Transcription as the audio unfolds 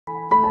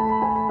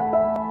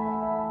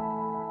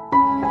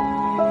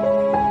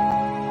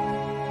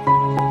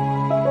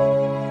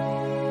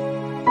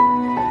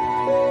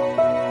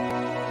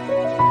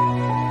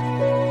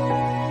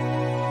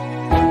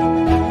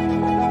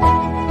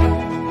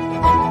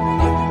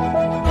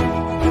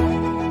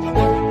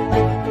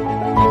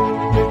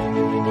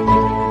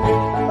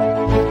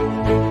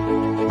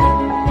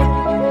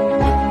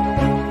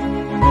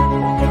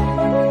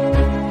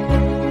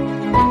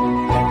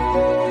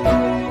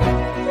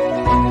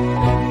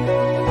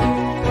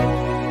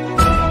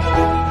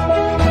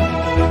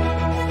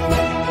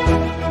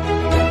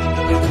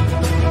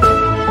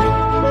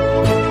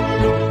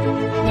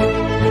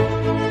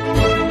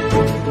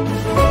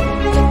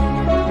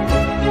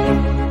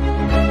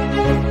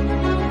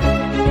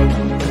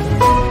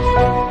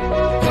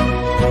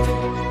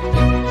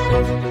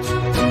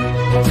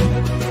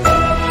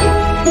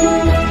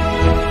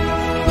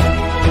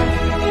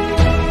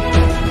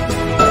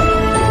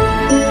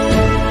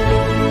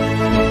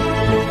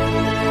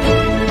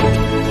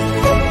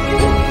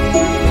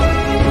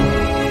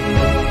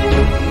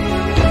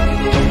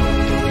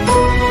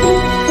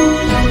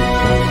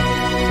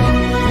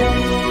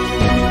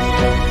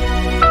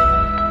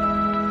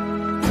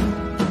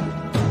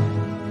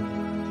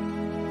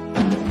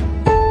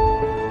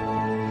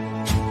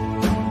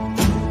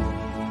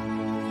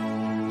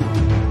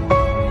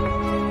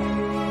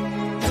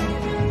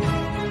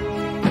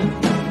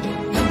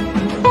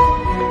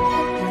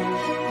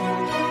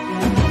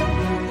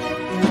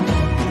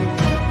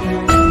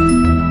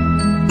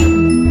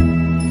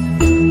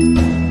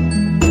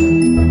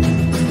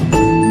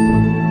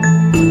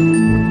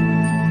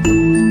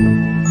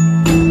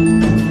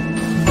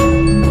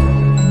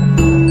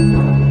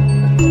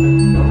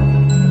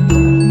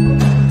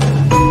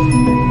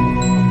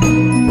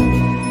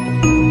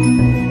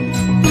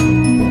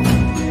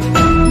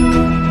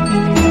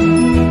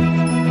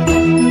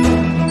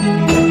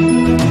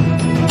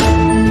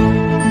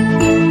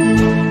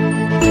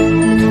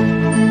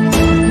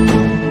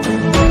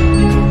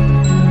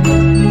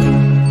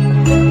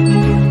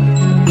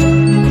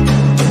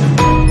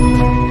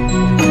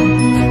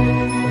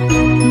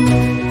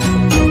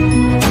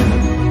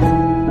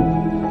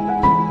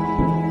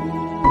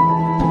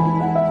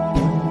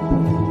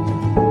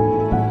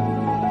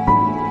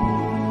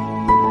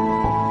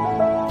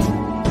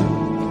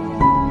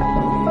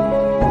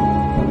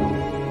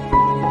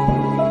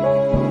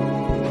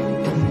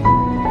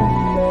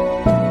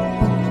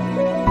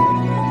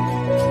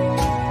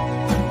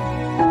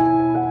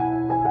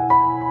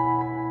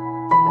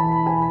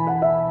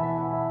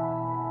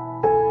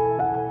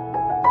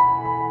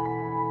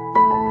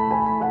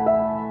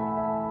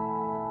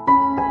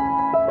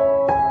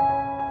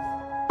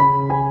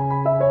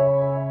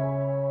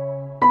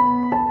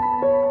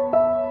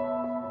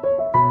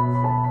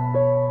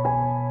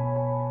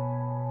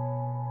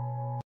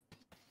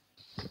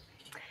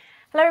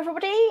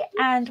everybody,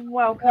 and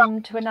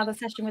welcome to another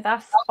session with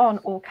us on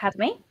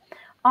Aucademy.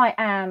 I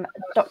am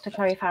Dr.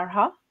 Chloe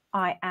Farahar.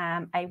 I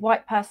am a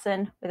white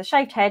person with a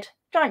shaved head,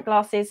 giant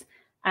glasses,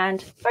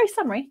 and very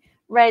summary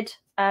red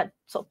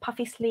sort of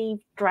puffy sleeve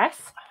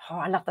dress. Oh,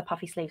 I love the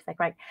puffy sleeves, they're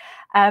great.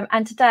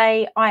 And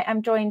today I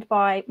am joined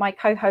by my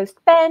co-host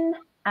Ben,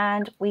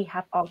 and we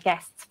have our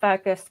guests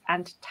Fergus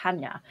and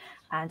Tanya.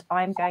 And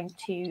I'm going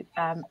to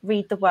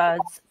read the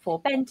words for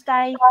Ben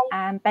today.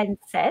 And Ben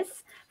says,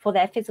 for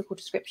their physical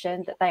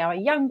description, that they are a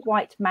young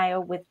white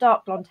male with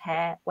dark blonde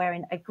hair,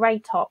 wearing a grey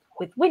top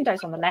with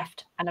windows on the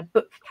left and a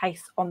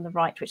bookcase on the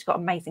right, which has got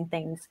amazing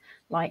things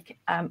like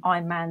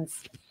Iron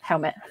Man's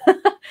helmet.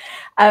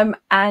 And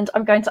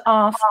I'm going to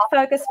ask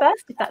Fergus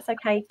first, if that's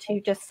okay, to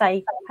just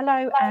say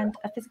hello and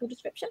a physical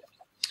description.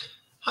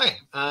 Hi,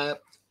 I'm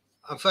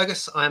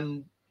Fergus.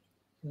 I'm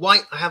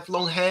white, I have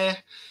long hair,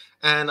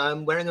 and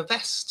I'm wearing a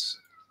vest.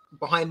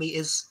 Behind me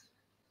is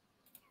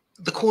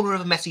the corner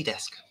of a messy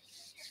desk.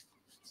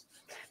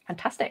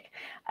 Fantastic.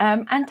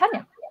 And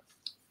Tanya.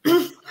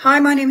 Hi,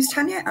 my name is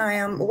Tanya. I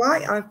am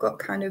white. I've got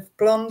kind of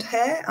blonde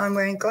hair. I'm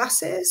wearing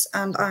glasses,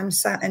 and I'm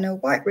sat in a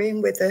white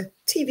room with a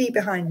TV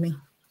behind me.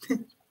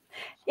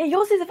 Yeah,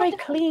 yours is a very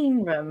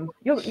clean room.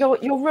 Your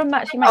room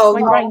actually makes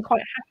my brain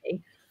quite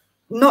happy.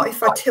 Not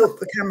if I tilt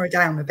the camera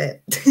down a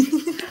bit.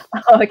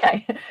 Oh,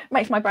 okay.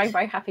 Makes my brain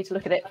very happy to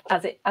look at it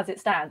as it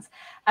stands.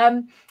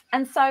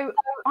 And so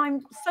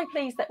I'm so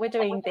pleased that we're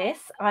doing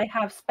this. I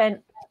have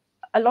spent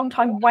a long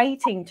time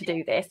waiting to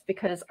do this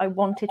because I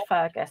wanted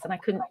Fergus, and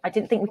I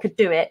didn't think we could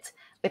do it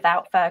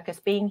without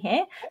Fergus being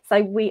here.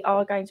 So we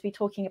are going to be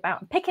talking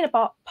about and picking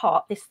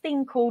apart this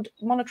thing called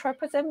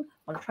monotropism.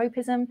 We're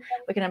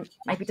going to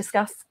maybe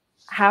discuss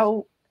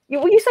how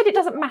you said it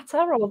doesn't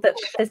matter, or that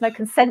there's no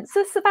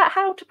consensus about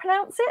how to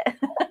pronounce it.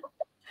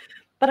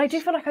 But I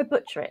do feel like I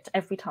butcher it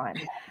every time.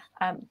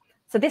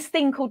 So this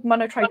thing called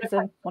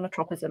monotropism,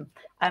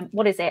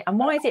 what is it and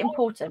why is it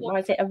important? Why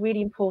is it a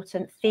really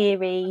important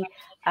theory?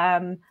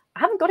 I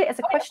haven't got it as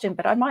a question,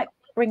 but I might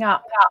bring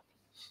up,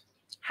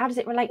 how does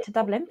it relate to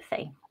double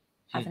empathy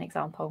as an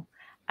example?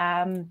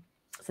 So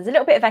there's a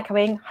little bit of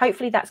echoing.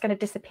 Hopefully that's going to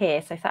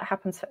disappear. So if that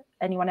happens for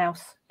anyone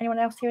else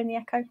here in the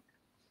echo?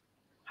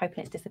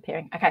 Hoping it's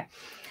disappearing. Okay.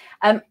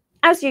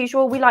 As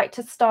usual, we like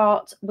to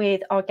start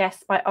with our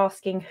guests by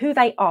asking who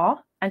they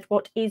are and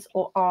what is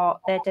or are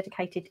their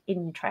dedicated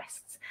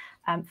interests.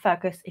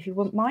 Fergus, if you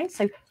wouldn't mind.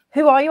 So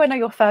who are you? I know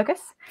you're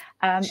Fergus.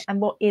 And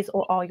what is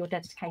or are your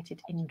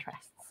dedicated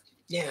interests?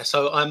 Yeah,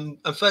 so I'm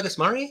Fergus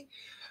Murray.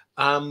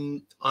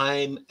 I'm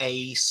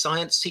a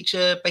science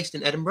teacher based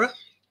in Edinburgh.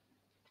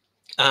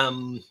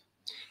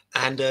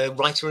 And a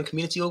writer and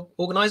community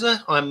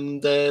organiser. I'm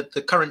the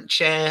current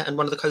chair and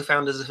one of the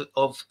co-founders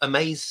of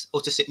Amaze,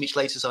 Autistic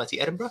Mutual Aid Society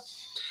Edinburgh.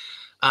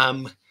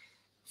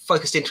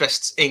 Focused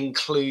interests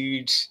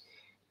include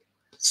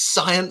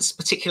science,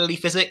 particularly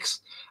physics,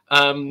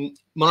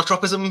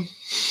 monotropism,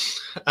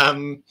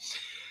 and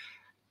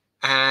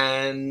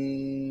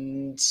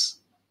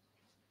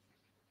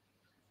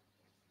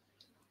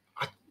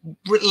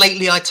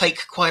lately I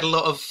take quite a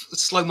lot of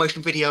slow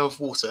motion video of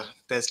water.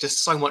 There's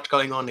just so much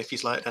going on if you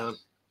slow it down.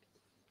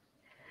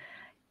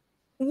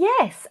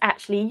 Yes,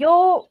 actually,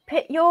 your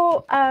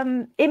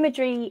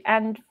imagery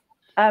and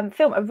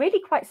film are really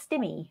quite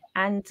stimmy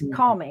and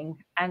calming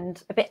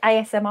and a bit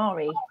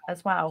ASMR-y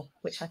as well,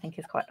 which I think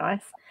is quite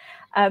nice.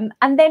 And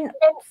then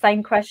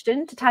same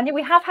question to Tanya.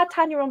 We have had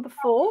Tanya on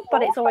before,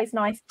 but it's always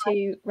nice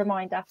to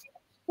remind us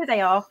who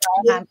they are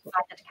and what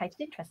their dedicated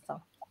interests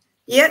are.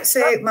 Yeah,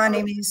 so my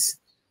name is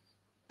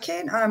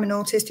Kim. I'm an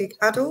autistic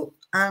adult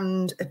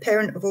and a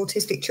parent of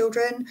autistic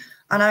children,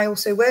 and I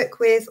also work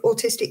with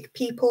autistic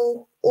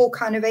people, all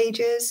kind of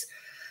ages,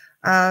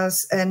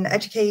 as an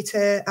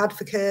educator,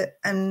 advocate,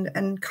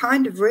 and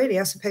kind of really,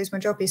 I suppose my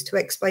job is to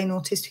explain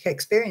autistic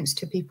experience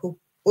to people,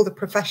 other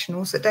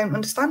professionals that don't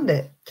understand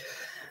it.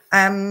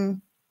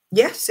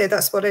 Yeah, so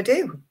that's what I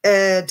do.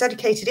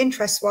 Dedicated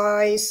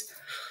interest-wise,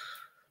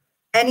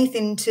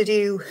 anything to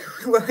do,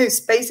 well, it's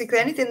basically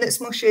anything that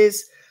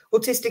smushes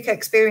autistic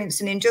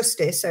experience and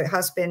injustice. So it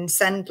has been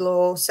SEND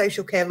law,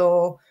 social care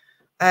law,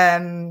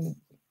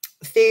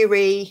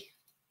 theory,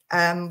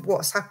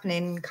 what's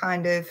happening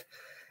kind of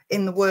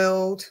in the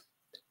world.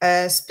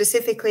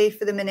 Specifically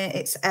for the minute,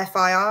 it's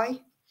FII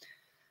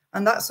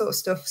and that sort of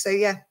stuff. So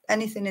yeah,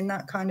 anything in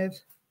that kind of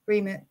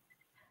remit.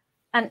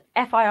 And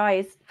FII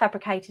is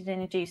fabricated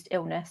and induced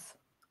illness.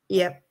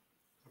 Yep.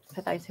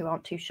 For those who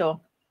aren't too sure.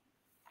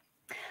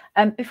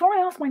 Before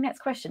I ask my next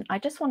question, I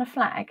just want to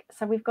flag.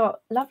 So we've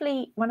got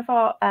one of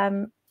our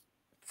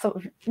sort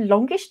of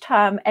longish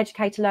term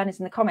educator learners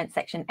in the comments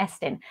section,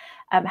 Estin.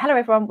 Hello,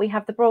 everyone. We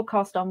have the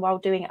broadcast on while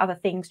doing other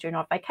things during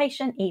our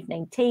vacation,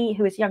 evening tea,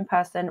 who is a young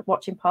person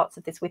watching parts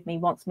of this with me,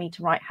 wants me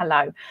to write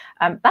hello.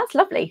 That's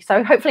lovely.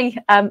 So hopefully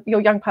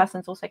your young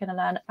person's also going to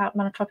learn about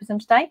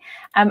monotropism today.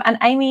 And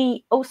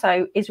Amy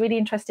also is really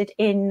interested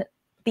in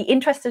they're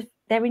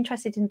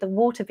interested in the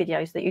water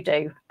videos that you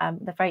do.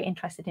 They're very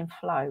interested in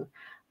flow.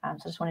 So I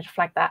just wanted to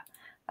flag that.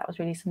 That was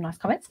really some nice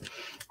comments.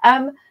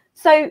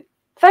 So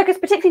Fergus,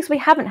 particularly because we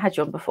haven't had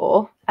you on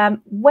before,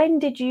 when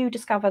did you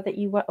discover that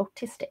you were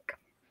autistic?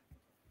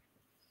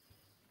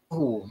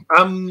 Oh,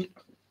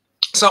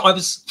 so I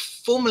was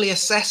formally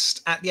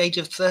assessed at the age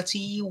of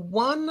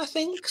 31, I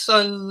think.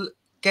 So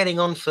getting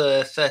on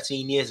for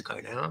 13 years ago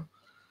now.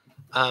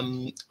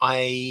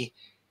 I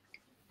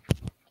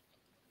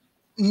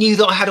knew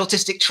that I had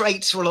autistic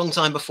traits for a long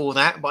time before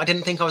that, but I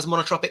didn't think I was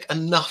monotropic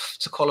enough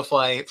to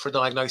qualify for a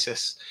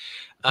diagnosis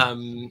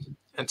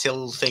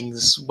until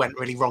things went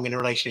really wrong in a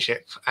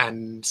relationship,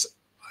 and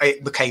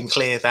it became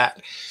clear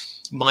that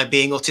my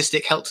being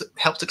autistic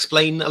helped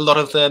explain a lot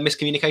of the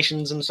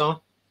miscommunications and so on.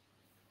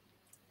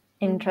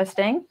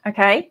 Interesting.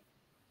 Okay,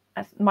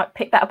 I might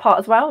pick that apart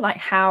as well, like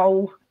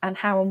how and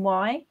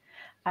why.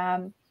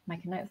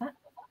 Make a note of that.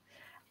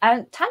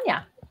 And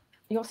Tanya,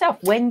 yourself,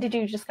 when did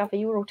you discover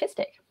you were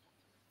autistic?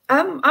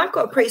 I've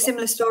got a pretty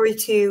similar story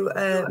to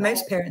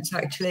most parents,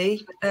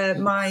 actually.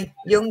 My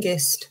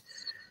youngest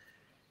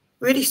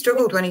really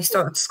struggled when he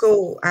started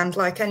school, and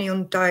like any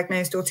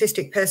undiagnosed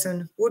autistic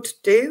person would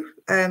do,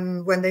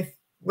 when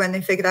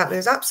they figured out there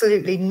was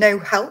absolutely no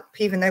help,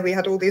 even though we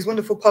had all these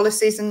wonderful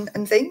policies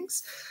and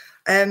things.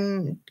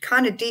 Kind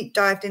of deep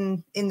dived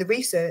in the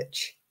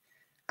research,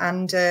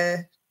 and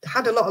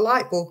had a lot of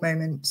light bulb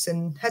moments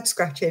and head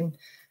scratching,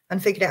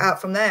 and figured it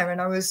out from there. And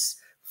I was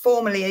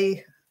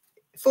formally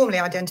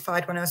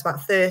identified when I was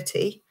about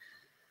 30.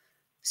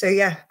 So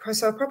yeah,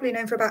 so I've probably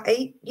known for about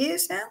 8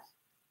 years now.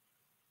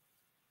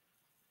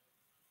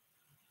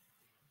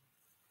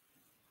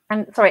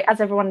 And sorry, as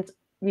everyone's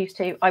used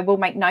to, I will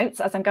make notes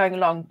as I'm going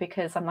along,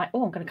 because I'm like,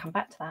 oh, I'm going to come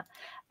back to that,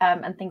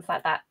 and things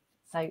like that.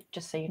 So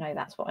just so you know,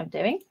 that's what I'm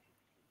doing.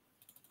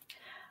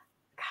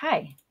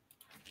 Okay,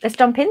 let's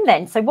jump in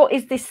then. So what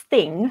is this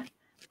thing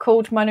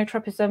called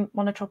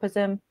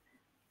monotropism?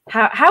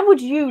 How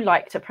would you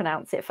like to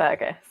pronounce it,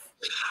 Fergus?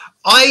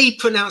 I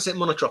pronounce it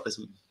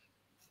monotropism,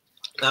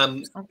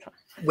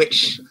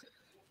 which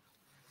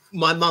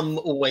my mum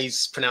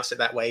always pronounced it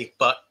that way,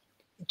 but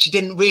she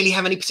didn't really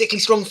have any particularly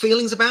strong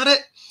feelings about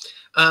it.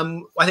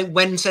 I think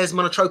Wen says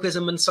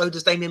monotropism, and so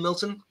does Damien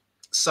Milton.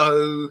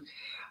 So,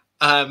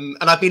 and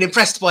I've been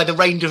impressed by the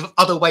range of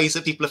other ways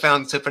that people have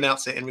found to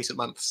pronounce it in recent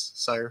months.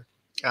 So,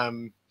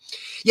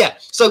 yeah.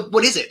 So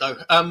what is it though?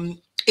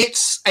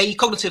 It's a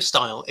cognitive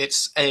style.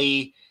 It's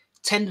a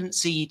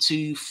tendency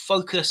to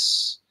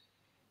focus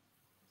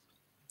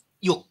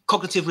your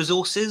cognitive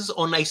resources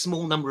on a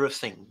small number of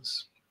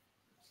things.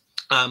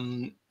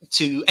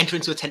 To enter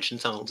into attention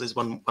tunnels is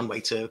one way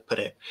to put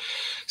it.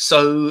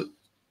 So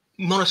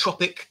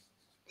monotropic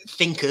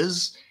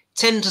thinkers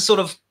tend to sort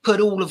of put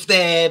all of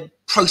their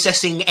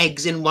processing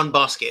eggs in one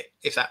basket,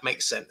 if that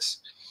makes sense.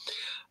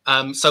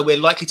 So we're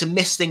likely to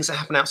miss things that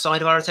happen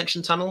outside of our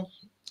attention tunnel.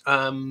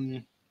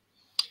 And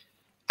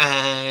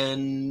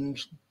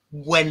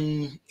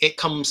when it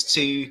comes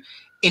to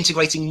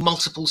integrating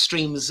multiple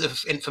streams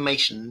of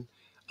information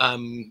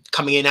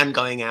coming in and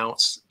going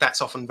out,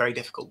 that's often very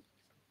difficult.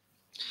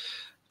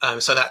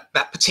 So that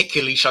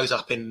particularly shows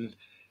up in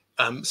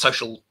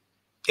social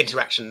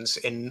interactions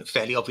in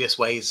fairly obvious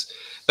ways,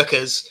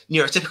 because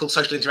neurotypical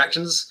social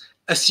interactions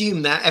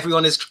assume that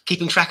everyone is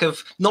keeping track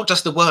of not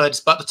just the words,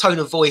 but the tone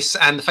of voice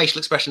and the facial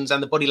expressions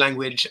and the body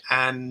language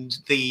and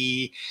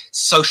the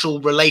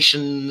social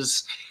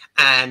relations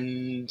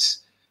and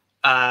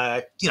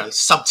you know,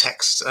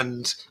 subtext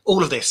and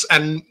all of this.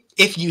 And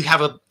if you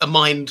have a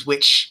mind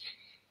which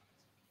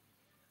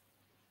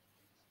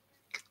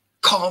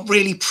can't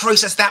really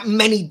process that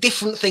many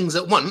different things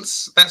at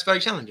once, that's very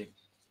challenging.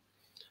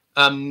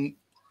 And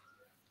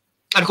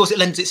of course, it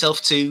lends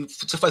itself to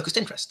focused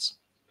interests.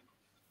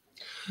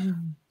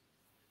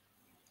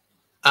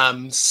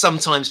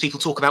 Sometimes people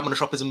talk about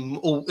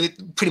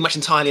monotropism pretty much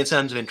entirely in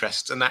terms of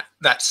interests, and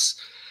that's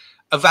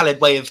a valid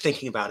way of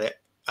thinking about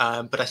it.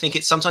 But I think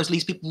it sometimes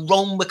leaves people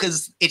wrong,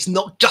 because it's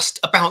not just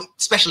about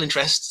special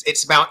interests,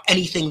 it's about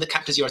anything that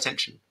captures your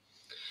attention.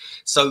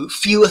 So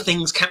fewer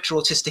things capture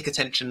autistic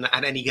attention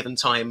at any given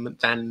time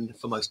than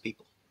for most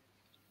people.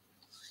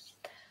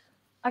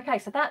 Okay,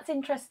 so that's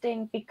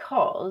interesting,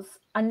 because,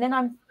 and then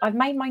I've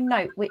made my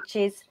note, which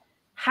is,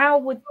 how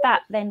would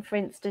that then, for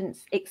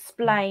instance,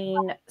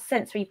 explain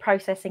sensory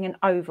processing and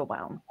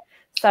overwhelm?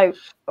 So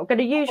I'm going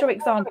to use your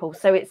example.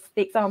 So it's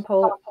the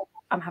example,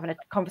 I'm having a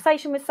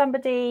conversation with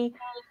somebody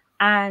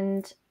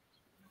and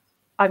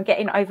I'm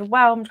getting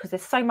overwhelmed because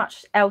there's so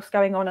much else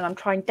going on, and I'm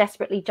trying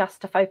desperately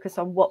just to focus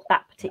on what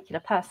that particular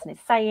person is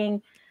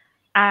saying.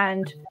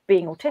 And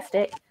being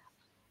autistic,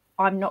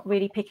 I'm not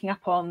really picking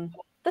up on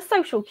the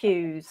social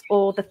cues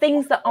or the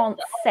things that aren't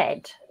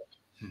said.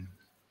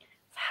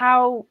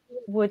 How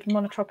would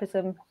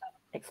monotropism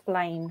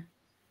explain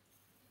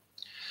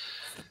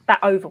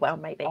that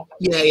overwhelm, maybe?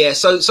 Yeah.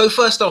 So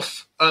first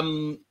off,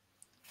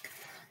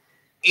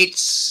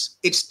 it's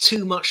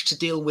too much to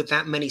deal with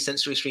that many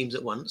sensory streams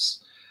at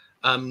once.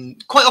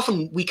 Quite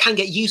often we can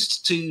get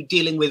used to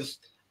dealing with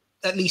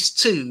at least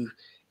two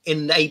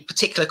in a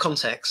particular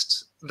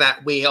context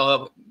that we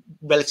are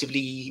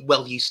relatively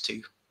well used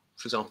to,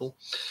 for example.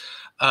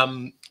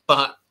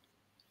 But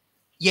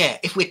yeah,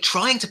 if we're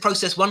trying to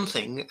process one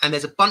thing and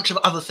there's a bunch of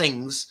other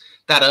things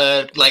that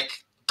are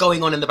like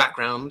going on in the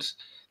background,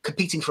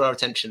 competing for our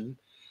attention,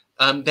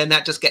 then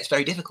that just gets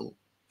very difficult.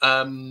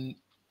 I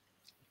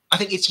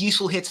think it's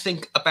useful here to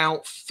think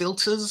about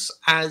filters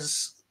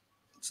as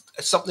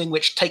something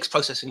which takes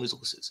processing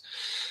resources.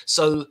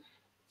 So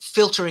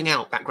filtering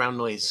out background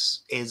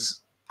noise is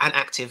an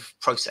active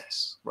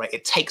process, right?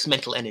 It takes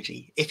mental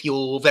energy. If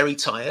you're very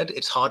tired,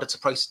 it's harder to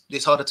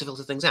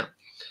filter things out.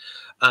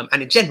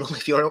 And in general,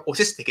 if you're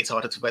autistic, it's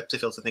harder to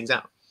filter things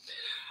out.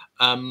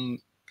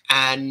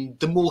 And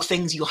the more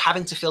things you're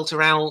having to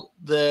filter out,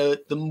 the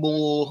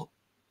more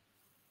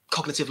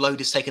cognitive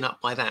load is taken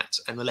up by that,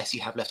 and the less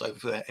you have left over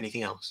for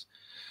anything else.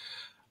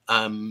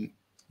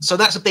 So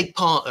that's a big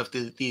part of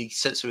the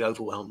sensory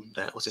overwhelm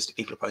that autistic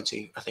people are prone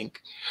to, I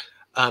think.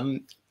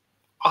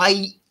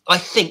 I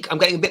think, I'm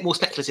getting a bit more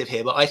speculative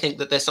here, but I think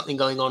that there's something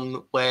going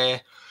on where,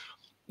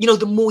 you know,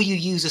 the more you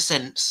use a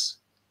sense,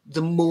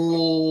 the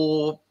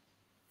more,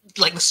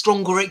 like, the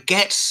stronger it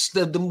gets,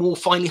 the more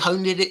finely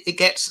honed it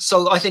gets.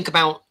 So I think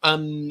about,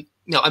 you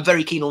know, I'm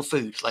very keen on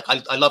food. Like,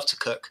 I love to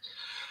cook,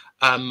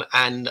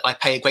 and I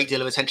pay a great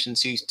deal of attention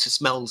to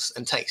smells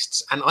and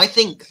tastes. And I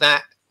think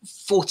that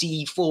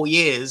 44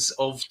 years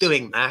of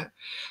doing that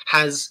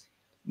has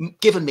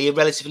given me a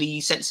relatively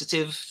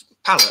sensitive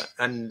palate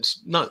and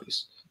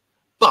nose.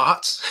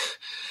 But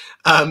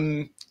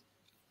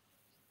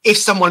if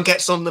someone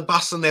gets on the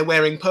bus and they're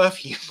wearing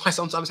perfume, I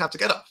sometimes have to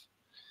get up.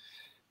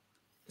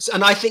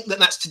 And I think that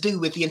that's to do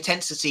with the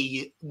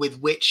intensity with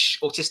which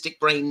autistic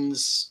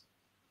brains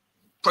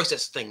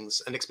process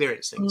things and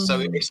experience things. So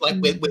it's like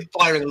we're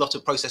firing a lot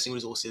of processing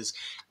resources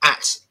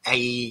at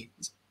a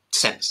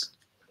sense.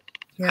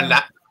 Yeah. And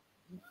that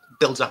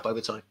builds up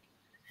over time.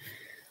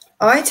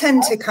 I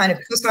tend to kind of,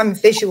 because I'm a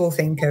visual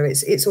thinker,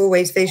 it's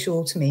always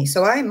visual to me.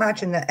 So I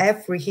imagine that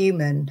every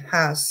human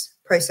has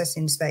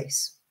processing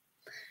space.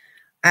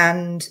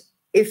 And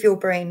if your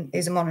brain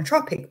is a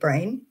monotropic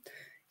brain,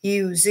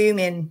 you zoom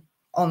in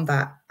on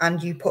that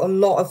and you put a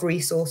lot of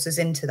resources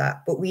into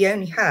that. But we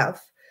only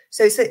have,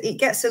 so it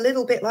gets a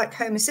little bit like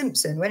Homer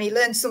Simpson. When he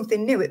learns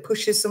something new, it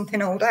pushes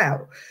something old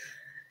out.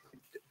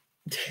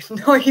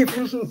 Not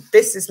even,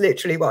 this is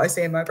literally what I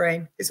see in my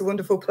brain. It's a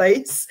wonderful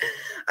place.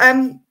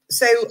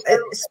 So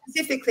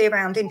specifically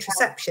around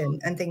interoception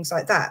and things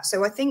like that.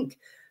 So I think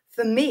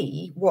for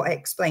me, what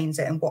explains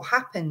it and what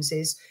happens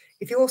is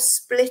if you're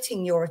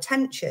splitting your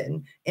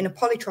attention in a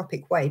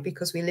polytropic way,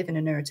 because we live in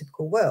a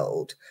neurotypical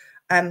world,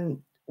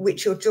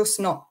 which you're just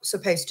not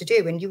supposed to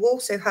do. And you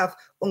also have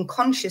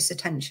unconscious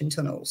attention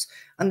tunnels.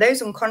 And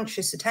those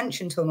unconscious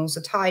attention tunnels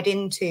are tied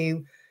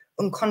into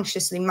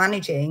unconsciously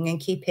managing and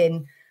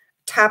keeping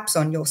tabs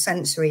on your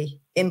sensory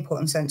input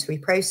and sensory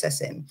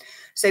processing.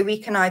 So we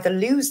can either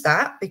lose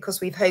that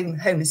because we've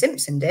Homer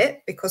Simpsoned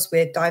it, because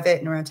we're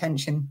diverting our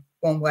attention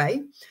one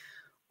way,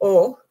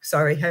 or,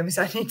 sorry, Homer,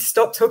 I need to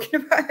stop talking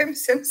about Homer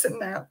Simpson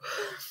now,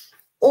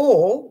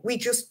 or we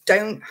just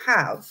don't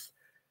have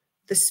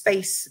the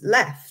space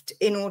left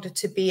in order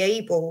to be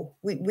able,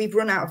 we've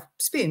run out of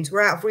spoons,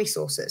 we're out of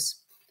resources.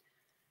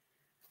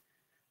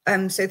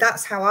 So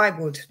that's how I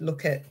would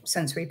look at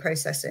sensory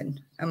processing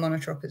and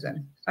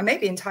monotropism. I may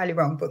be entirely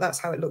wrong, but that's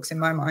how it looks in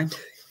my mind.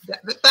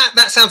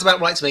 That sounds about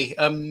right to me.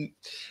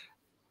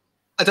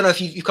 I don't know if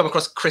you've come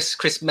across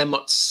Chris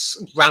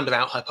Memmott's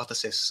roundabout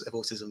hypothesis of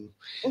autism.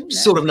 Ooh, no.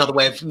 Sort of another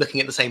way of looking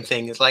at the same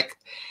thing. It's like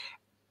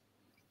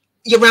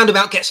your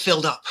roundabout gets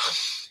filled up.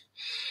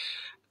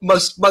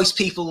 Most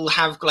people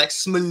have like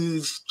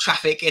smooth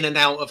traffic in and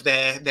out of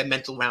their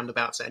mental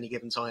roundabouts at any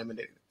given time,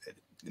 and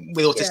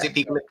with autistic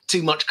people, if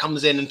too much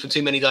comes in and from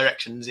too many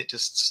directions, it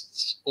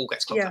just all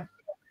gets clogged up.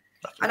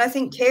 And I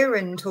think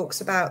Kieran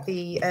talks about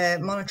the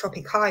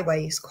monotropic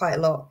highways quite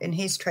a lot in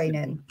his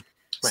training.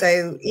 Right.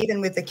 So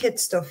even with the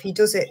kids stuff, he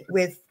does it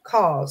with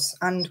cars.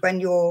 And when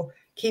you're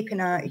keeping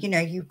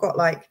you've got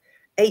like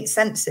 8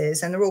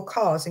 senses and they're all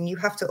cars, and you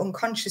have to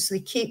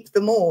unconsciously keep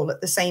them all at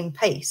the same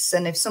pace.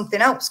 And if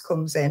something else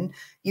comes in,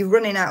 you're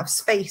running out of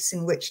space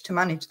in which to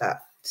manage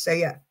that. So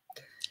yeah,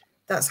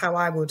 that's how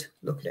I would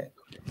look at it.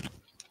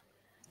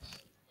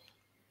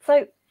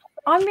 So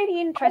I'm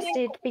really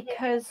interested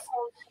because,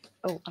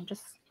 oh, I'm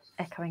just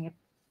echoing a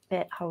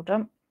bit, hold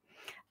on.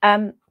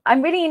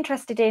 I'm really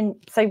interested in,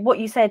 so what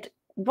you said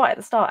right at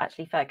the start,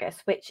 actually,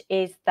 Fergus, which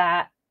is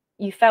that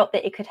you felt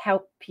that it could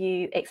help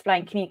you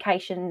explain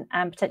communication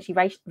and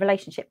potentially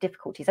relationship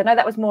difficulties. I know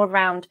that was more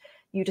around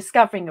you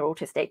discovering you're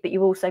autistic, but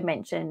you also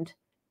mentioned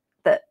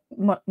that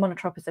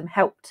monotropism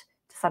helped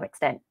to some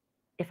extent,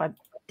 if I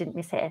didn't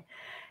mishear.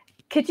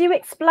 Could you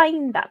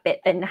explain that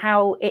bit then,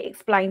 how it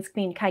explains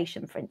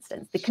communication, for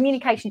instance, the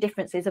communication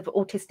differences of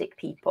autistic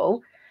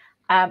people,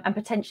 and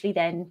potentially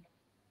then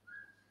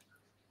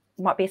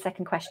might be a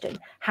second question,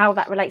 how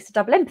that relates to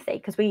double empathy,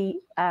 because we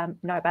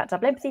know about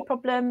double empathy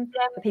problem.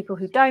 For people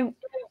who don't,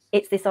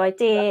 it's this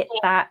idea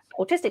that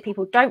autistic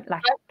people don't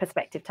lack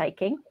perspective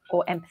taking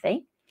or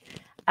empathy.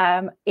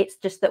 It's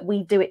just that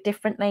we do it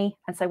differently.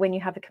 And so when you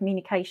have a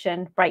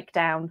communication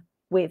breakdown,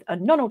 with a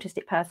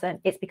non-autistic person,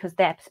 it's because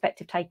their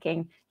perspective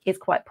taking is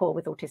quite poor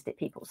with autistic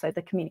people. So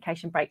the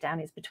communication breakdown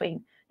is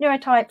between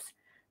neurotypes,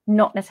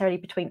 not necessarily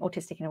between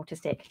autistic and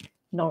autistic,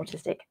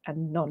 non-autistic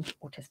and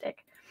non-autistic.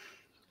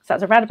 So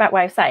that's a roundabout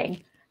way of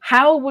saying,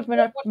 how would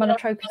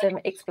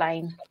monotropism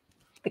explain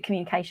the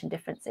communication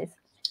differences?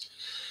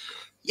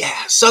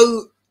 Yeah,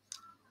 so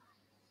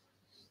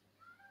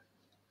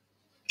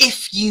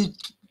if you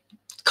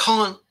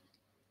can't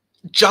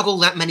juggle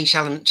that many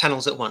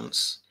channels at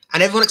once,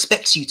 and everyone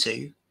expects you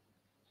to,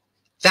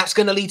 that's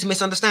going to lead to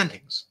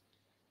misunderstandings.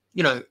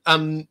 You know,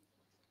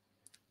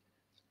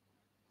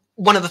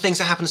 one of the things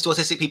that happens to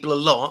autistic people a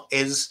lot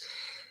is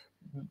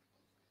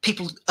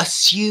people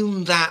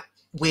assume that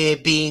we're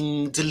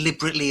being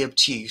deliberately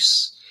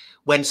obtuse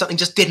when something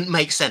just didn't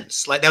make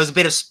sense. Like there was a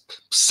bit of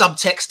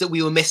subtext that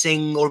we were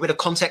missing, or a bit of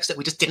context that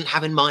we just didn't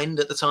have in mind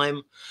at the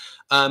time,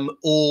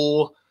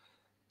 or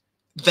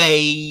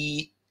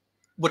they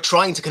were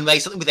trying to convey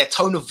something with their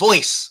tone of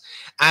voice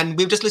and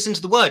we've just listened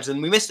to the words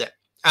and we missed it.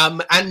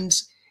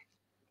 And,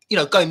 you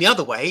know, going the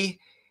other way,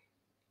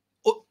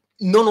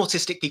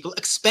 non-autistic people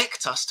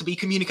expect us to be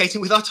communicating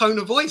with our tone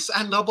of voice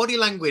and our body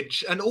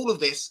language and all of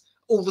this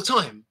all the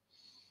time.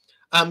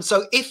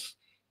 So if,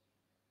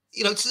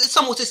 you know,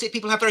 some autistic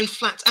people have very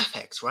flat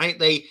affects, right?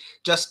 They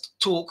just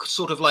talk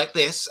sort of like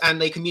this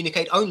and they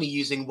communicate only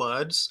using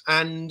words,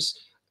 and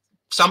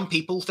some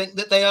people think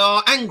that they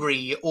are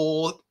angry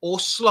or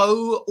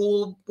slow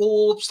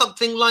or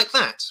something like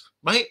that,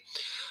 right?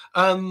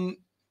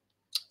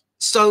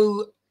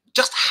 So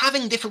just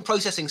having different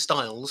processing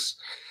styles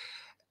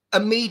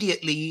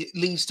immediately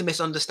leads to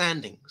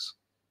misunderstandings.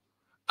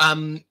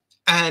 And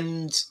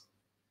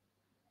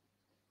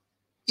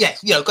yeah,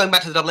 you know, going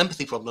back to the double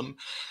empathy problem,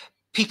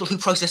 people who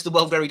process the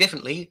world very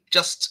differently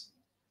just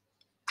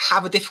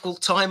have a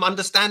difficult time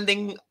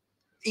understanding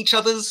each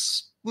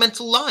other's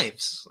mental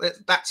lives.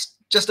 That's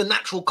just a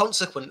natural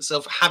consequence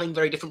of having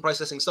very different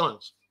processing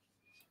styles.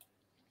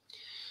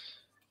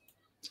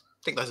 I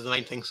think those are the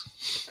main things.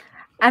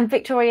 And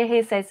Victoria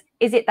here says,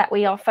 is it that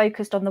we are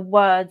focused on the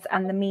words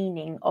and the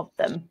meaning of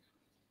them?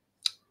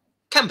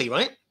 Can be,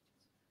 right?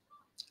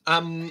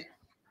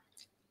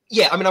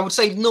 Yeah, I mean, I would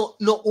say not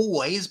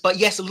always, but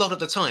yes, a lot of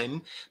the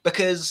time,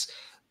 because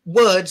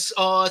words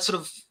are sort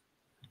of,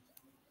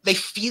 they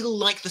feel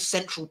like the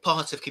central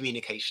part of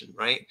communication,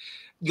 right?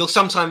 You'll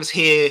sometimes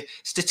hear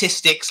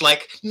statistics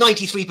like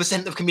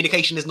 93% of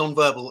communication is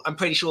nonverbal. I'm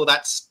pretty sure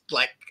that's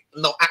like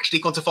not actually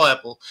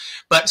quantifiable,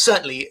 but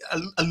certainly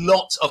a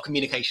lot of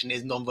communication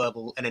is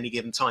nonverbal at any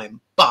given time.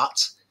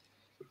 But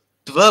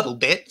the verbal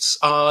bits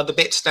are the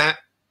bits that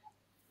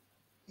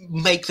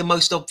make the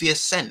most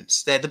obvious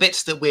sense. They're the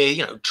bits that we're,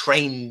 you know,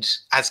 trained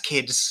as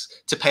kids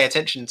to pay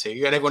attention to,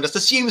 and everyone just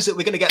assumes that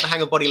we're going to get the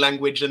hang of body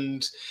language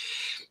and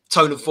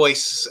tone of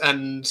voice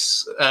and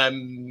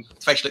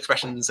facial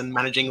expressions and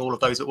managing all of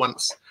those at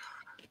once.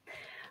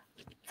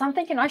 So I'm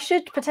thinking I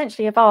should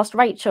potentially have asked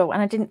Rachel,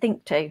 and I didn't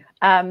think to,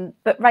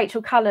 but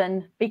Rachel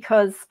Cullen,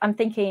 because I'm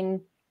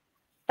thinking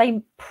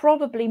they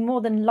probably more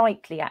than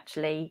likely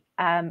actually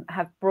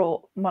have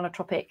brought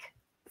monotropic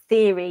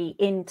theory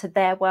into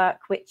their work,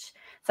 which,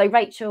 so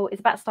Rachel is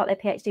about to start their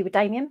PhD with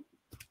Damien.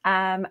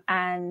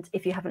 And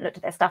if you haven't looked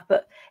at their stuff,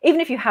 but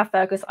even if you have,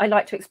 Fergus, I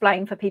like to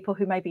explain for people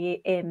who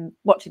maybe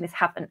watching this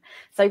haven't.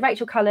 So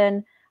Rachel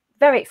Cullen,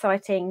 very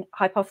exciting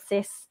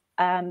hypothesis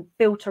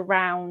built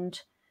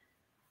around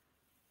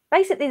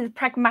basically the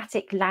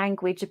pragmatic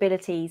language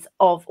abilities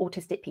of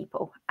autistic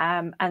people,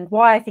 and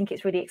why I think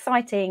it's really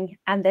exciting.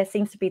 And there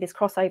seems to be this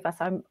crossover,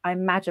 so I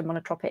imagine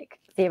monotropic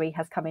theory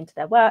has come into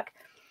their work,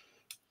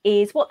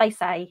 is what they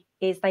say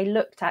is they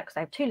looked at, because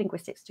they have 2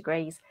 linguistics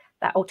degrees,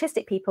 that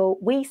autistic people,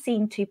 we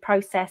seem to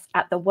process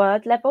at the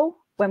word level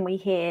when we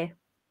hear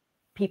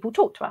people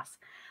talk to us,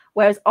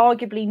 whereas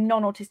arguably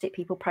non-autistic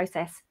people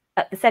process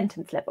at the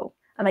sentence level,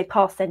 and they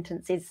pass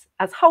sentences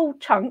as whole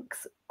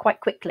chunks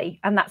quite quickly,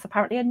 and that's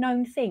apparently a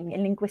known thing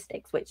in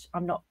linguistics, which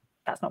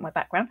that's not my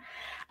background.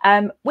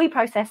 We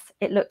process,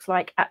 it looks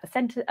like, at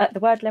the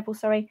word level,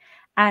 sorry,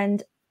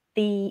 and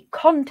the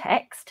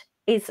context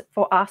is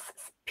for us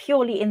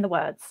purely in the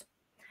words,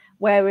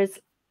 whereas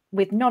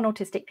with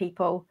non-autistic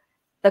people,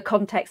 the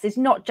context is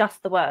not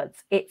just the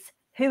words, it's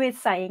who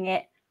is saying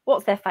it,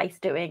 what's their face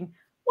doing,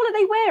 what are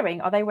they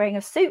wearing? Are they wearing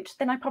a suit?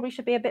 Then I probably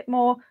should be a bit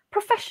more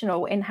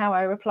professional in how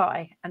I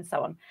reply, and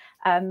so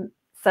on.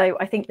 So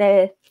I think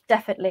there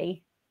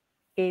definitely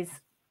is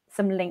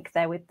some link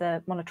there with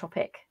the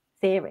monotropic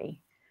theory.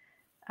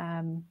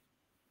 Tanya,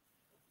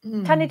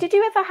 did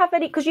you ever have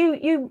any, because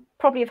you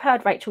probably have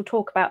heard Rachel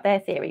talk about their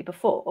theory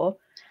before,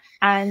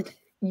 and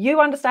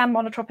you understand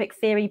monotropic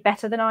theory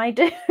better than I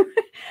do.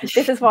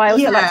 This is why I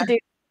also like to do.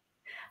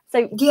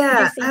 So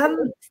yeah,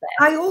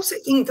 I also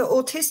think that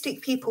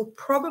autistic people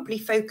probably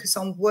focus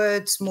on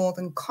words more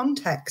than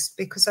context,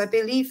 because I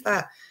believe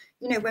that,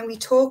 you know, when we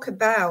talk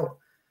about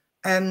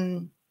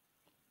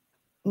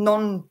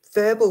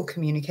non-verbal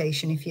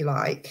communication, if you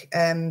like,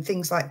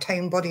 things like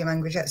tone, body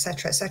language,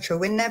 etc.,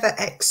 we're never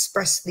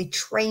expressly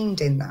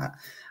trained in that.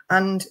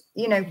 And,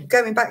 you know,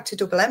 going back to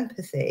double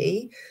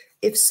empathy,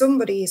 if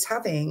somebody is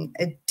having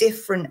a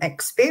different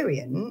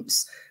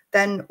experience,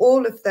 then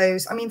all of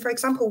those, I mean, for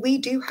example, we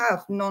do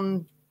have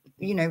non-word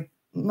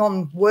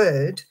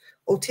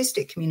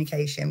autistic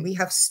communication. We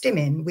have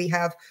stimming, we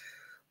have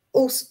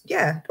all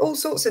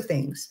sorts of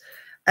things.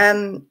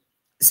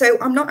 So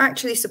I'm not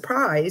actually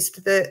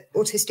surprised that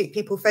autistic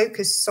people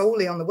focus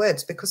solely on the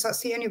words, because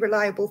that's the only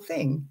reliable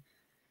thing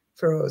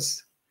for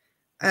us.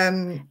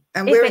 And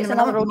if we're it's in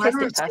another minority.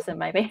 autistic person,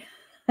 maybe.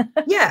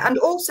 Yeah, and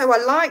also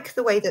I like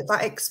the way that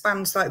that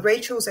expands, like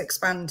Rachel's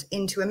expand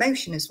into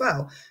emotion as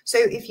well. So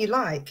if you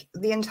like,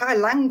 the entire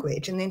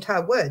language and the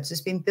entire words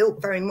has been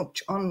built very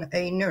much on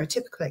a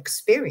neurotypical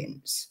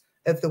experience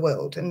of the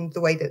world and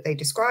the way that they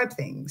describe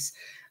things.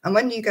 And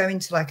when you go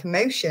into like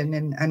emotion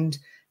and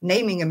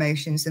naming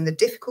emotions and the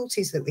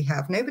difficulties that we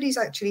have, nobody's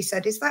actually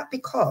said, is that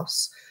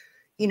because,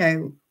 you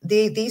know,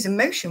 these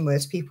emotion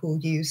words people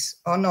use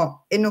are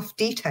not enough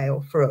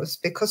detail for us,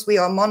 because we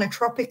are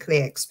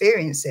monotropically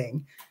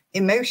experiencing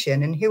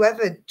emotion, and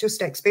whoever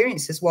just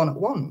experiences one at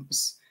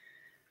once.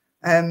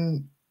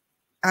 And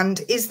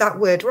is that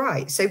word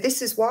right? So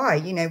this is why,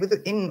 you know,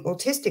 in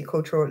autistic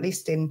culture, or at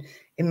least in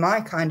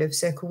my kind of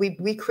circle,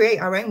 we create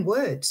our own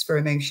words for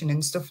emotion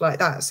and stuff like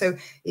that. So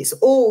it's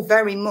all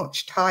very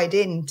much tied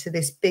into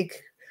this big,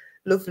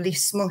 lovely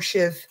smush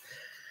of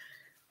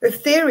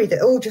theory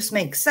that all just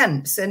makes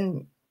sense.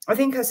 And I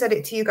think I said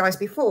it to you guys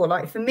before,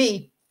 like for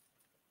me,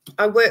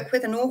 I work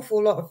with an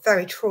awful lot of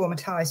very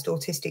traumatized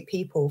autistic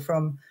people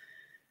from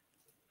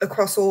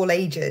across all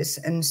ages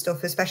and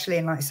stuff, especially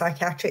in like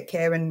psychiatric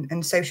care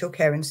and social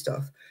care and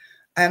stuff.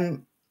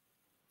 And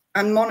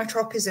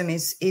monotropism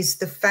is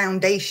the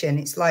foundation.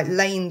 It's like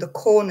laying the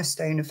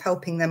cornerstone of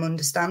helping them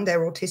understand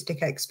their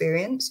autistic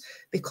experience,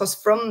 because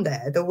from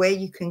there, the way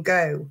you can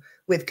go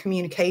with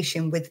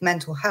communication, with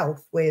mental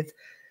health, with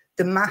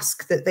the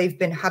mask that they've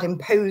had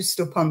imposed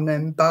upon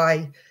them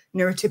by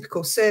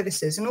neurotypical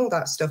services and all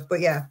that stuff. But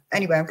yeah,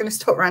 anyway, I'm going to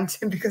stop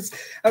ranting because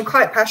I'm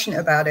quite passionate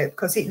about it,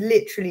 because it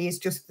literally is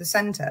just the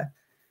center.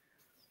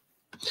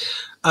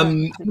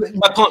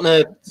 My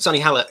partner, Sonny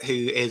Hallett, who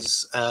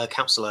is a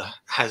counsellor,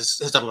 has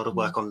done a lot of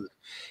work on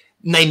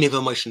naming of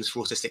emotions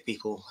for autistic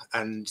people.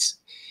 And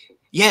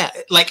yeah,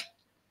 like,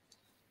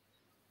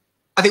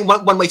 I think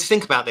one way to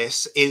think about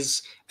this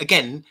is,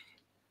 again,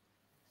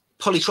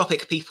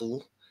 polytropic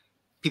people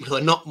who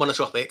are not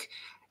monotropic,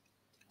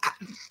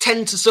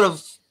 tend to sort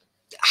of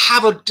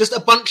have just a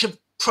bunch of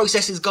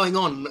processes going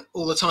on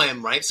all the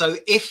time, right? So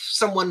if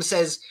someone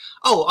says,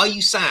 oh, are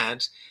you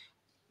sad?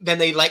 Then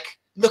they like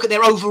look at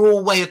their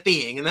overall way of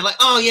being and they're like,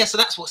 oh yeah, so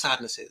that's what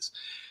sadness is.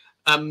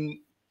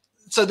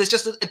 So there's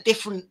just a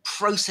different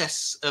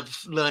process of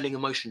learning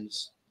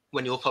emotions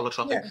when you're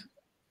polytropic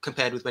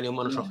compared with when you're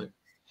monotropic.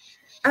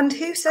 And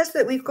who says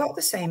that we've got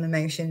the same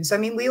emotions? I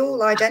mean, we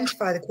all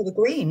identify the colour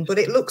green, but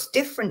it looks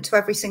different to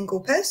every single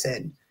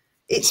person.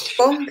 It's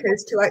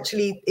bonkers to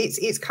actually,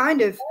 it's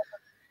kind of,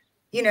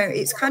 you know,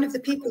 it's kind of the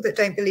people that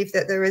don't believe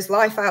that there is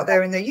life out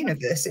there in the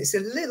universe. It's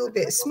a little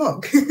bit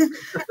smug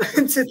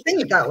to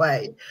think that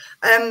way.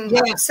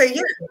 So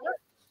yeah.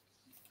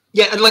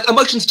 Yeah, and like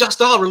emotions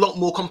just are a lot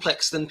more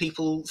complex than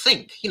people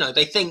think. You know,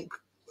 they think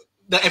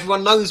that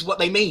everyone knows what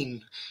they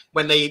mean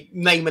when they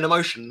name an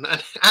emotion,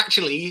 and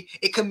actually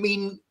it can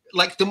mean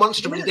like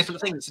demonstrably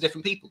different things to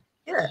different people.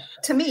 Yeah,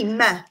 to me,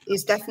 meh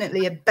is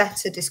definitely a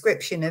better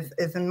description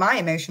of my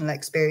emotional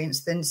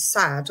experience than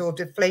sad or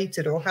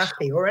deflated or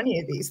happy or any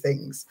of these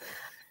things.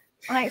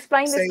 I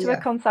explained this to a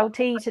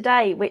consultee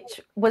today,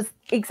 which was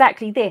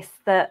exactly this,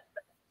 that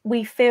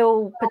we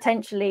feel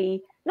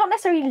potentially not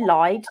necessarily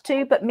lied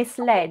to, but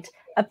misled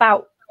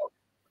about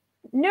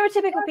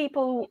neurotypical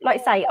people,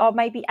 like say, are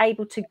maybe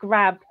able to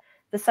grab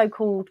the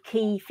so-called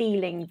key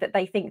feeling that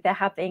they think they're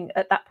having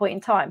at that point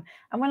in time.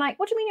 And we're like,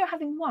 what do you mean you're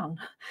having one?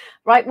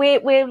 Right?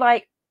 We're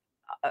like,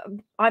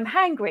 I'm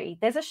hangry.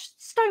 There's a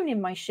stone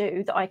in my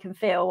shoe that I can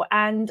feel,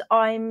 and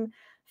I'm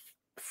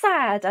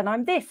sad, and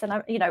I'm this, and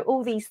I'm, you know,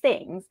 all these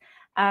things.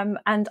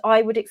 And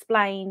I would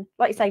explain,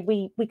 like you say,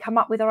 we come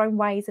up with our own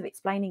ways of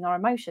explaining our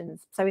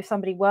emotions. So if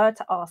somebody were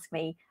to ask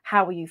me,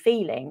 how are you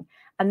feeling?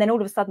 And then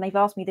all of a sudden they've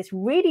asked me this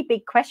really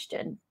big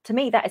question, to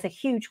me, that is a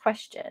huge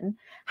question.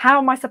 How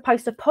am I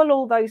supposed to pull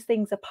all those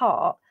things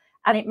apart?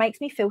 And it makes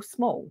me feel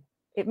small.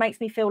 It makes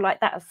me feel like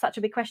that is such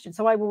a big question.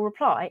 So I will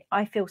reply,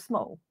 I feel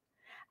small.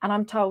 And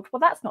I'm told, well,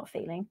 that's not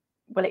feeling.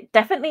 Well, it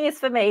definitely is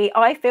for me.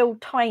 I feel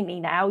tiny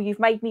now. You've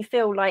made me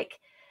feel like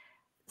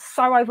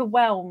so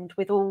overwhelmed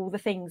with all the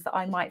things that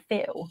I might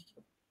feel.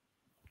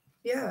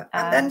 Yeah,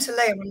 and then to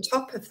layer on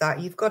top of that,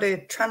 you've got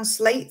to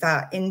translate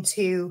that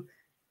into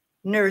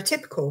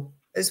neurotypical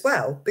as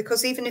well,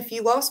 because even if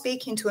you are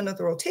speaking to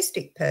another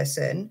autistic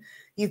person,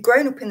 you've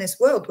grown up in this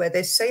world where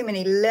there's so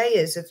many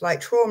layers of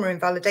like trauma,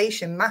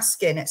 invalidation,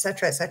 masking,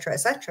 etc., etc.,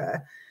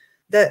 etc.,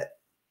 that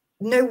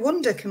no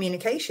wonder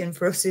communication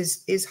for us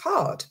is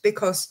hard,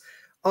 because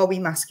are we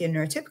masking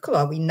neurotypical?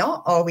 Are we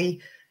not? Are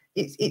we?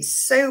 It's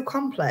so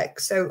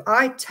complex. So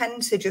I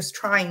tend to just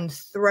try and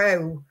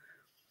throw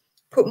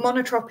put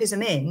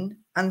monotropism in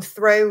and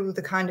throw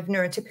the kind of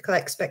neurotypical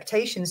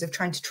expectations of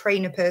trying to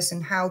train a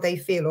person how they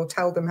feel or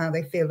tell them how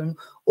they feel and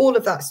all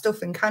of that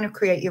stuff, and kind of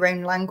create your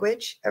own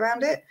language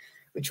around it,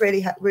 which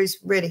really was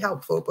really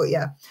helpful. But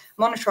yeah,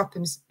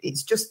 monotropism,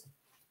 it's just,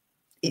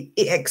 it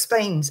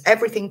explains,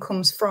 everything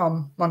comes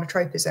from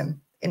monotropism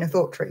in a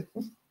thought tree.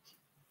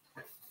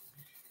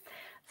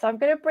 So I'm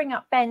going to bring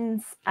up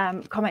Ben's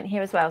comment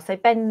here as well. So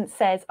Ben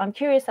says, I'm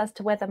curious as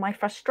to whether my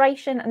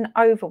frustration and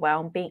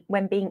overwhelm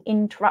when being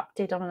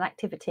interrupted on an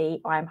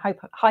activity I am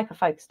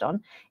hyper-focused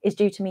on is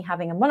due to me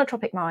having a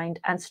monotropic mind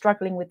and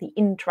struggling with the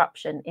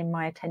interruption in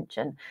my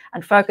attention.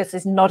 And Fergus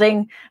is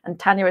nodding and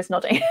Tanya is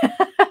nodding.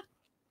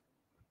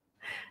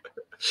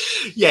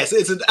 Yes,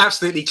 it's an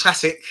absolutely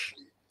classic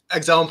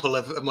example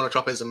of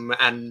monotropism,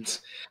 and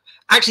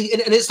actually,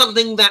 and it's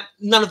something that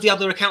none of the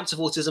other accounts of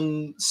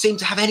autism seem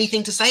to have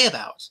anything to say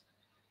about.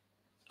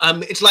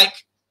 It's like,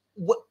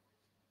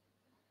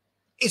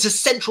 it's a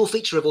central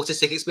feature of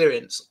autistic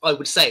experience, I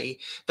would say,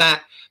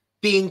 that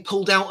being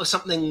pulled out of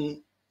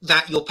something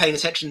that you're paying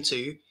attention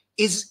to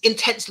is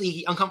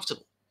intensely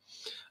uncomfortable.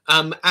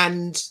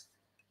 And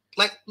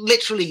like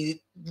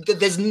literally,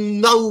 there's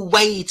no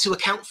way to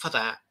account for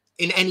that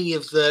in any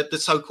of the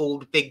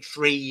so-called big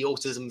three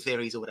autism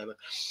theories or whatever.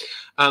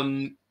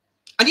 And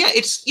yeah,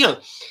 it's, you know,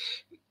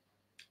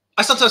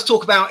 I sometimes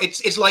talk about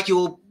it's like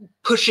you're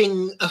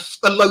pushing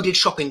a loaded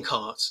shopping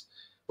cart,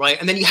 right?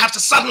 And then you have to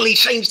suddenly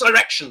change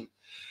direction.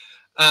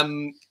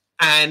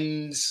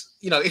 And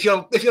you know, if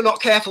you're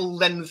not careful,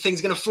 then things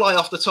are going to fly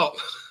off the top.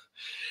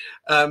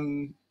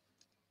 So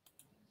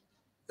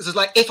it's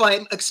like, if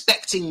I'm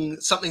expecting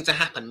something to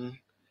happen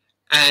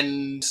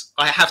and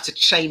I have to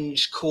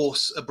change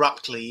course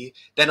abruptly,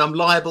 then I'm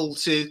liable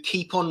to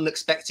keep on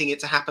expecting it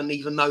to happen,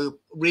 even though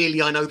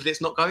really I know that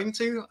it's not going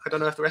to. I don't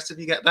know if the rest of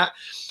you get that,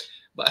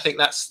 but I think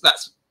that's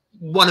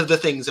one of the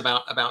things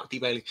about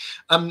derailing.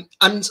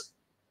 And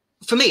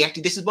for me,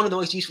 actually, this is one of the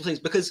most useful things,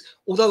 because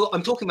although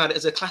I'm talking about it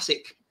as a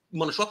classic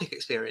monotropic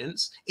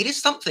experience, it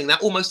is something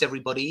that almost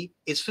everybody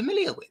is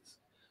familiar with,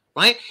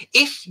 right?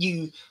 If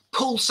you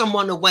pull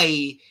someone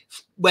away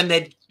when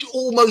they'd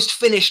almost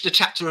finished a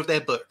chapter of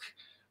their book,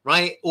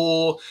 right?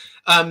 Or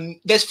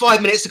there's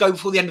 5 minutes to go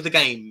before the end of the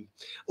game,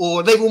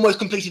 or they've almost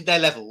completed their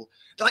level.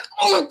 They're like,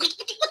 oh,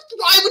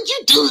 why would you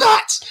do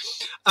that?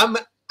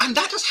 And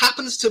that just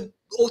happens to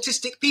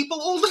autistic people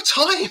all the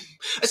time,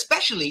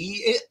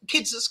 especially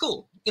kids at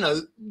school. You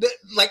know,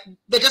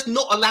 they're just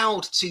not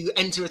allowed to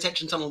enter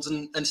attention tunnels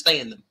and stay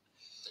in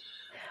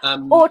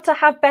them. Or to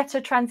have better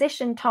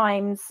transition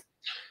times.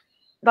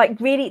 Like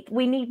really,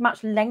 we need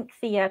much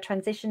lengthier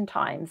transition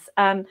times.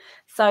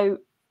 So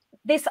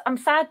this,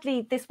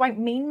 sadly, this won't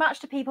mean much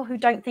to people who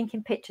don't think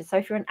in pictures. So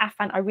if you're an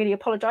AFAN, I really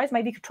apologise.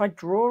 Maybe you could try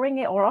drawing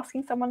it or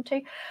asking someone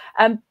to.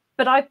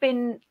 But I've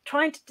been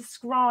trying to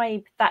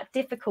describe that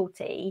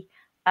difficulty,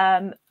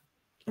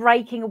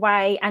 breaking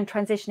away and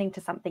transitioning to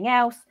something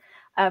else.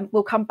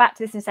 We'll come back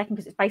to this in a second,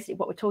 because it's basically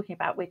what we're talking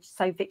about.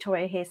 So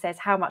Victoria here says,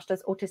 how much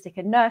does autistic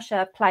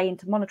inertia play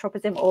into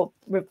monotropism, or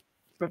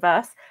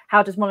reverse?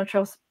 How does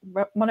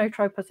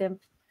monotropism,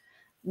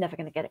 never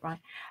going to get it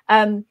right,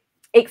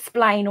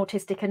 explain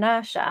autistic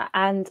inertia?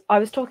 And I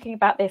was talking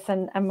about this,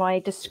 and my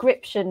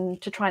description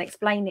to try and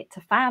explain it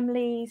to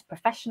families,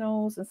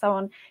 professionals and so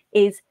on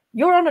is,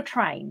 you're on a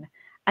train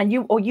and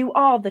you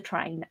are the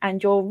train,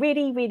 and you're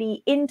really,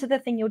 really into the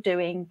thing you're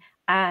doing,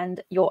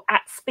 and you're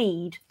at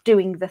speed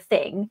doing the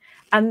thing,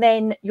 and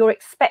then you're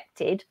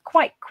expected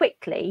quite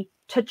quickly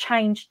to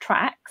change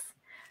tracks.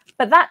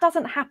 But that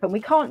doesn't happen. We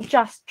can't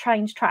just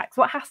change tracks.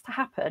 What has to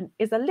happen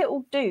is a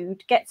little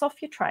dude gets off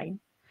your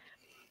train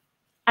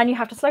and you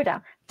have to slow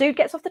down. Dude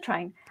gets off the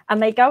train and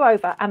they go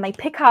over and they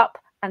pick up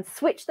and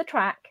switch the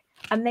track,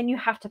 and then you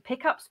have to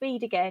pick up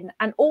speed again.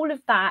 And all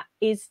of that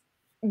is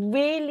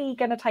really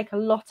going to take a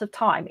lot of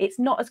time. It's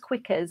not as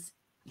quick as,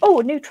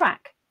 oh, a new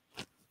track.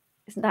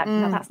 Isn't that?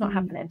 No, that's not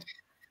happening.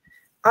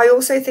 I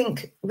also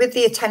think with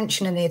the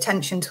attention and the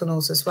attention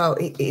tunnels as well,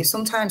 it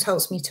sometimes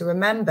helps me to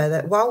remember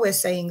that while we're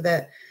saying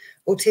that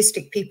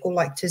autistic people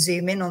like to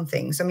zoom in on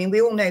things, I mean,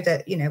 we all know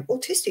that, you know,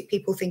 autistic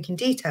people think in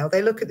detail.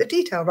 They look at the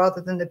detail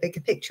rather than the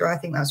bigger picture. I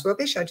think that's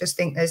rubbish. I just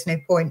think there's no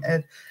point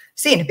of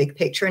seeing a big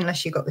picture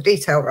unless you got the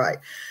detail right.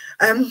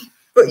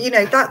 But, you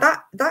know,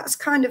 that's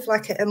kind of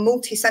like a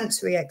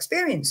multi-sensory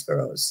experience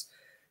for us.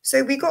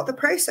 So we got the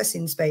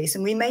processing space,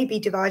 and we may be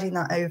dividing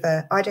that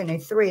over, I don't know,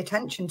 3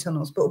 attention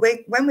tunnels. But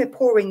when we're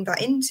pouring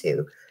that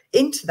into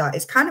that,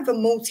 it's kind of a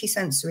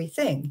multi-sensory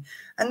thing.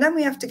 And then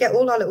we have to get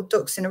all our little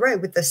ducks in a row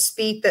with the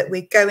speed that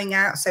we're going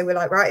at. So we're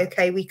like, right,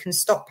 okay, we can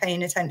stop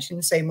paying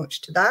attention so much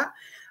to that.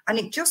 And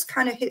it just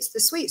kind of hits the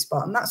sweet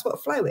spot. And that's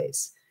what flow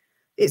is.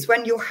 It's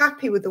when you're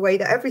happy with the way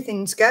that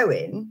everything's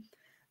going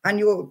and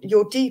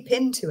you're deep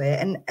into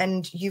it,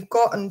 and you've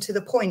gotten to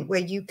the point where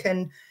you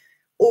can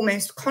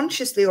almost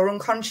consciously or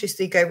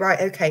unconsciously go,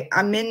 right, okay,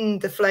 I'm in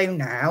the flow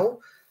now.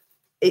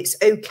 It's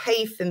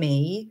okay for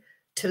me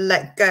to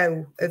let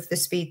go of the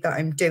speed that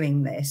I'm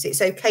doing this.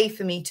 It's okay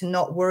for me to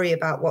not worry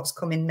about what's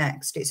coming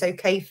next. It's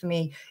okay for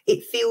me.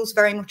 It feels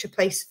very much a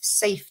place of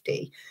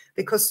safety,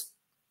 because,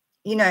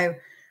 you know,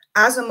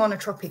 as a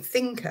monotropic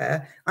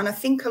thinker, and I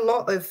think a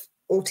lot of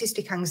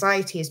autistic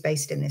anxiety is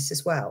based in this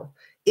as well,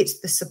 it's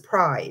the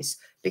surprise,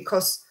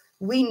 because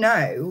we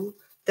know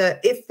that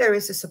if there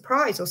is a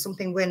surprise or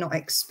something we're not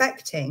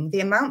expecting, the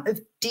amount of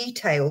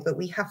detail that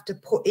we have to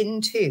put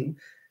into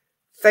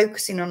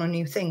focusing on a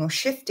new thing or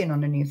shifting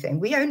on a new thing,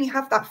 we only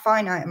have that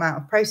finite amount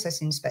of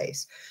processing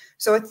space.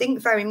 So I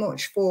think very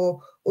much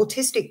for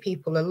autistic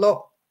people, a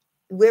lot,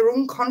 we're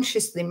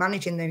unconsciously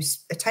managing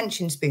those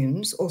attention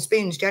spoons, or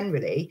spoons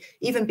generally,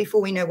 even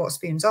before we know what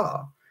spoons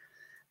are,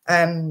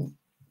 and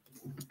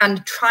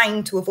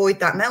trying to avoid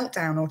that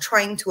meltdown, or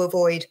trying to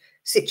avoid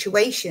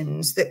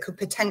situations that could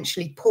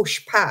potentially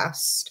push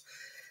past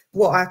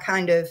what our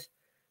kind of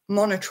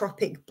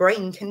monotropic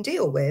brain can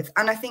deal with.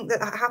 And I think that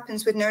that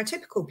happens with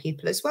neurotypical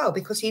people as well,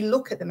 because you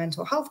look at the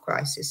mental health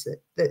crisis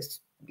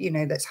that's you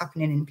know, that's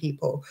happening in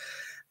people,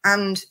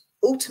 and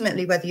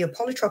ultimately, whether you're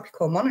polytropic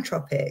or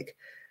monotropic,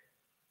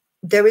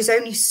 there is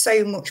only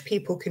so much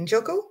people can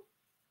juggle.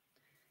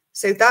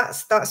 So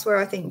that's where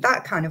I think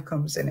that kind of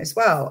comes in as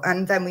well.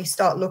 And then we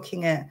start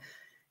looking at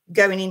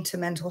going into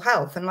mental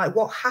health and like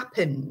what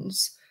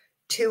happens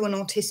to an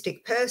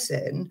autistic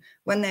person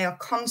when they are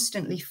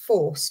constantly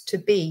forced to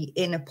be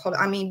in a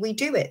I mean, we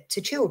do it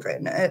to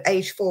children at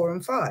age 4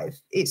 and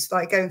 5. It's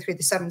like going through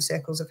the 7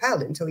 circles of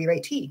hell until you're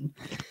 18,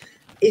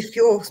 if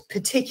you're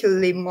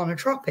particularly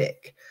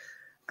monotropic.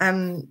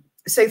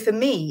 So for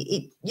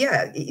me,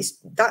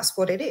 that's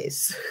what it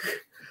is.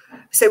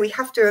 So we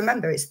have to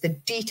remember it's the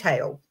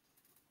detail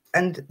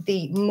and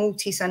the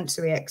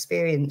multi-sensory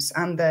experience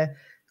and the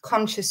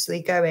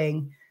consciously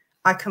going,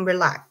 I can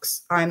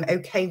relax. I'm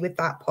okay with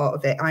that part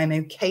of it. I'm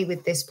okay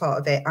with this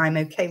part of it. I'm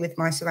okay with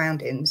my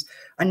surroundings.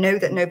 I know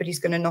that nobody's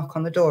going to knock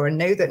on the door, and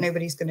know that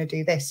nobody's going to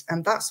do this.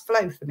 And that's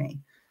flow for me.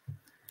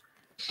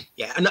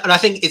 Yeah, and I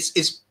think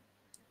it's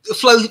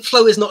flow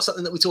is not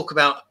something that we talk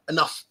about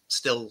enough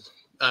still,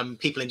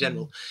 people in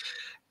general.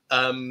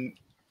 You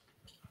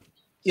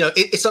know,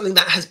 it's something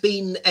that has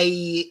been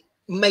a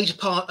major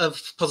part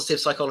of positive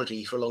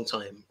psychology for a long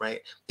time, right?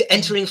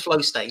 Entering flow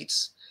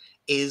states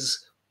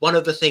is one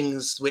of the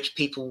things which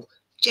people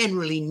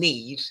generally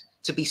need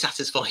to be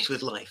satisfied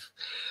with life.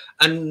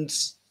 And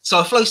so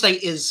a flow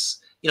state is,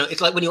 you know,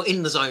 it's like when you're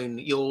in the zone,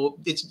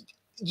 it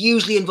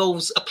usually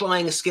involves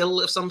applying a skill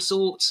of some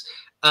sort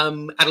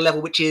at a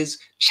level which is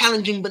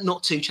challenging, but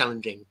not too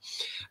challenging.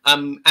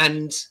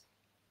 And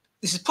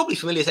this is probably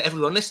familiar to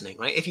everyone listening,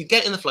 right? If you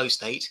get in the flow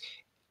state,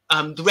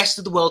 the rest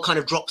of the world kind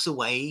of drops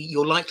away.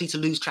 You're likely to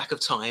lose track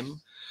of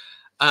time.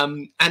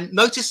 And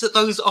notice that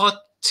those are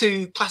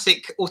 2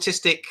 classic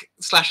autistic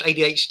 /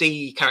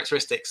 ADHD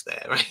characteristics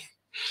there,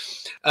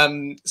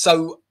 right?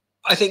 So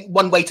I think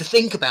one way to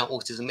think about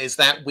autism is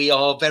that we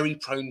are very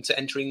prone to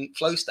entering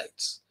flow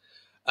states,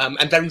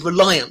 and very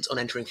reliant on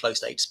entering flow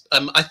states.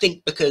 I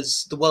think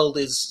because the world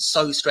is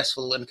so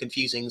stressful and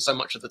confusing so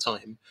much of the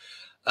time.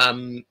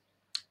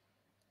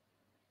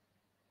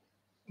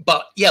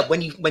 But yeah,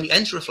 when you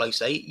enter a flow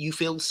state, you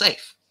feel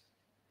safe.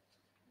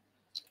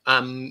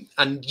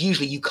 And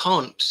usually you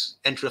can't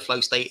enter a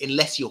flow state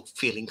unless you're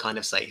feeling kind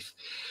of safe,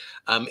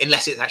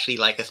 unless it's actually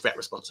like a threat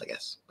response, I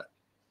guess. But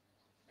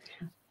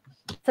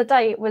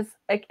today it was,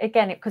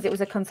 again, because it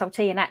was a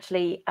consultee, and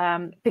actually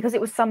because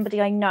it was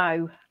somebody I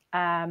know,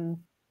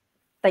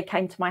 they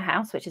came to my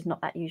house, which is not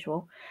that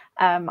usual.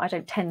 I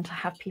don't tend to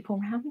have people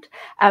around,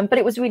 but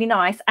it was really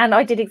nice. And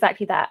I did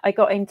exactly that. I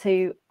got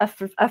into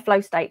a flow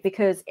state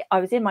because I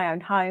was in my own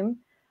home.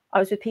 I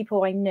was with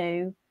people I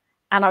knew,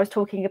 and I was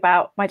talking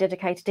about my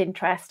dedicated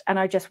interest, and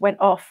I just went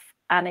off,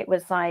 and it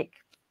was like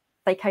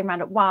they came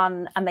around at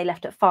 1 and they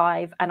left at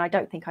 5. And I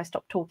don't think I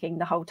stopped talking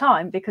the whole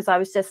time, because I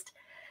was just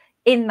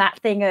in that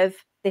thing of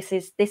this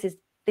is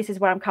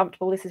where I'm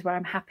comfortable. This is where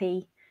I'm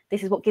happy.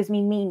 This is what gives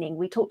me meaning.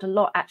 We talked a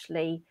lot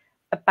actually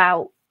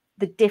about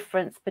the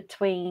difference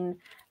between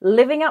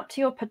living up to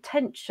your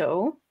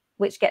potential,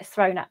 which gets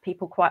thrown at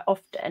people quite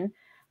often.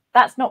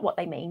 That's not what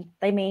they mean.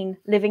 They mean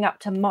living up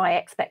to my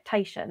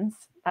expectations.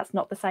 That's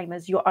not the same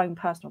as your own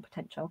personal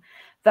potential,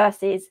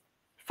 versus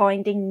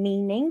finding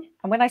meaning.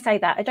 And when I say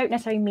that, I don't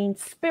necessarily mean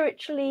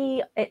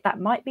spiritually. That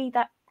might be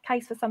that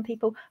case for some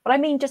people, but I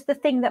mean just the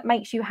thing that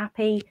makes you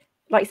happy.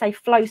 Like say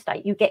flow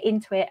state, you get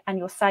into it and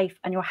you're safe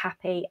and you're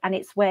happy, and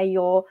it's where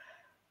you're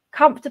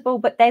comfortable,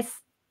 but there's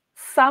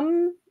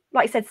some,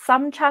 like I said,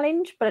 some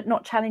challenge, but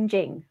not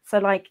challenging. So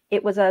like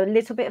it was a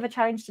little bit of a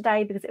challenge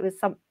today, because it was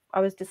I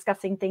was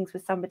discussing things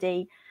with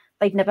somebody,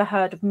 they'd never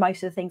heard of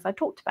most of the things I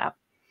talked about.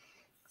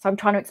 So I'm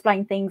trying to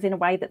explain things in a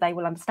way that they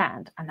will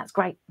understand, and that's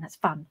great and that's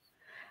fun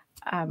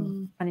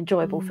and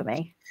enjoyable for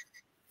me.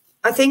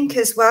 I think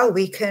as well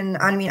we can,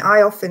 I mean,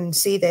 I often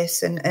see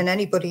this, and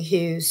anybody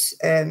who's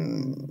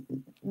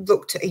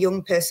looked at a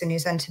young person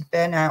who's entered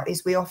burnout,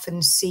 is we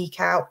often seek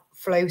out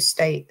flow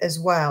state as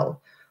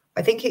well.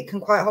 I think it can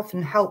quite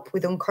often help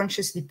with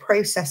unconsciously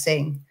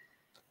processing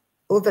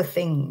other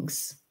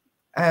things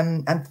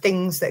and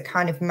things that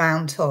kind of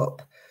mount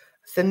up.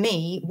 For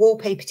me,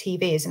 wallpaper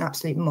TV is an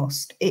absolute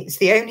must. It's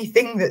the only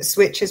thing that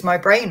switches my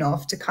brain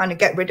off to kind of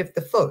get rid of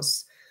the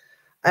fuzz.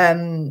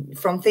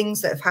 from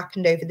things that have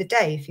happened over the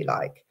day, if you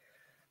like.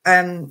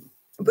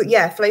 But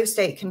yeah, flow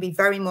state can be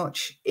very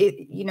much,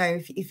 you know,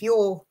 if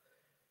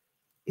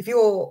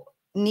you're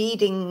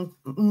needing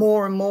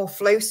more and more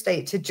flow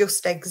state to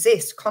just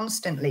exist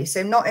constantly.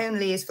 So not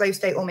only is flow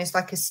state almost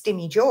like a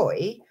stimmy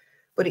joy,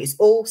 but it's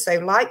also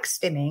like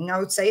stimming. I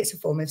would say it's a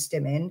form of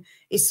stimming,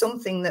 is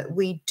something that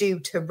we do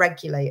to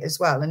regulate as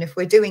well. And if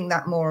we're doing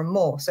that more and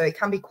more, so it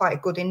can be quite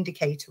a good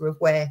indicator of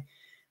where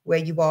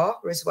you are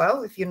as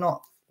well, if you're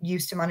not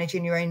used to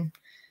managing your own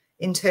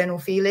internal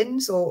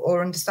feelings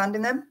or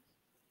understanding them.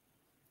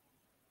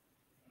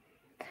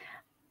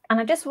 And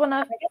I just want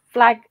to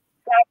flag,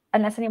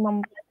 unless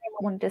anyone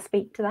wanted to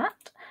speak to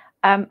that,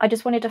 I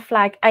just wanted to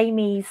flag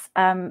Amy's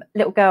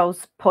little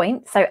girl's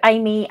point. So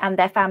Amy and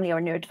their family are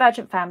a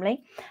neurodivergent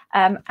family.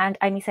 And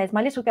Amy says,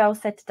 my little girl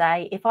said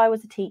today, if I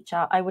was a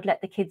teacher, I would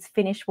let the kids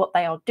finish what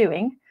they are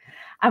doing.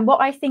 And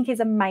what I think is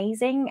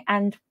amazing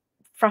and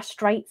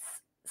frustrates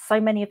so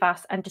many of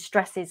us and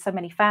distresses so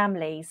many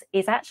families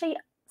is actually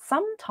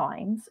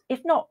sometimes,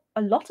 if not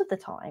a lot of the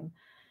time,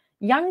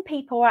 young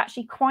people are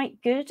actually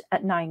quite good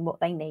at knowing what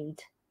they need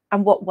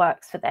and what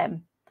works for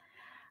them.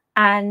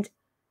 And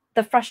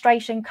the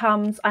frustration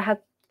comes, I had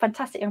a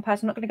fantastic young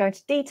person, I'm not going to go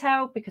into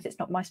detail because it's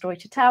not my story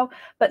to tell,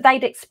 but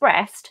they'd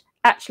expressed,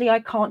 actually,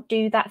 I can't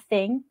do that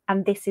thing,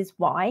 and this is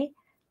why.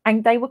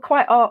 And they were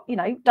quite, you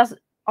know,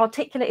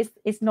 articulate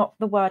is not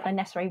the word I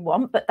necessarily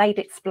want, but they'd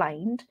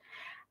explained,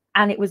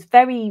 and it was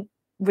very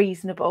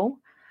reasonable,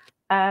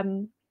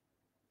 and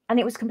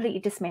it was completely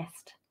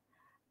dismissed.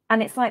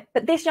 And it's like,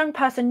 but this young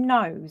person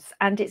knows,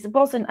 and it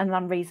wasn't an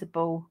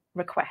unreasonable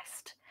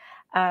request.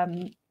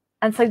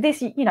 And so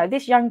this, you know,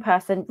 this young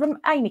person,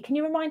 Amy, can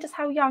you remind us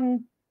how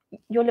young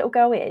your little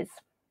girl is?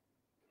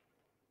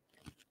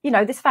 You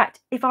know, this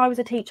fact, if I was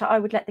a teacher, I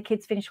would let the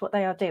kids finish what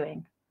they are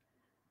doing.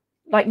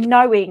 Like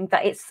knowing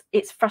that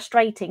it's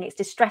frustrating, it's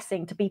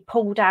distressing to be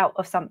pulled out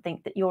of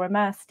something that you're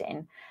immersed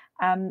in.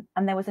 And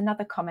there was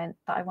another comment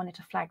that I wanted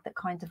to flag that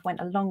kind of went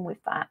along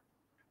with that.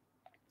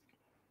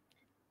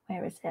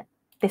 Where is it?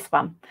 This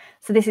one.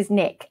 So this is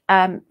Nick,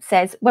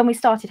 says, when we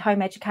started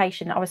home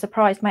education, I was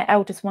surprised my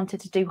eldest wanted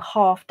to do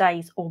half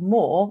days or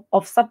more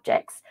of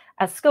subjects,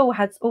 as school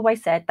had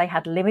always said they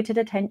had limited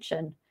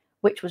attention,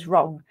 which was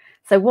wrong.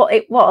 So what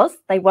it was,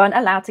 they weren't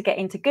allowed to get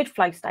into good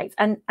flow states.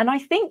 And I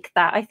think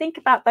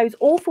about those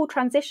awful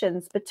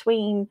transitions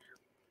between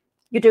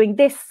you're doing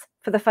this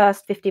for the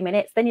first 50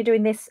 minutes, then you're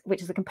doing this,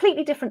 which is a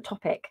completely different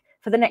topic,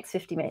 for the next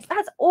 50 minutes.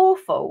 That's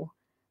awful.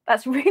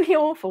 That's really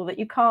awful that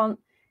you can't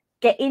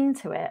get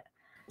into it.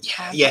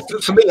 Yeah.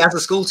 For me as a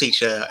school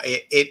teacher,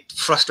 it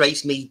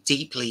frustrates me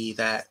deeply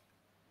that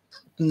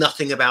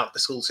nothing about the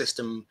school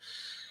system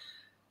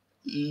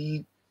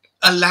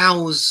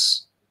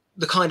allows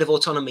the kind of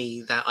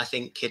autonomy that I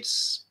think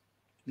kids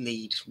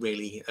need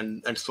really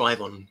and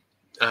thrive on,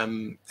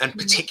 and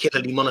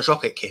particularly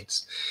monotropic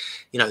kids.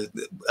 You know,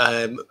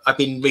 I've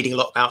been reading a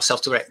lot about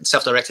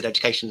self-directed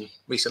education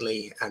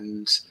recently,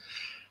 and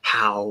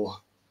how,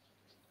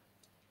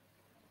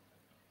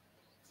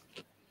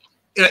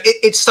 you know,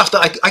 it's stuff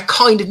that I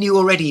kind of knew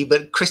already,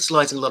 but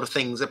crystallizing a lot of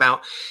things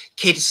about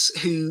kids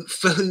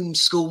for whom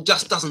school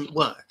just doesn't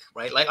work,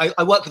 right? Like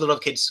I work with a lot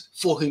of kids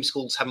for whom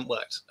schools haven't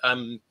worked.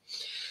 I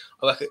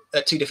work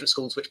at two different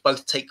schools, which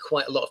both take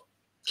quite a lot of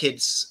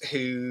kids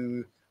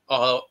who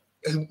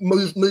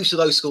move to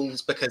those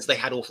schools because they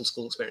had awful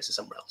school experiences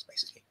somewhere else,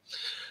 basically.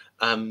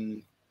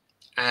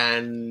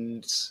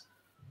 And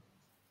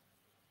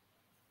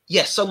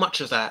yes, so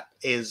much of that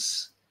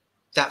is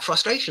that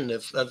frustration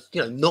of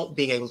you know, not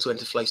being able to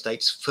enter flow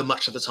states for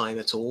much of the time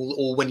at all,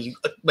 or when you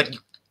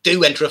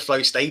do enter a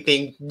flow state,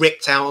 being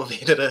ripped out of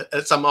it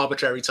at some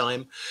arbitrary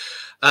time.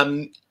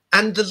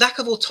 And the lack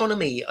of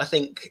autonomy, I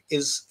think,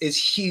 is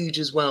huge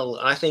as well.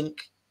 I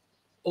think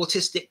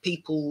autistic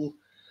people,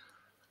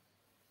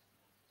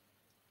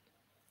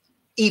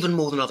 even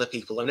more than other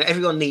people, I mean,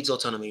 everyone needs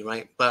autonomy,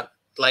 right? But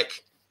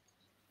like,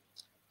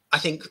 I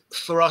think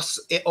for us,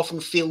 it often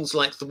feels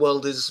like the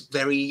world is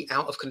very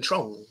out of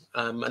control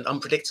and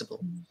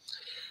unpredictable.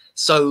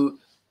 So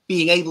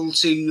being able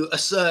to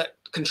assert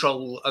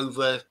control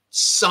over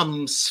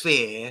some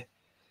sphere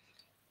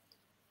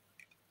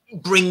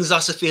brings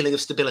us a feeling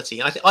of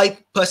stability. I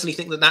personally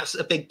think that that's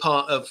a big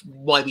part of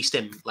why we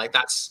stim. Like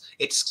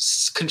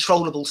it's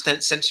controllable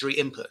sensory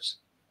input.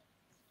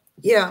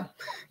 Yeah,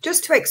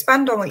 just to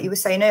expand on what you were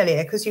saying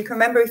earlier, because you can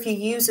remember, if you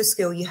use a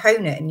skill, you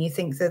hone it, and you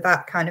think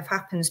that kind of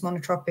happens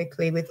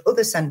monotropically with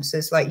other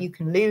senses, like you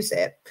can lose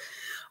it.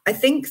 I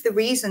think the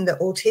reason that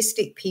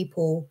autistic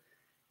people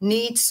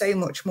need so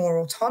much more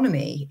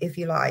autonomy, if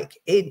you like,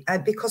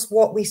 because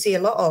what we see a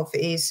lot of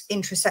is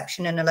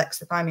interoception and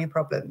alexithymia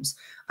problems.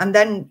 And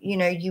then, you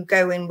know, you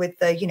go in with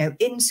the, you know,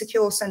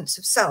 insecure sense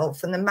of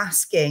self and the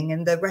masking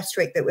and the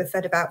rhetoric that we're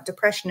fed about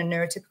depression and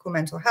neurotypical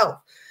mental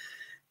health.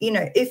 You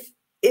know, if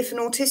an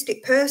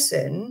autistic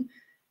person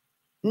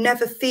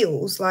never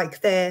feels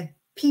like they're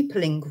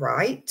peopling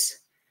right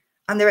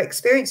and they're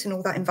experiencing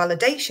all that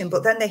invalidation,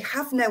 but then they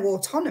have no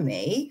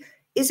autonomy,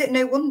 is it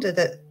no wonder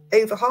that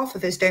over half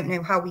of us don't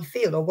know how we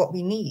feel or what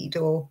we need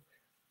or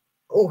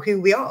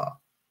who we are.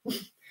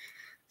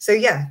 So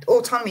yeah,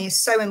 autonomy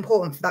is so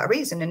important for that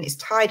reason, and it's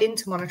tied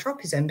into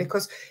monotropism,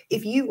 because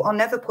if you are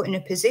never put in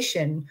a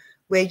position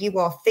where you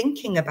are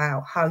thinking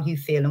about how you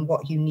feel and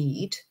what you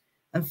need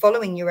and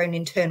following your own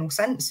internal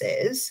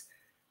senses,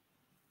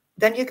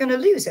 then you're going to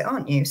lose it,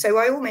 aren't you? So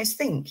I almost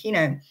think, you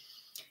know,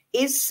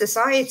 is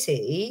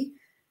society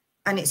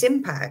and its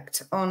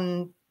impact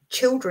on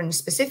children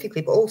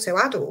specifically, but also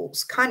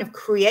adults, kind of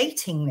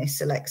creating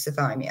this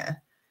alexithymia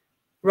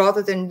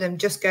rather than them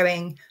just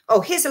going,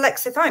 oh, here's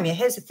alexithymia,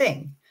 here's the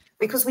thing,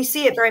 because we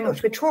see it very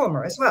much with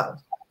trauma as well.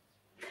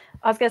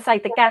 I was going to say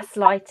the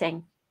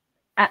gaslighting,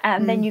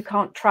 and then you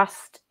can't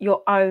trust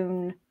your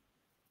own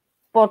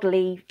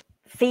bodily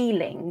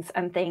feelings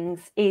and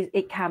things.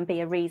 It can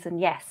be a reason,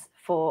 yes,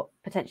 for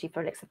potentially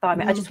for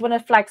alexithymia. I just want to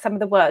flag some of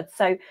the words.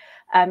 So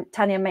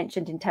Tanya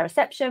mentioned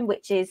interoception,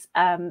 which is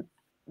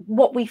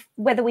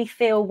whether we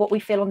feel what we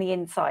feel on the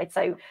inside.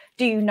 So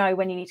do you know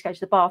when you need to go to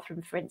the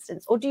bathroom, for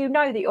instance, or do you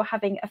know that you're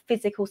having a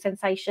physical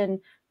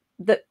sensation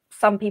that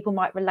some people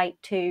might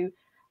relate to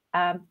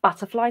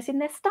butterflies in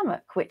their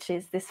stomach, which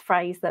is this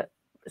phrase that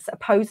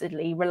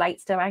supposedly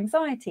relates to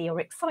anxiety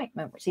or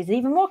excitement, which is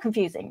even more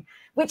confusing.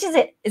 Which is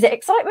it? Is it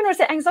excitement or is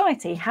it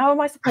anxiety? How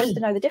am I supposed to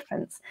know the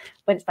difference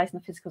when it's based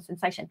on a physical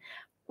sensation?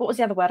 What was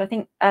the other word? I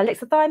think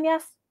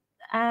alexithymia,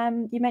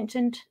 you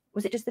mentioned.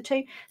 Was it just the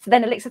two? So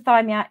then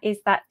alexithymia is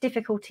that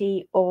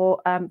difficulty or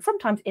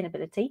sometimes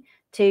inability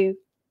to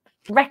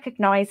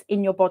recognize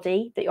in your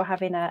body that you're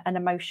having an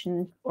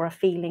emotion or a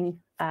feeling,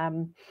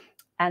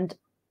 and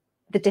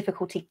the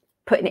difficulty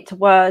putting it to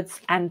words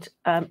and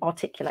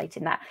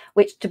articulating that,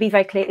 which, to be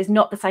very clear, is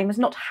not the same as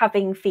not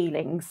having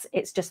feelings.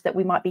 It's just that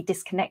we might be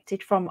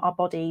disconnected from our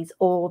bodies,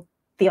 or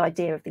the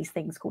idea of these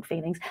things called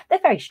feelings. They're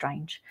very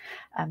strange,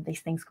 these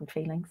things called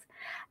feelings.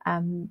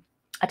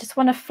 I just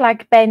want to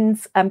flag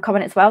Ben's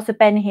comment as well. So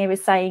Ben here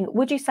is saying,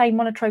 would you say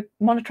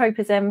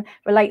monotropism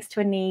relates to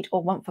a need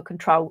or want for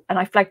control? And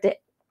I flagged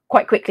it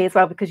quite quickly as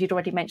well, because you'd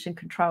already mentioned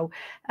control.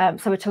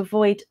 So to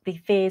avoid the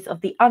fears of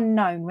the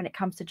unknown when it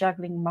comes to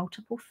juggling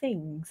multiple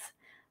things.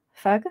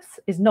 Fergus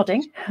is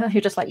nodding.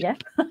 You're just like, yeah.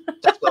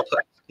 That's well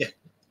put. Yeah.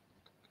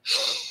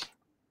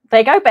 There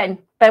you go, Ben.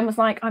 Ben was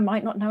like, I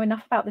might not know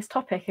enough about this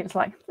topic. It was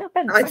like, no,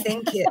 Ben. I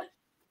think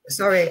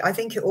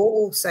it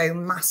also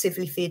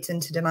massively feeds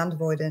into demand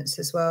avoidance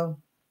as well.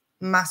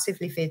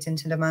 Massively feeds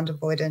into demand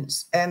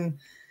avoidance.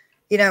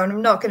 You know, and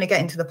I'm not going to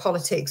get into the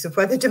politics of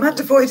whether demand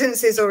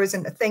avoidance is or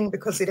isn't a thing,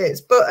 because it is.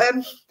 But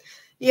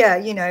yeah,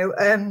 you know,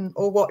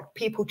 or what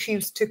people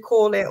choose to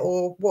call it,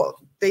 or what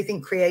they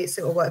think creates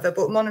it, or whatever.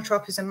 But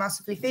monotropism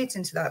massively feeds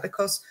into that,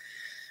 because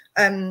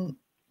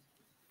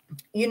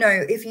you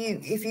know,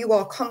 if you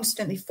are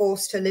constantly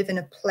forced to live in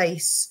a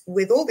place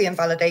with all the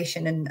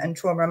invalidation and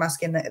trauma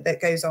masking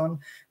that goes on,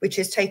 which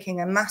is taking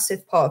a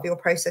massive part of your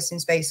processing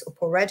space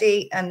up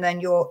already, and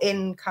then you're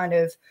in kind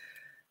of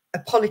a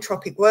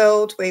polytropic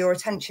world where your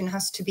attention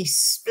has to be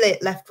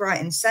split left,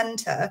 right and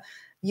center,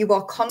 you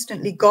are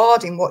constantly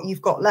guarding what you've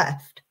got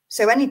left.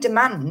 So any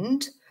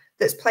demand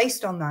that's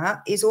placed on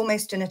that is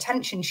almost an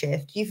attention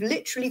shift. You've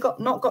literally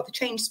not got the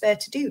change spare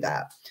to do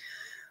that.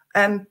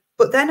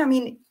 But then, I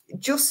mean,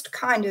 just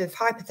kind of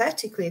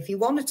hypothetically, if you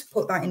wanted to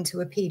put that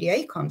into a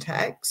PDA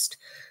context,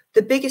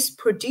 the biggest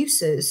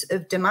producers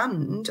of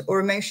demand or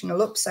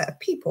emotional upset are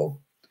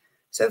people.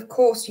 So, of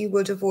course, you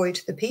would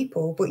avoid the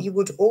people, but you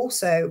would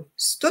also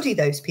study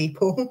those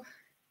people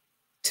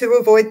to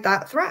avoid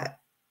that threat.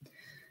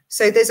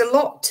 So there's a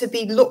lot to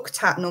be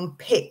looked at and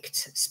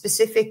unpicked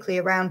specifically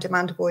around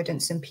demand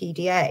avoidance and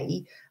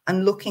PDA,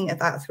 and looking at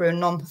that through a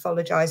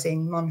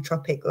non-pathologizing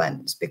monotropic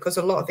lens, because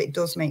a lot of it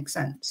does make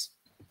sense.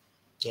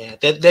 Yeah,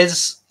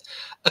 there's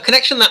a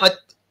connection that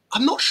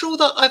I'm not sure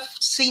that I've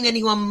seen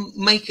anyone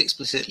make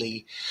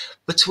explicitly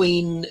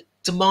between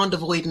demand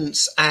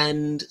avoidance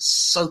and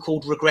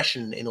so-called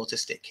regression in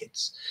autistic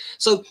kids.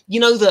 So you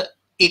know that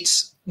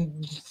it's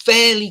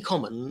fairly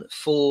common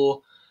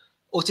for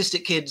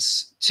autistic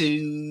kids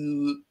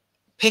to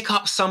pick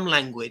up some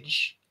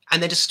language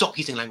and then just stop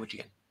using language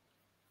again.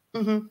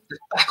 Mm-hmm.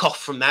 Back off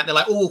from that. They're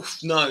like, oh,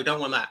 no, don't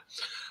want that.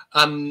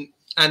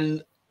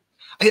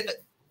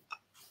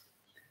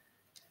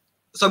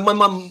 So my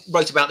mum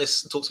wrote about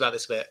this, talks about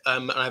this a bit,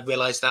 and I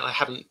realised that I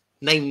haven't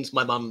named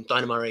my mum,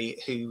 Dinah Murray,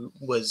 who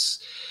was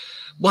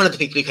one of the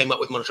people who came up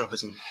with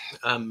monotropism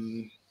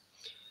around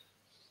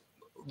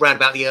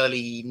about the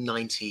early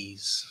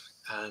 90s.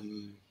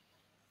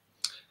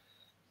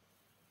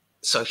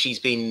 So she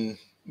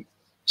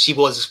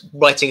was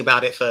writing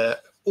about it for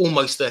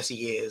almost 30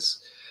 years.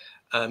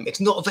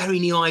 It's not a very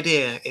new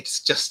idea.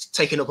 It's just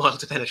taken a while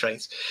to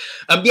penetrate.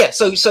 Yeah,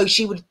 so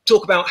she would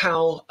talk about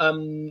how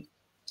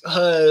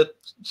her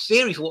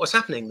theory for what was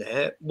happening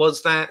there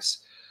was that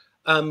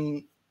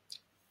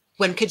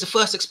when kids are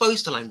first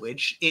exposed to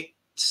language,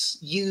 it's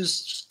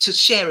used to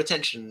share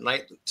attention,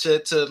 like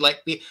to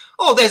like be,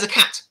 oh, there's a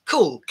cat,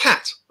 cool,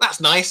 cat,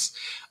 that's nice.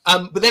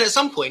 But then at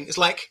some point it's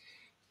like,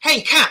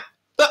 hey, cat,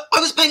 but I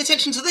was paying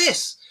attention to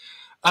this.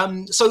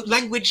 So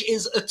language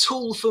is a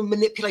tool for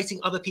manipulating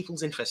other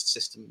people's interest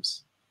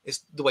systems,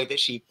 is the way that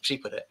she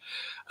put it.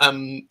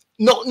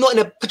 Not in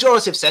a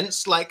pejorative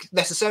sense, like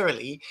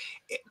necessarily,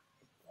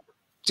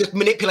 just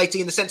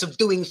manipulating in the sense of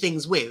doing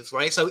things with,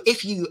 right? So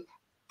if you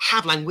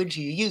have language,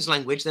 you use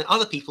language, then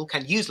other people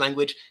can use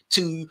language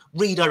to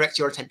redirect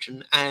your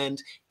attention.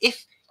 And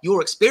if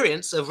your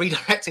experience of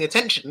redirecting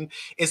attention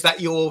is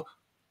that you're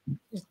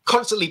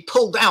constantly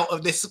pulled out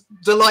of this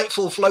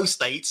delightful flow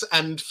state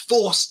and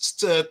forced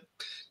to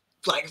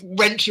like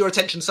wrench your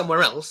attention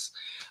somewhere else,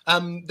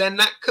 then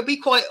that could be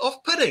quite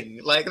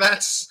off-putting. Like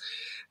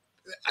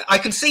I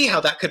can see how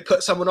that could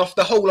put someone off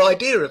the whole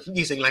idea of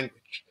using language.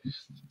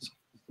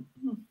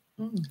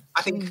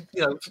 I think,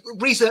 you know,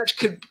 research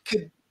could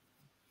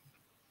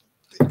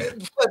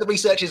further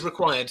research is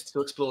required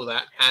to explore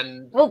that,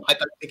 and well, I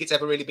don't think it's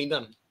ever really been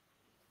done.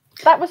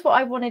 That was what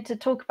I wanted to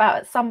talk about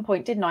at some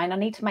point, didn't I? And I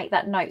need to make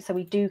that note so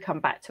we do come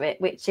back to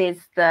it, which is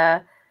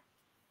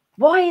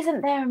why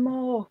isn't there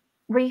more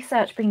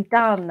research being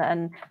done?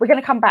 And we're going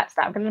to come back to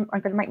that. I'm going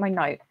to make my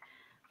note.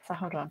 So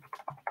hold on.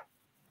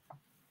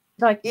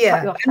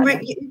 Yeah,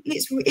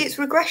 it's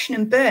regression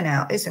and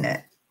burnout, isn't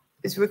it?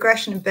 It's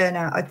regression and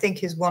burnout. I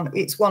think it's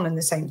one and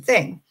the same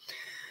thing.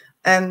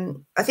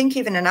 I think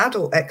even an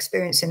adult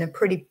experiencing a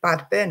pretty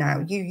bad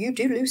burnout, you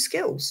do lose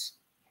skills.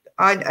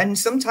 And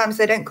sometimes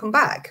they don't come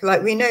back.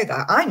 Like, we know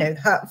that. I know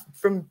that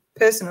from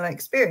personal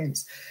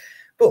experience.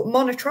 But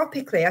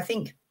monotropically, I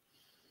think,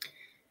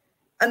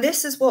 and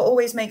this is what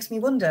always makes me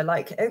wonder,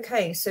 like,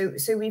 okay, so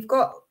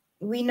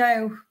we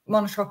know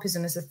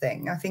monotropism is a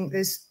thing. I think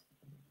there's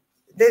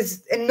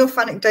enough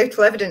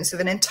anecdotal evidence of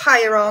an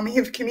entire army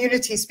of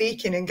community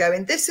speaking and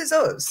going, this is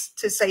us,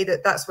 to say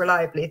that that's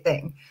reliably a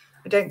thing.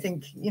 I don't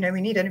think, you know, we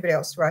need anybody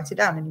else to write it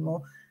down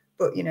anymore,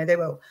 but, you know, they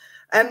will.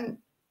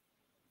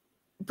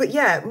 But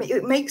yeah,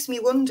 it makes me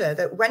wonder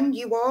that when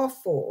you are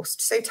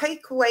forced, so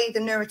take away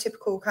the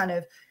neurotypical kind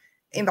of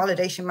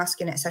invalidation,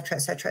 masking, et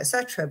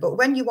cetera, but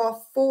when you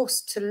are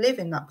forced to live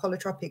in that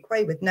polytropic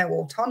way with no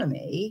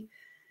autonomy,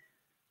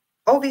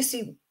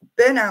 obviously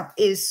burnout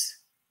is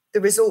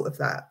the result of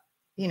that,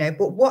 you know,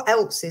 but what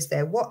else is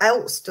there? What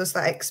else does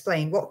that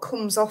explain? What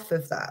comes off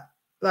of that?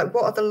 Like,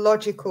 what are the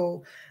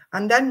logical...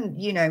 And then,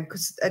 you know,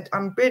 because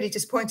I'm really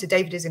disappointed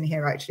David isn't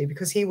here, actually,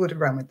 because he would have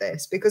run with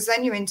this, because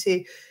then you're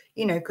into,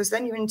 you know, because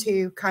then you're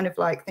into kind of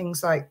like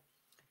things like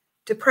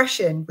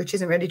depression, which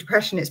isn't really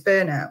depression, it's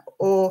burnout,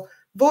 or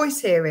voice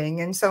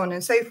hearing and so on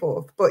and so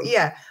forth. But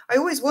yeah, I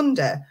always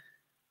wonder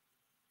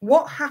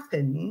what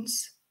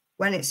happens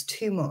when it's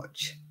too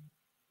much.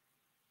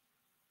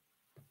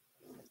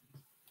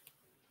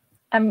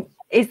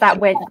 Is that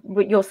when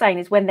what you're saying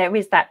is when there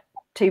is that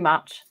too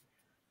much?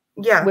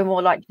 Yeah, we're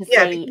more likely to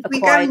see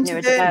acquired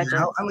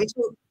neurodivergence. And we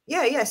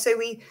talk, so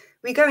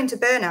we go into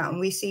burnout and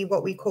we see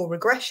what we call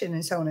regression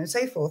and so on and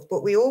so forth.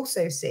 But we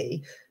also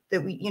see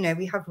that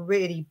we have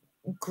really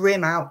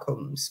grim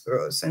outcomes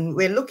for us, and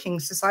we're looking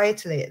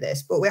societally at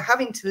this, but we're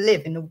having to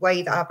live in a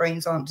way that our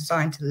brains aren't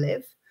designed to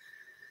live.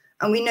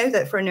 And we know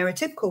that for a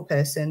neurotypical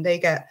person, they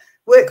get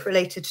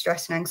work-related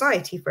stress and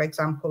anxiety, for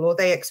example, or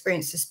they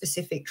experience a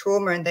specific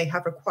trauma and they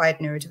have acquired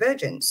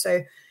neurodivergence.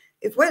 So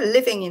if we're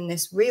living in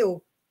this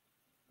real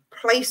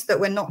place that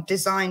we're not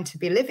designed to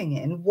be living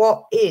in,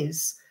 what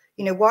is,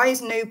 you know, why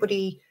is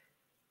nobody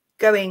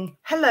going,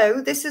 hello,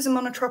 this is a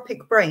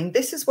monotropic brain,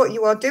 this is what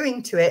you are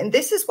doing to it, and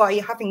this is why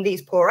you're having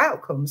these poor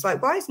outcomes?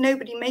 Like, why is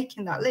nobody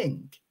making that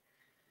link?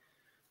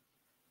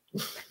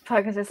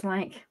 Fergus is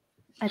like,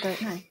 I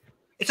don't know.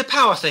 It's a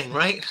power thing,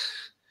 right?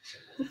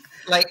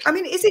 Like, I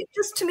mean, is it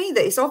just to me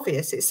that it's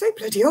obvious? It's so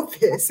bloody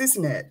obvious,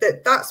 isn't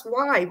it? That's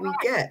why we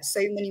get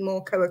so many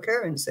more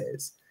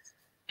co-occurrences.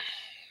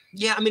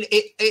 Yeah, I mean,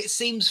 it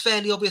seems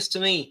fairly obvious to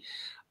me,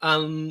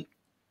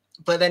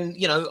 but then,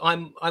 you know,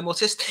 I'm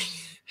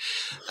autistic,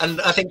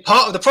 and I think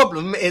part of the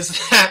problem is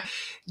that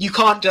you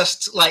can't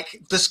just like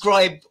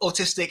describe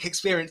autistic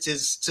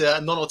experiences to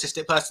a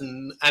non-autistic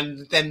person,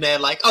 and then they're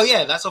like, oh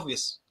yeah, that's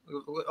obvious.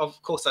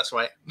 Of course, that's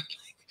right.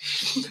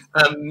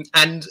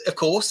 And of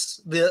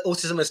course, the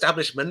autism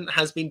establishment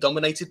has been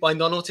dominated by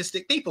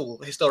non-autistic people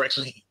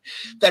historically,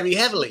 very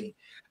heavily,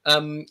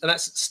 and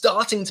that's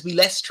starting to be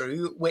less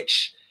true,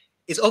 which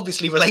is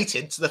obviously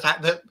related to the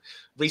fact that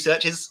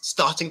research is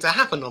starting to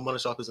happen on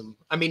monotropism.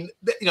 I mean,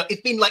 you know,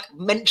 it's been like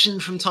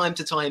mentioned from time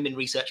to time in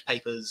research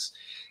papers,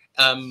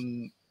 at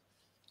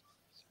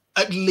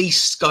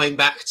least going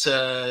back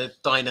to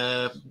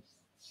Dinah's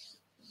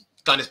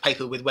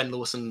paper with Wen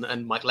Lawson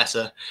and Mike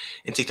Lesser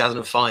in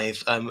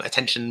 2005,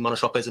 attention,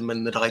 monotropism,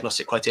 and the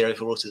diagnostic criteria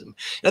for autism.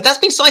 You know, that's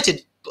been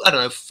cited, I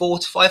don't know,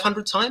 400 to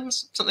 500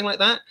 times, something like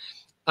that.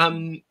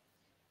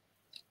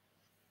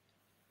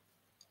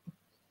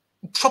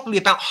 Probably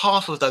about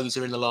half of those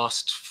are in the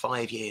last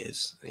 5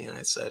 years. You know,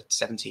 it's a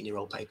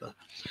 17-year-old paper.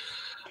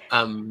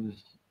 So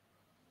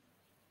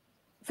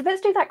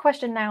let's do that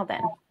question now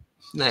then.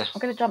 Yeah. I'm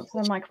going to jump to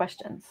some of my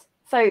questions.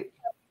 So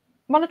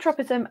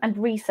monotropism and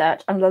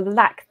research and the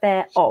lack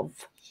thereof.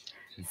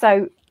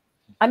 So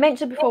I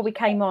mentioned before we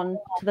came on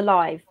to the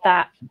live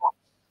that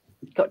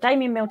you've got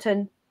Damien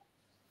Milton,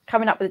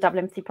 coming up with a double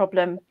empathy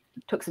problem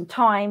took some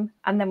time,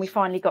 and then we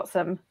finally got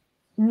some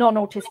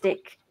non-autistic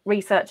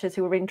researchers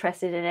who were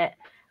interested in it,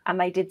 and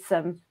they did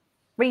some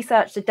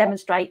research to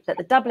demonstrate that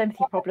the double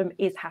empathy problem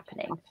is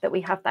happening, that we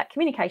have that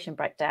communication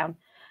breakdown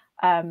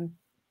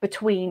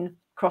between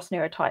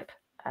cross-neurotype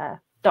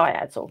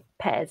dyads or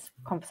pairs,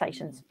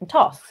 conversations and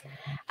tasks.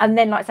 And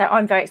then, like I say,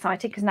 I'm very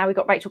excited because now we've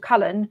got Rachel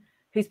Cullen,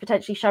 who's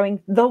potentially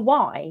showing the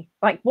why,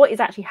 like what is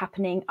actually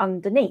happening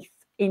underneath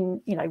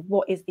in, you know,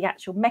 what is the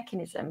actual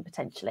mechanism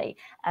potentially.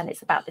 And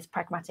it's about this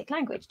pragmatic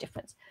language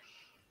difference.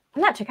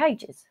 And that took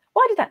ages.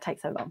 Why did that take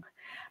so long?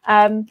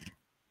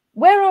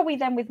 Where are we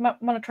then with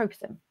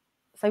monotropism?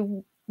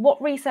 So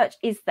what research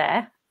is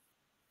there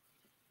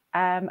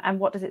and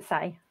what does it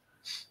say?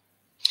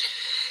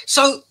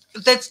 So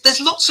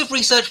there's lots of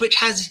research which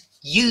has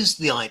used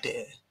the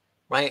idea,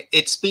 right?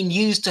 It's been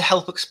used to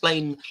help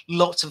explain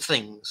lots of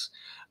things.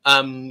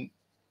 You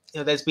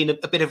know, there's been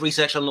a bit of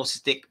research on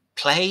autistic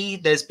play.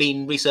 There's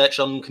been research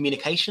on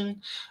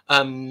communication.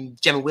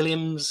 Gemma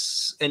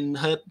Williams in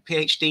her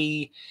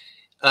PhD,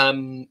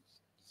 actually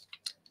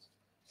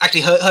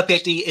her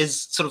PhD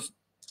is sort of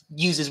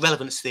uses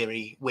relevance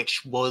theory,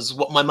 which was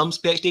what my mum's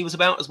PhD was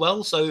about as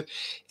well. So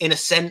in a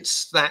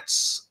sense,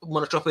 that's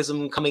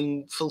monotropism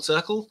coming full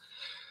circle.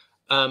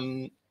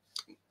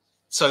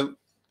 So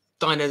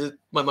Dinah,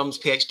 my mum's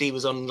PhD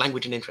was on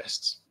language and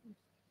interests.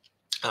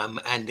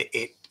 And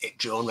it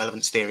drew on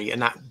relevance theory,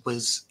 and that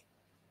was,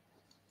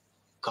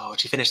 God,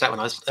 she finished that when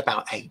I was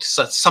about 8,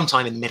 so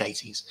sometime in the mid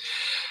 80s,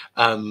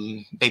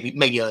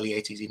 maybe early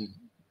 80s even.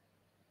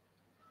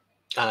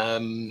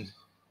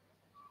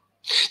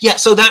 Yeah,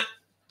 so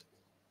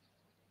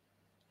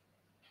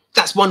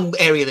that's one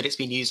area that it's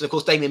been used. And of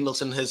course, Damien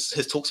Milton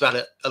has talked about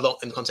it a lot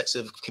in the context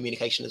of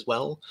communication as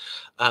well,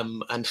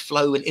 and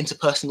flow and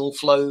interpersonal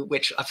flow,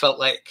 which I felt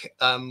like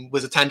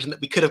was a tangent that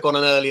we could have gone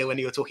on earlier when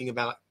you were talking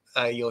about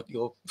your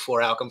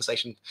 4-hour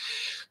conversation,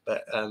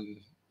 but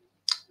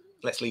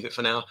let's leave it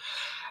for now.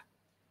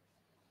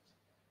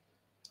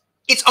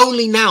 It's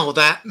only now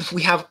that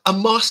we have a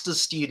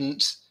master's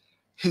student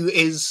who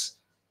is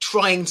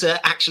trying to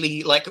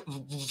actually like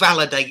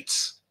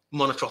validate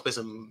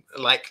monotropism,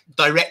 like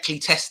directly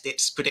test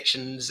its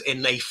predictions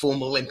in a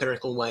formal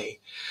empirical way.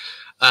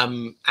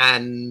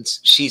 And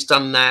she's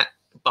done that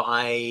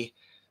by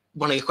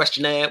running a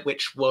questionnaire,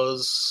 which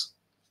was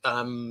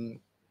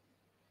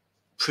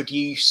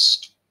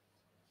produced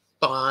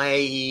by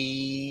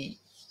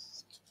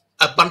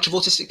a bunch of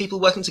autistic people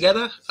working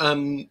together.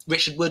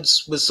 Richard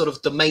Woods was sort of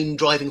the main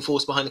driving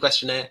force behind the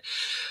questionnaire.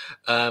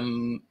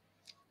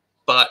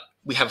 But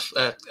we have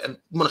a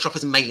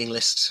monotropism mailing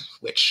list,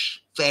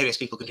 which various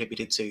people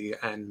contributed to,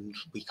 and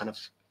we kind of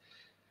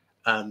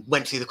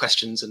went through the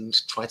questions and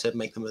tried to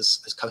make them as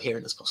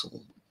coherent as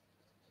possible.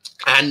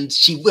 And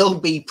she will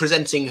be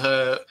presenting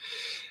her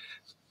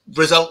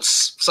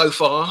results so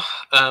far,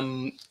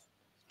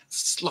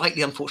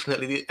 slightly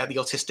unfortunately at the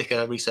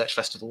Autistic Research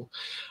Festival.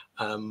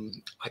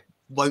 I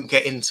won't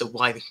get into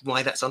why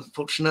that's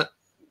unfortunate,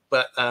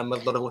 but a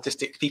lot of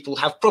autistic people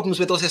have problems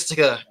with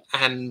Autistica,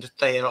 and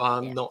they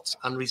are not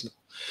unreasonable.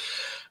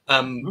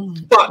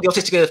 But the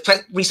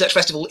Autistic Research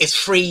Festival is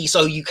free,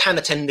 so you can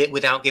attend it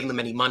without giving them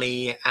any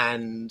money,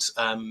 and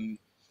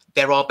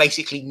there are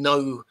basically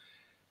no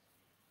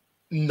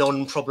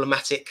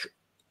non-problematic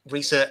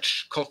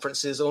research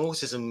conferences on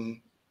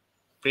autism,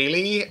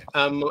 really,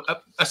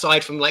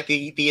 aside from like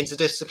the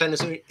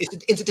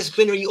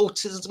interdisciplinary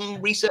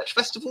autism research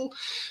festival,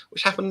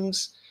 which happened,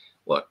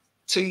 what,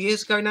 2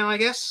 years ago now, I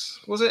guess,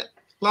 was it?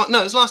 No,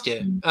 it was last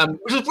year,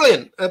 which was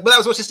brilliant, but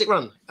that was Autistic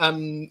Run.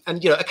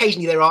 And, you know,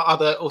 occasionally there are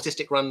other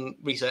Autistic Run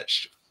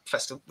research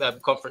festival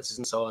conferences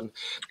and so on.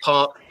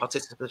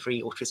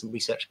 Participatory Autism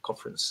Research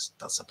Conference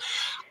does some.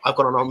 I've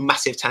gone on a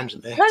massive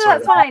tangent there. No,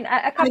 that's fine.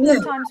 A couple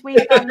of times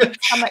we've done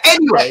some at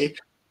anyway,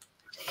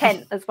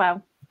 Kent as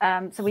well.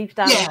 So we've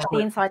done the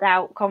Inside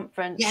Out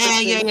conference.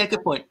 Yeah,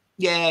 good point.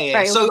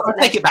 Yeah. So I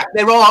take it back.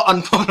 There are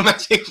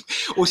unproblematic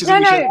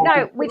autism.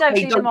 No, we don't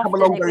do them come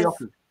along very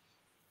often.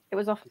 It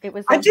was.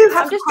 I do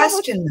have a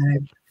question though.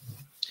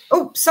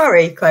 Oh,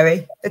 sorry,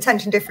 Chloe.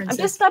 Attention differences.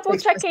 I'm just double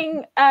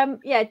checking.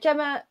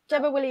 Gemma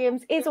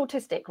Williams is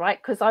autistic,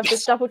 right? Because I've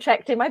just double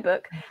checked in my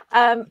book.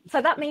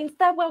 So that means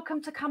they're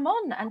welcome to come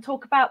on and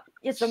talk about,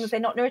 as long as they're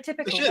not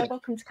neurotypical, they're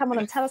welcome to come on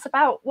and tell us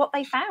about what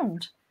they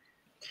found.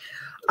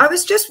 I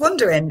was just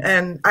wondering,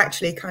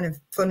 actually, kind of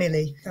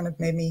funnily, kind of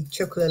made me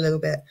chuckle a little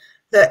bit,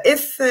 that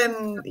if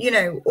you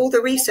know, all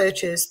the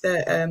researchers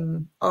that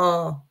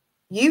are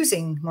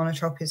using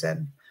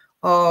monotropism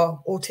are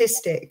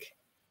autistic,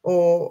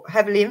 or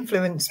heavily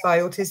influenced by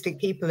autistic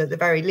people at the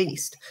very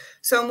least.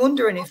 So I'm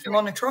wondering if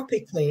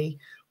monotropically,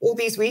 all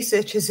these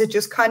researchers are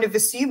just kind of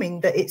assuming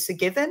that it's a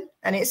given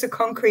and it's a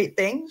concrete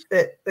thing,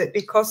 that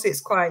because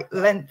it's quite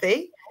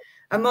lengthy,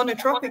 and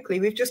monotropically,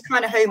 we've just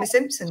kind of Homer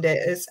Simpsoned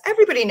it as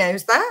everybody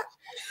knows that.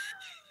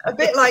 A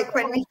bit like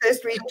when we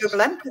first read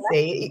double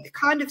empathy, it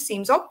kind of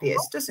seems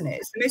obvious, doesn't it?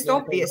 It's the most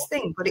obvious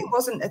thing, but it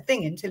wasn't a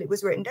thing until it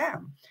was written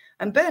down.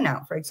 And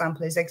burnout, for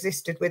example, has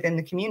existed within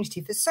the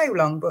community for so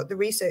long, but the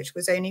research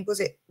was only, was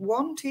it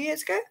 1-2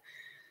 years ago?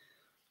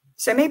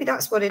 So maybe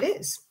that's what it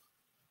is.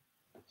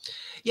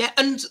 Yeah,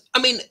 and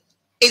I mean,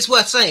 it's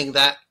worth saying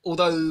that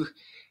although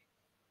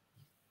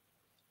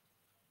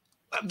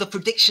the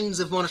predictions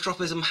of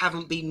monotropism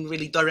haven't been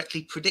really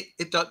directly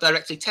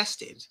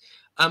tested,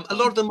 a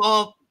lot of them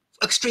are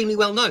extremely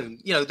well known.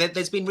 You know,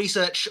 there's been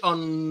research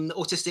on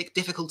autistic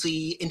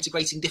difficulty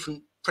integrating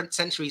different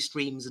sensory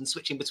streams and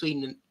switching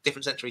between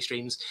different sensory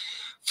streams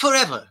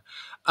forever.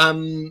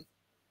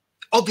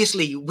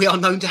 Obviously, we are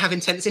known to have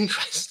intense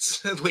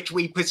interests, which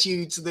we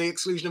pursue to the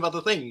exclusion of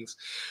other things.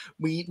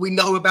 We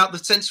know about the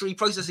sensory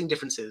processing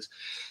differences.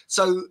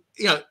 So,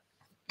 you know,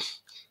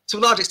 to a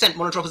large extent,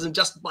 monotropism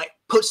just like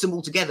puts them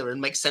all together and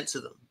makes sense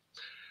of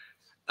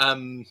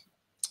them.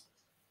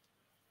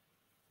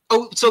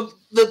 So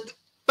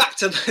back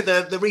to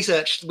the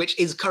research which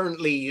is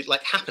currently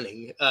like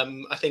happening.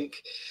 I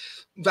think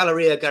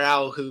Valeria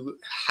Garau, who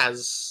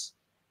has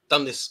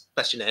done this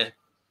questionnaire,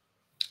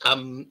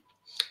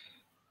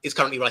 is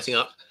currently writing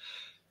up.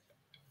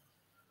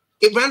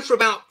 It ran for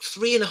about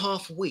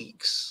 3.5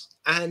 weeks,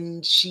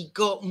 and she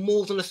got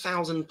more than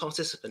 1,000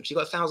 participants. She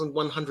got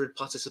 1,100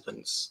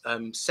 participants,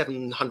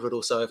 700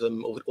 or so of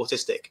them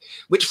autistic,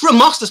 which for a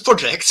master's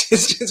project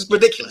is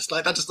ridiculous.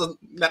 Like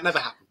that never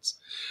happens.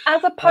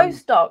 As a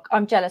postdoc,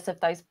 I'm jealous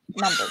of those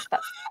numbers.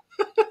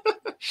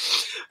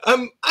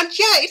 And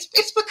yeah,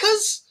 it's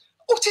because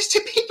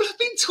autistic people have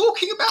been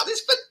talking about this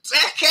for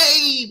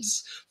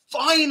decades.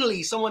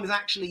 Finally, someone is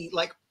actually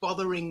like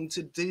bothering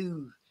to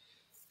do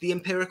the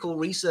empirical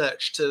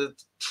research to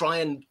try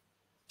and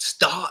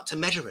start to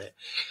measure it.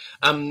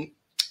 And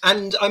I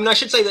mean, I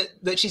should say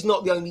that she's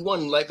not the only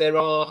one. Like there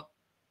are,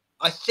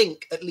 I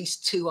think, at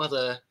least 2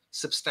 other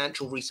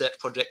substantial research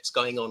projects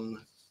going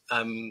on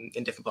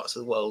in different parts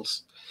of the world.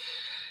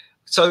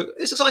 So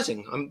it's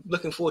exciting. I'm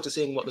looking forward to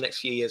seeing what the next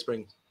few years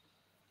bring.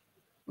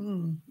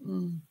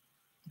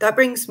 That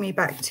brings me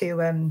back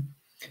to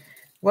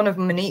one of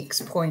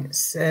Monique's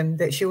points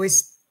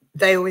that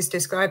they always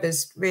describe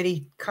as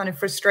really kind of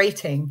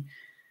frustrating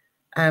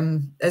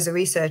as a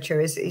researcher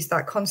is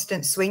that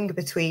constant swing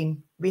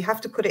between we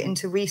have to put it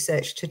into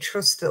research to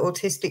trust that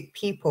autistic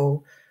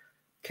people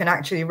can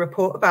actually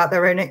report about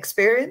their own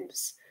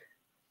experience.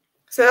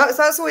 So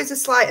that's always a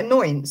slight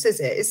annoyance, is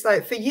it? It's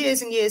like for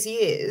years and years and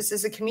years,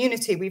 as a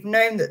community, we've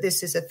known that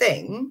this is a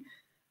thing,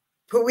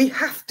 but we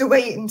have to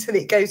wait until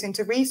it goes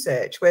into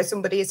research where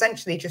somebody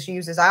essentially just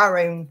uses our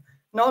own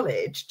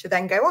knowledge to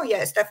then go, oh yeah,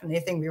 it's definitely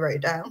a thing, we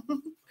wrote down.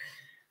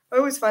 I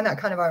always find that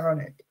kind of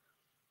ironic.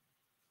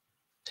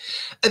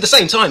 At the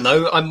same time,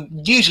 though, I'm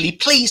usually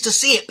pleased to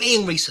see it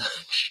being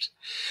researched.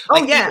 Oh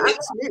like, yeah,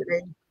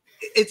 absolutely.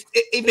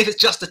 Even if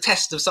it's just a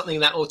test of something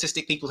that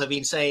autistic people have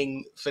been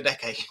saying for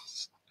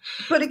decades.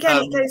 But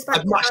again, it goes back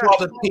I'd much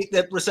rather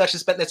the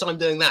researchers spent their time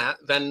doing that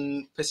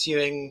than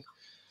pursuing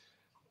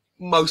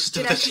most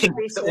of the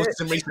things that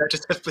autism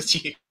researchers have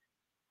pursued.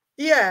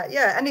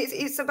 Yeah, and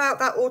it's about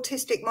that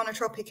autistic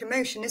monotropic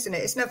emotion, isn't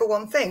it? It's never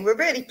one thing. We're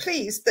really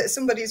pleased that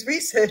somebody's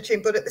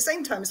researching, but at the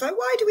same time, it's like,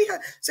 why do we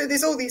have... So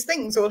there's all these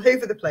things all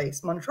over the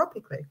place,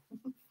 monotropically.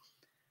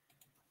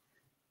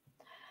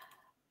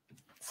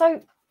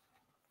 So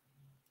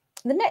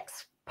the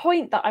next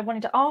point that I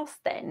wanted to ask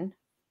then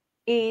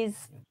is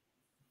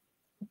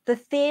the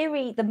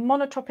theory, the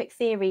monotropic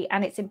theory,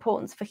 and its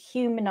importance for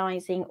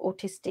humanizing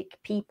autistic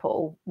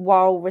people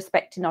while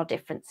respecting our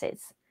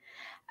differences.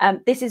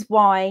 This is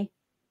why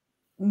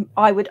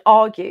I would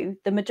argue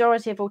the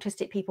majority of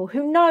autistic people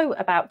who know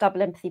about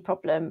double empathy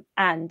problem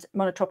and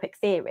monotropic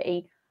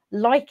theory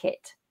like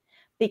it,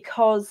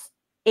 because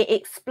it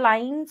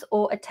explains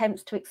or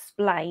attempts to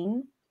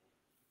explain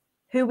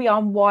who we are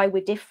and why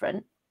we're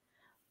different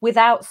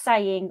without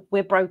saying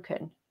we're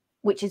broken,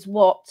 which is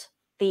what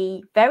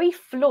the very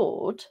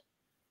flawed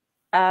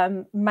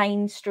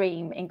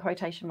mainstream, in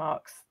quotation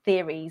marks,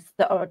 theories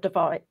that are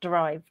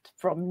derived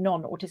from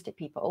non-autistic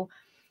people.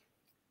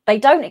 They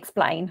don't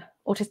explain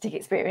autistic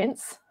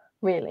experience,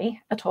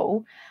 really, at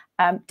all.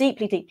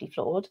 Deeply, deeply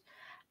flawed.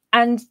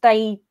 And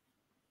they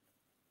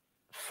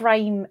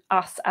frame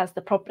us as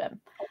the problem.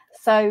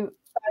 So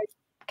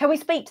can we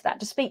speak to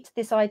that? To speak to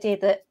this idea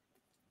that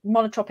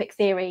monotropic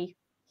theory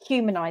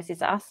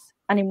humanizes us,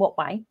 and in what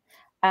way,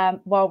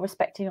 while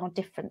respecting our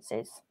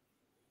differences?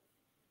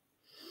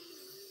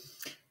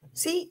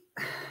 See,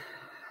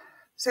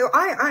 so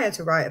I had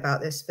to write about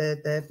this for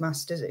the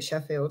Masters at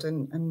Sheffield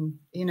and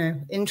you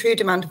know, in true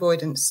demand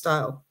avoidance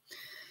style.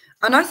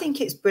 And I think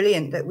it's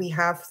brilliant that we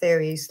have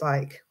theories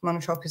like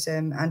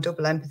monotropism and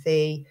double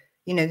empathy,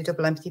 you know, the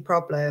double empathy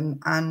problem.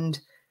 And,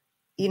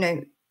 you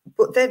know,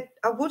 but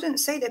I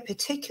wouldn't say they're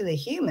particularly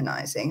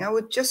humanizing. I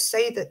would just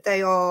say that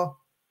they are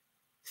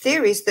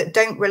theories that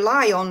don't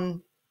rely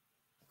on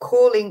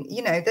calling,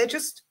 you know, they're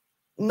just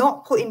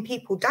not putting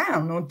people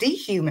down or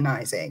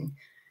dehumanizing,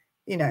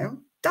 you know.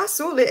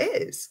 That's all it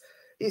is.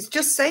 It's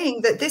just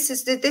saying that this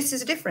is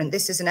different.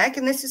 This is an egg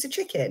and this is a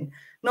chicken.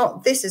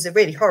 Not this is a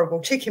really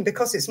horrible chicken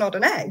because it's not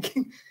an egg.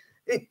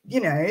 You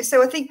know,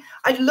 so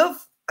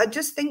I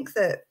just think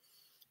that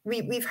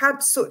we've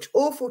had such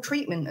awful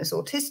treatment as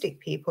autistic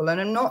people,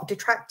 and I'm not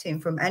detracting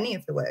from any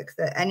of the work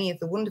that any of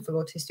the wonderful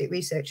autistic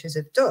researchers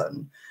have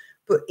done,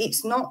 but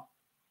it's not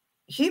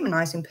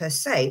humanizing per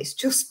se. It's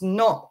just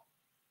not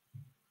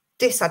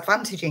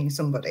disadvantaging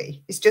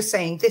somebody. It's just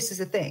saying this is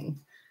a thing,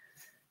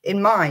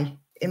 in my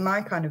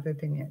kind of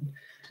opinion.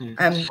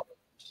 And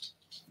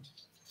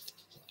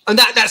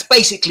that's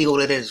basically all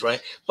it is,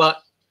 right?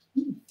 But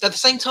at the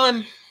same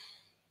time,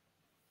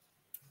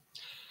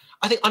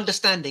 I think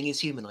understanding is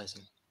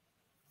humanizing.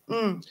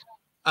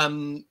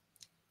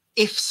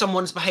 If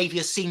someone's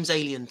behavior seems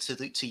alien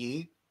to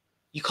you,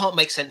 you can't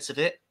make sense of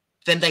it,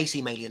 then they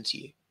seem alien to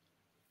you.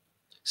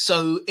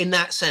 So in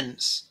that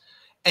sense,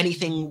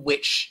 anything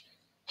which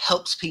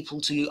helps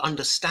people to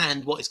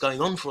understand what is going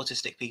on for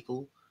autistic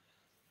people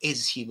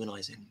is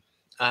humanizing.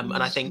 And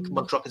I think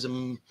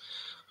monotropism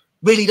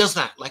really does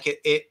that. Like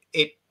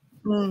it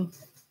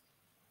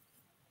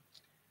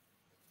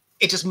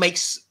just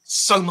makes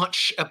so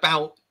much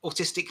about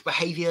autistic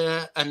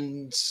behavior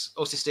and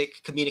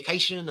autistic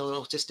communication or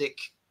autistic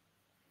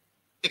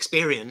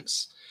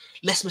experience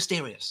less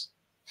mysterious.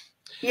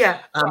 Yeah.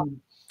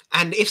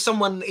 And if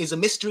someone is a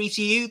mystery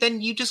to you,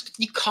 then you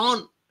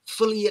can't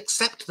fully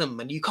accept them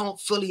and you can't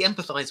fully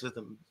empathize with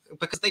them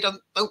because they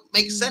don't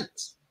make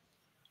sense.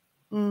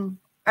 And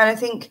I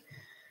think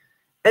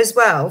as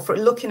well, for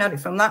looking at it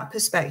from that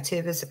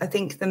perspective, is I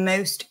think the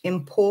most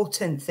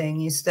important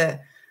thing is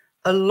that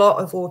a lot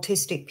of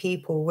autistic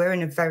people, we're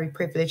in a very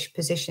privileged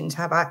position to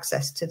have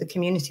access to the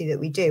community that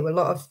we do. A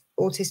lot of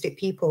autistic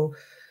people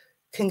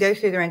can go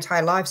through their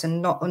entire lives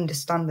and not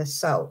understand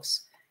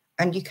themselves.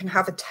 And you can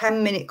have a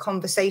 10-minute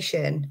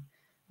conversation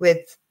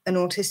with an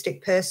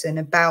autistic person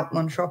about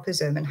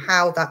monotropism and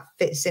how that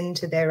fits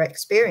into their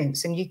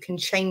experience. And you can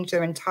change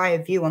their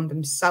entire view on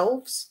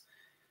themselves.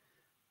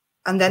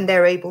 And then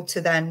they're able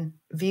to then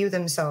view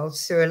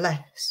themselves through a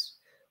less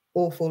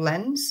awful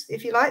lens,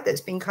 if you like,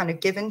 that's been kind of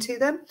given to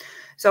them.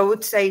 So I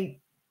would say,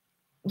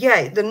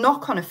 yeah, the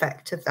knock-on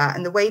effect of that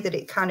and the way that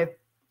it kind of,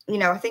 you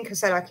know, I think I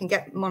said I can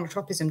get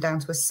monotropism down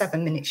to a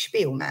 7-minute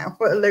spiel now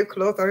at a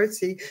local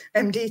authority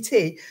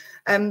MDT.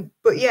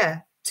 But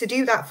yeah, to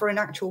do that for an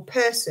actual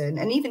person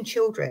and even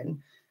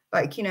children,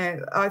 like, you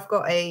know, I've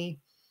got a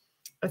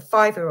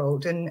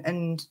 5-year-old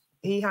and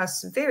he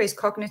has various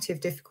cognitive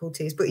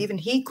difficulties, but even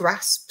he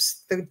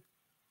grasps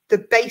the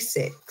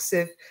basics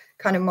of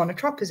kind of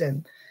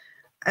monotropism.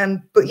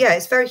 But yeah,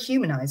 it's very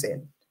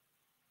humanizing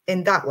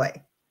in that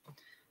way.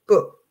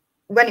 But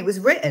when it was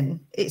written,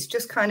 it's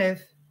just kind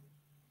of,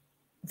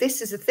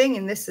 this is a thing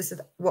and this is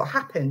what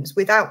happens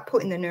without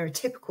putting the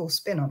neurotypical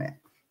spin on it.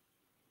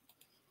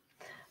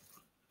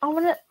 I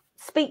want to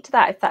speak to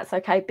that, if that's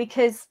okay,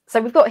 because so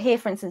we've got here,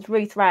 for instance,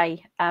 Ruth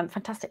Ray,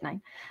 fantastic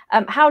name.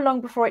 How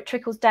long before it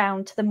trickles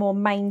down to the more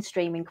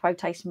mainstream, in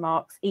quotation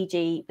marks,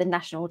 e.g. the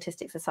National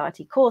Autistic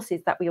Society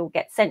courses that we all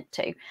get sent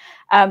to?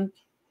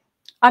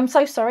 I'm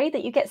so sorry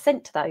that you get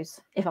sent to those,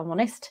 if I'm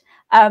honest.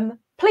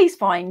 Please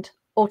find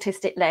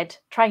autistic-led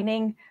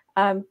training.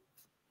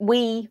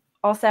 We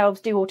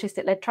ourselves do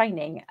autistic-led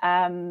training.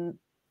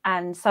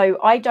 And so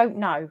I don't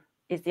know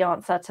is the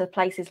answer to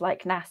places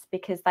like NAS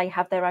because they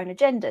have their own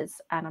agendas.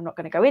 And I'm not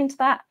going to go into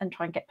that and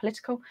try and get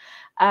political.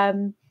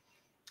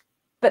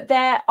 But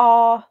there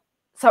are,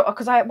 so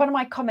because one of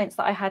my comments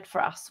that I had for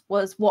us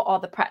was, what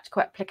are the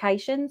practical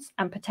applications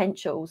and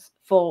potentials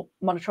for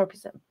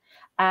monotropism?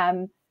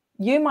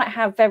 You might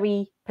have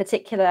very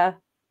particular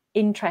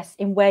interest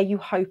in where you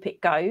hope it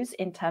goes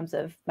in terms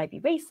of maybe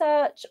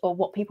research or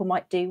what people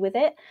might do with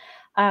it.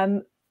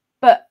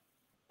 But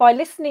by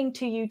listening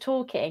to you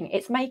talking,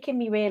 it's making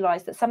me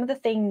realise that some of the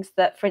things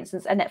that, for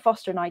instance, Annette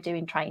Foster and I do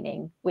in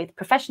training with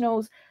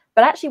professionals,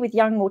 but actually with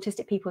young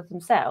autistic people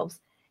themselves,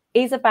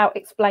 is about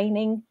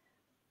explaining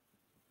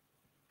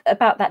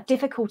about that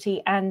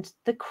difficulty and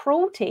the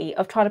cruelty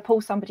of trying to pull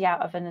somebody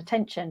out of an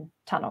attention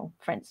tunnel,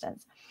 for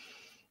instance.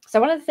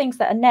 So one of the things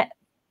that Annette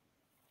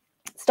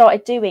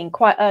started doing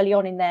quite early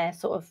on in their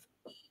sort of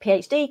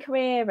PhD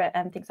career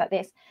and things like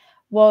this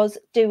was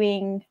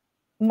doing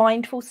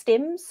mindful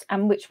stims,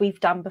 and which we've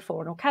done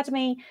before in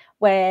Aucademy,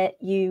 where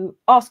you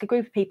ask a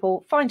group of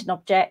people, find an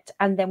object,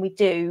 and then we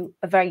do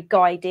a very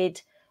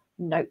guided,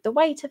 note the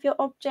weight of your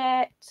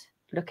object,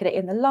 look at it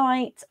in the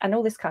light, and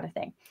all this kind of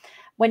thing.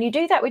 When you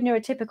do that with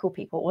neurotypical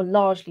people, or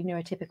largely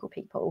neurotypical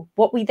people,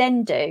 what we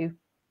then do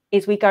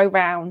is we go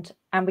round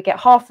and we get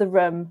half the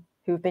room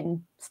who have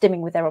been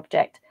stimming with their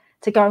object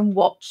to go and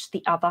watch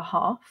the other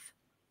half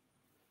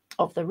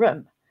of the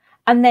room,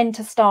 and then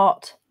to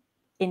start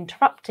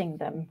interrupting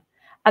them,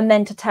 and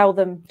then to tell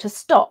them to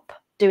stop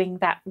doing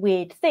that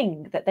weird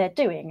thing that they're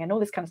doing and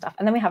all this kind of stuff.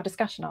 And then we have a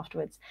discussion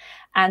afterwards.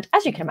 And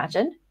as you can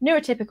imagine,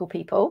 neurotypical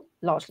people,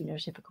 largely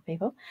neurotypical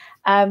people,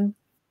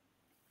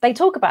 they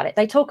talk about it.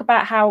 They talk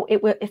about how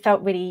it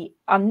felt really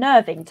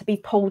unnerving to be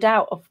pulled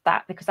out of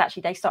that, because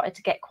actually they started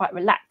to get quite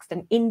relaxed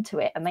and into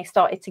it, and they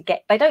started to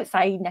get, they don't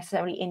say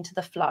necessarily into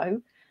the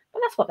flow,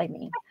 but that's what they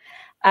mean.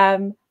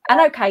 And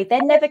okay,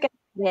 they're never going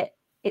to,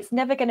 it's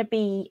never going to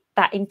be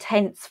that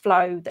intense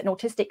flow that an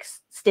autistic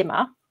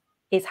stimmer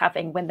is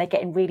having when they're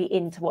getting really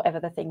into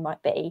whatever the thing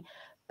might be,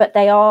 but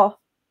they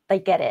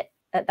get it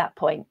at that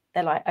point.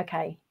 They're like,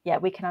 okay, yeah,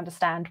 we can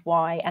understand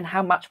why and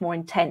how much more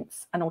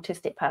intense an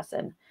autistic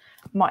person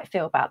might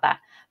feel about that.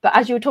 But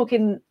as you were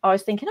talking, I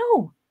was thinking,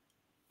 oh,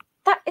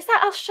 is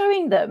that us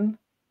showing them?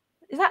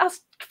 Is that us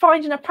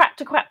finding a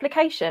practical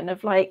application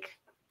of like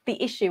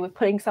the issue of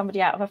pulling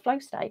somebody out of a flow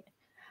state?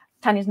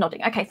 Tanya's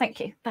nodding. Okay, thank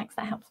you. Thanks,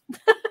 that helps.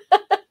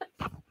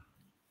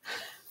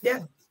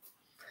 Yeah.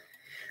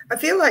 I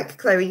feel like,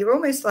 Chloe, you're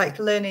almost like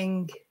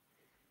learning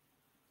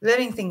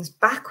things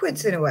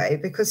backwards in a way,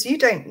 because you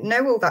don't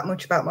know all that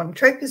much about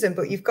monotropism,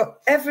 but you've got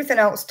everything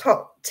else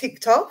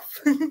ticked off.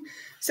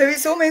 So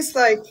it's almost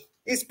like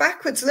it's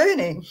backwards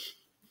learning.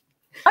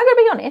 I'm going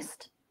to be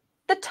honest,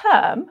 the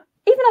term,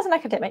 even as an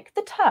academic,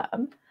 the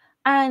term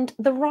and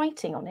the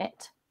writing on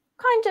it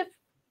kind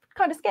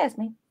of scares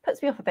me,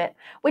 puts me off a bit,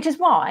 which is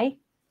why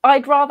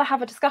I'd rather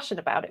have a discussion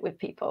about it with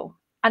people.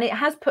 And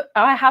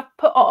I have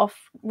put off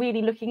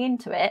really looking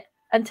into it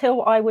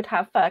until I would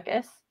have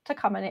Fergus to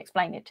come and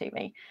explain it to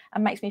me,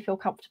 and makes me feel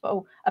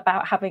comfortable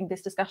about having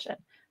this discussion,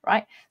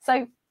 right?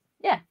 So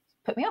yeah,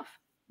 put me off.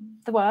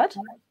 The word,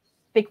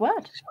 big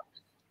word.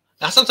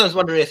 I sometimes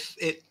wonder if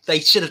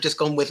they should have just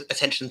gone with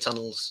attention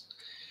tunnels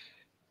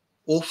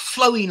or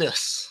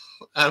flowiness.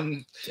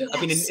 Yes.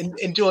 I've been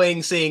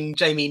enjoying seeing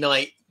Jamie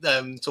Knight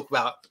talk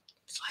about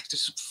like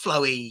just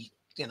flowy,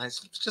 it's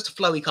just a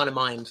flowy kind of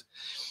mind.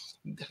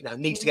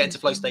 Needs to get into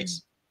flow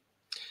states.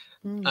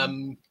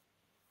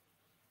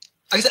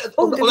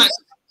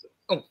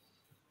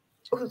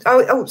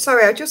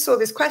 Sorry, I just saw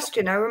this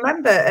question. I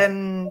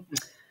remember,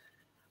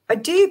 I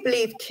do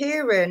believe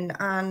Kieran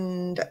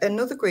and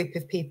another group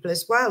of people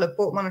as well have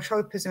brought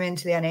monotropism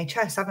into the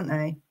NHS, haven't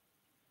they?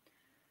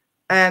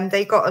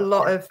 They got a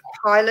lot of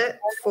pilot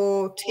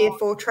for Tier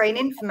 4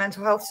 training for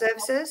mental health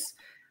services,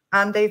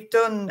 and they've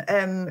done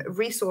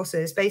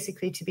resources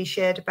basically to be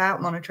shared about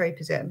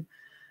monotropism.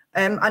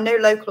 I know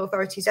local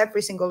authorities,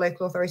 every single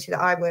local authority that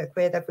I work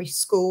with, every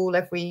school,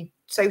 every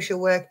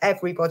social work,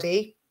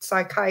 everybody,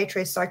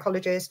 psychiatrists,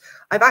 psychologists.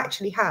 I've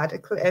actually had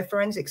a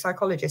forensic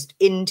psychologist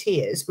in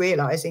tears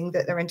realizing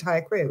that their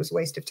entire career was a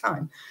waste of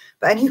time.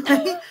 But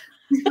anyway,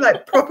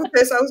 like proper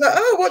person, I was like,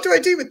 oh, what do I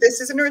do with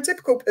this as a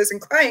neurotypical person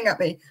crying at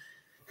me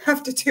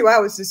after 2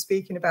 hours of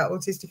speaking about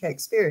autistic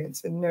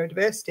experience and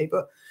neurodiversity?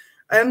 But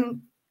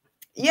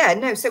yeah,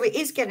 no, so it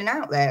is getting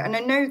out there. And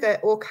I know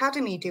that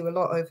Aucademy do a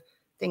lot of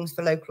things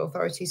for local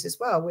authorities as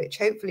well, which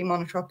hopefully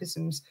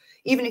monotropisms,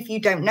 even if you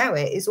don't know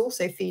it, is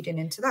also feeding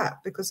into that,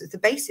 because it's the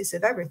basis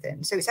of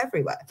everything. So it's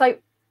everywhere. So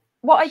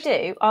what I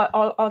do,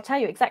 I'll tell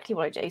you exactly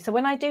what I do. So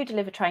when I do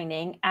deliver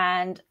training,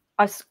 and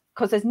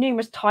because there's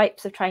numerous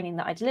types of training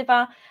that I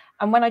deliver,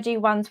 and when I do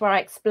ones where I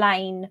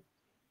explain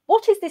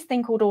what is this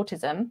thing called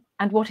autism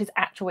and what is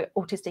actual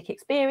autistic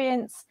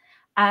experience,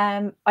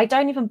 I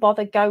don't even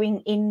bother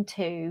going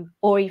into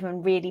or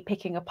even really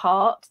picking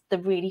apart the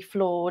really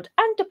flawed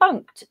and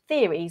debunked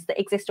theories that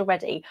exist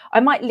already. I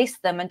might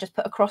list them and just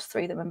put a cross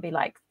through them and be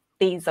like,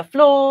 these are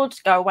flawed,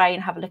 go away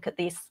and have a look at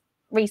this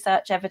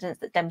research evidence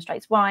that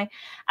demonstrates why.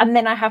 And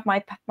then I have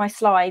my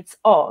slides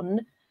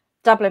on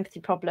double empathy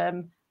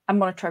problem and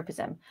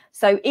monotropism.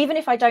 So even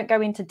if I don't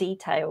go into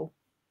detail,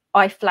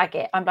 I flag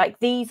it. I'm like,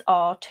 these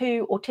are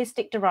two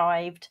autistic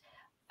derived,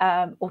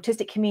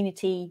 autistic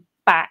community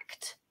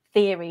backed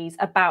theories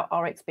about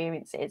our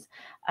experiences.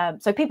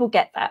 So people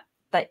get that,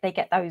 they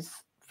get those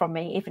from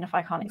me, even if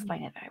I can't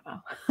explain it very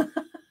well.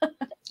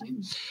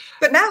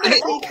 But now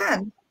that you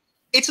can.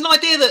 It's an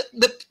idea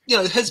that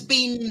has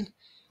been,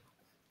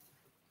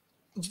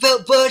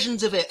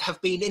 versions of it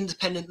have been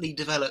independently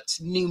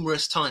developed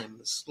numerous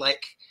times.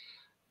 Like,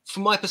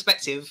 from my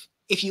perspective,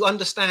 if you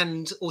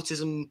understand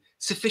autism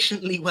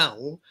sufficiently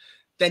well,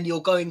 then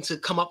you're going to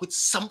come up with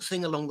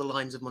something along the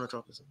lines of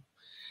monotropism.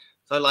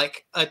 So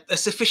like a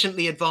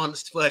sufficiently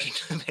advanced version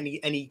of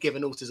any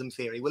given autism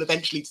theory will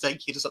eventually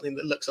take you to something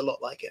that looks a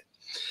lot like it,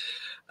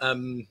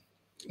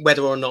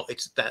 whether or not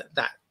it's that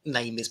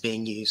name is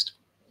being used.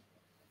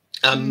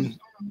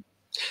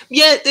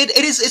 Yeah,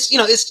 it is.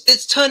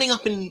 It's turning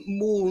up in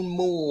more and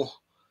more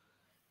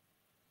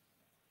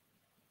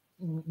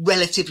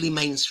relatively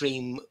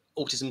mainstream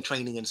autism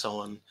training and so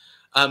on.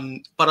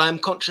 But I'm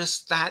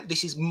conscious that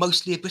this is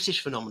mostly a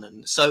British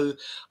phenomenon. So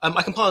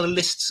I compiled a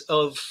list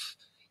of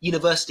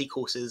university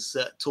courses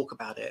that talk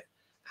about it,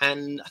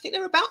 and I think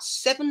there are about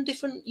 7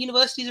 different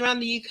universities around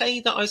the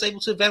UK that I was able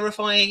to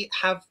verify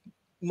have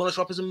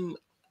monotropism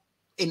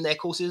in their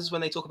courses when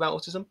they talk about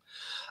autism,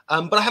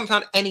 but I haven't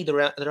found any that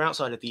are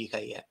outside of the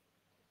UK yet.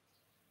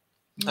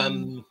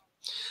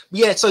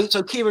 Yeah,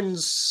 so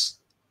Kieran's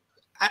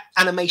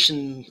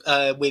animation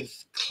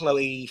with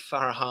Chloe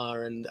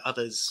Farahar and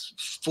others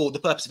for the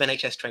purpose of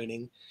NHS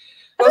training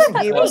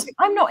Wasn't you? Was it?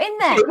 I'm not in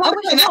there. Well, I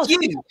wish I was. you.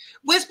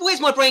 Where's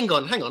my brain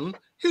gone? Hang on.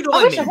 Who do I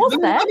I wish mean? I was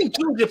there. I mean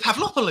Georgia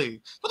Pavlopoulou.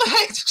 What the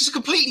heck? It's just a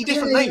completely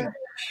different name.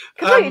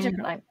 Completely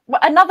different name. Well,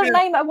 another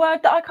name, a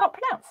word that I can't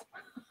pronounce.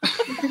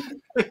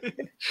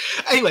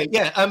 Anyway,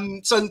 yeah.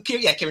 So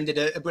Kieran did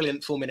a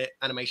brilliant 4-minute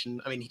animation.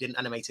 I mean, he didn't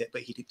animate it,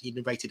 but he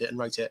narrated it and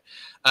wrote it.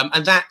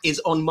 And that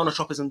is on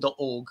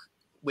monotropism.org,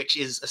 which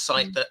is a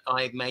site that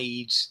I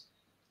made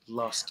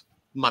last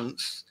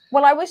month.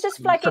 Well, I was just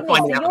flagging this.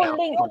 So your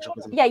link,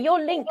 your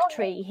link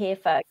tree here,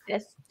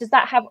 Fergus. Does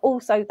that have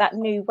also that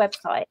new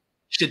website?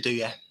 Should do,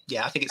 yeah.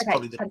 Yeah, I think it's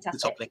probably the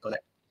top link on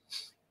it.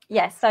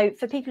 Yeah, so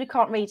for people who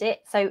can't read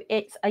it, so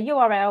it's a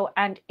URL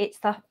and it's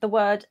the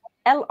word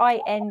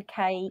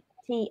linktr.ee/OOLONG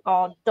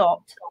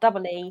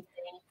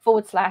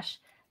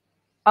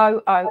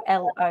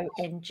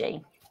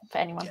for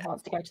anyone who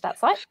wants to go to that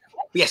site.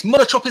 But yes,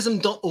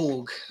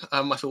 monotropism.org.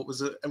 I thought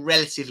was a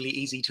relatively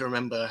easy to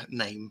remember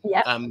name.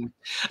 Yeah.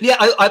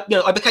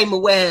 I became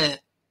aware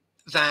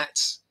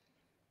that,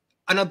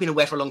 and I've been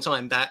aware for a long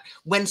time, that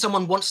when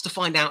someone wants to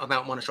find out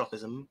about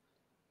monotropism,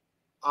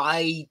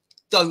 I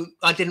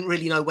didn't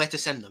really know where to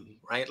send them,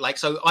 right? Like,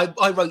 so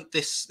I wrote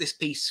this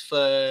piece for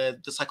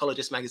The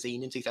Psychologist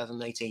magazine in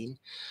 2018,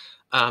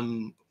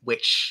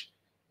 which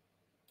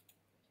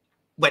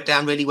went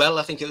down really well.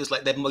 I think it was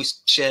like their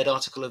most shared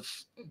article of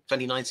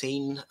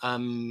 2019.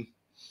 And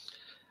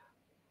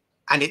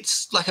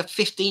it's like a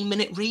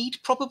 15-minute read,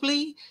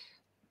 probably.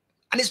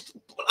 And it's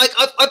like,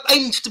 I've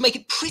aimed to make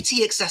it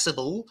pretty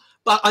accessible,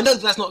 but I know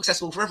that's not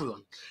accessible for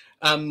everyone.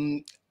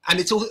 And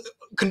it's all,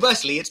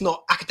 conversely, it's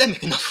not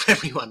academic enough for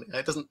everyone.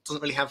 It doesn't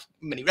really have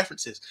many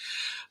references.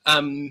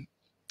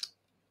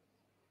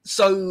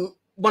 So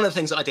one of the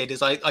things that I did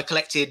is I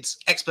collected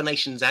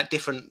explanations at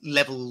different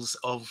levels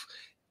of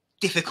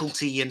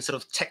difficulty and sort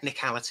of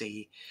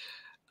technicality,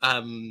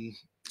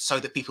 so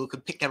that people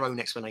could pick their own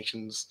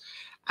explanations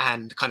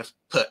and kind of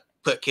put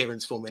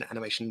Kieran's 4-minute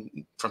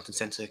animation front and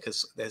center,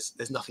 because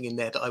there's nothing in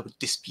there that I would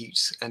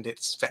dispute, and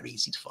it's very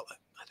easy to follow,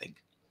 I think.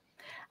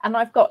 And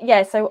I've got,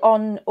 so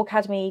on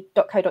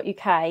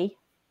aucademy.co.uk, I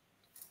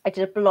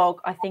did a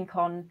blog, I think,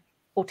 on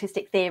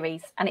autistic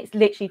theories, and it's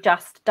literally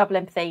just double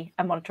empathy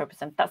and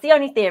monotropism. That's the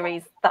only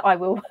theories that I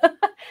will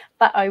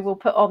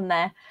put on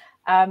there.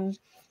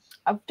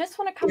 I just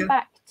want to come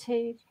back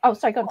to, oh,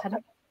 sorry, go on, Tanya.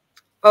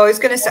 Oh, I was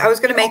going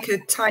to make a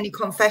tiny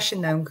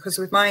confession though, because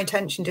with my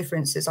attention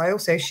differences, I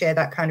also share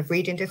that kind of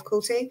reading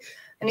difficulty.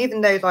 And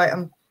even though like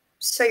I'm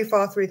so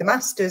far through the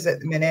masters at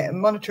the minute, and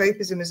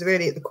monotropism is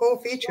really at the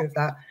core feature of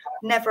that,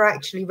 never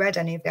actually read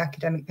any of the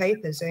academic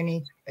papers,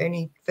 only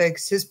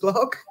Fergus's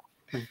blog,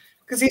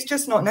 because it's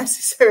just not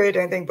necessary, I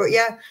don't think. But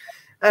yeah,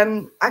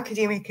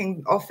 academia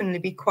can often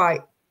be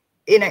quite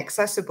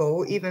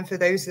inaccessible, even for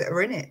those that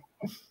are in it.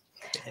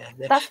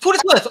 Yeah. For what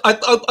it's worth,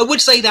 I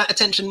would say that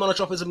attention,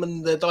 monotropism,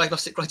 and the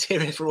diagnostic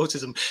criteria for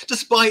autism,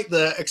 despite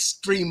the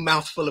extreme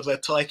mouthful of a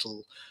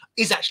title,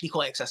 is actually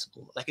quite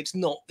accessible. Like, it's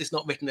not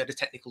written at a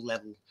technical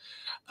level,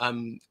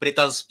 but it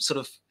does sort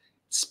of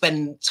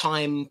spend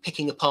time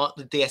picking apart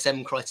the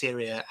DSM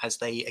criteria as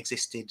they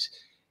existed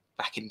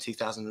back in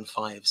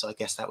 2005. So I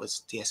guess that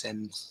was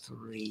DSM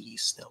 3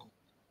 still.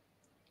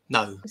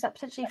 No, was that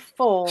potentially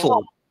 4?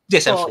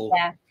 DSM 4.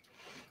 Yeah.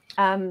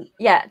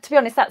 Yeah. To be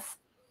honest,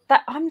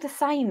 that I'm the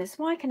same. That's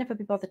why I can never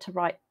be bothered to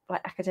write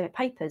like academic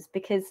papers,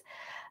 because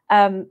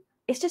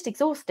it's just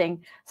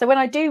exhausting. So when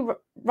I do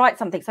write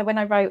something, so when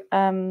I wrote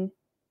A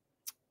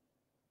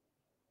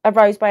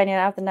Rose by Any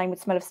Other Name Would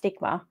Smell of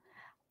Stigma,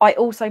 I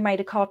also made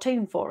a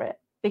cartoon for it,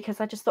 because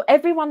I just thought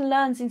everyone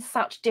learns in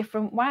such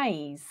different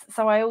ways.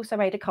 So I also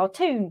made a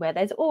cartoon where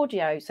there's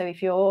audio. So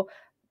if you're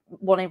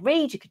want to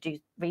read, you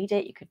could read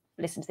it, you could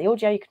listen to the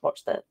audio, you could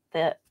watch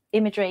the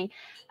imagery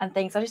and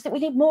things. I just think we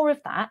need more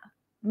of that.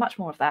 Much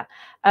more of that.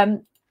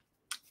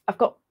 I've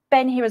got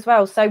Ben here as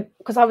well. So,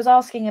 because I was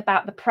asking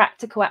about the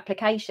practical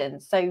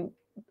applications. So,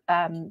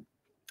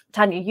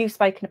 Tanya, you've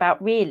spoken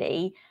about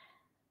really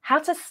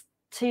how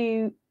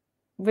to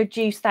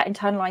reduce that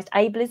internalized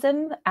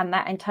ableism and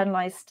that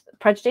internalized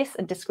prejudice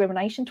and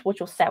discrimination towards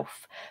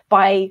yourself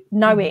by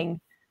knowing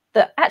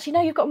that actually,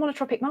 no, you've got a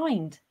monotropic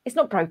mind. It's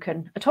not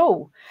broken at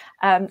all.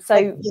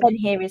 So Ben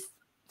here is,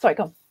 sorry,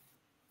 go on.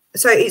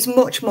 So it's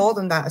much more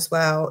than that as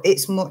well.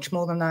 It's much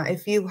more than that.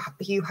 If you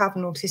have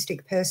an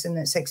autistic person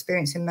that's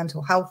experiencing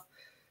mental health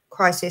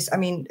crisis, I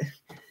mean,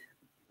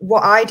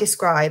 what I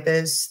describe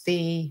as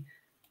the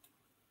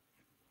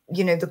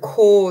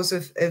cause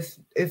of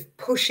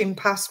pushing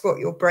past what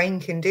your brain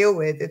can deal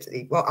with.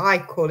 Well, I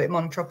call it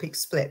monotropic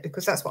split,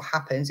 because that's what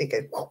happens. It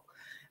goes,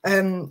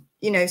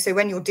 so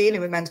when you're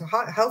dealing with mental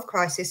health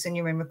crisis and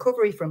you're in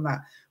recovery from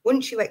that,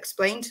 once you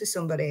explain to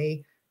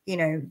somebody,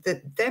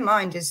 that their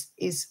mind is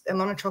a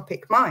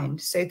monotropic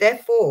mind. So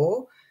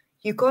therefore,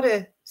 you've got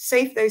to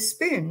save those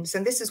spoons.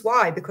 And this is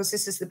why, because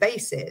this is the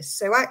basis.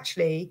 So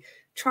actually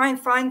try and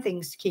find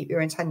things to keep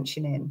your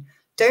attention in.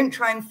 Don't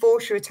try and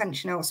force your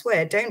attention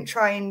elsewhere. Don't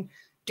try and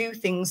do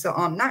things that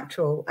aren't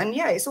natural. And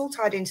yeah, it's all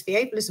tied into the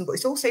ableism, but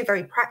it's also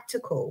very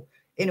practical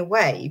in a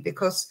way,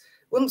 because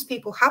once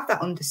people have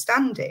that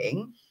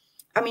understanding,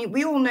 I mean,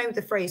 we all know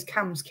the phrase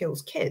 "CAMS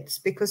kills kids"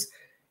 because,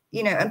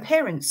 you know, and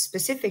parents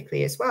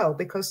specifically as well,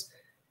 because,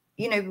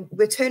 you know,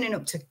 we're turning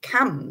up to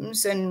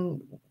CAMS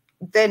and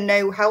they're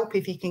no help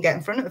if you can get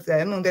in front of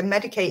them, or they're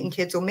medicating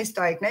kids or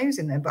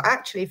misdiagnosing them. But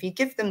actually, if you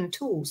give them the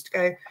tools to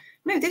go,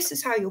 no, this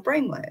is how your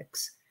brain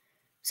works.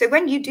 So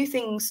when you do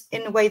things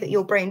in a way that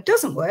your brain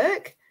doesn't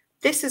work,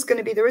 this is going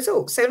to be the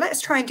result. So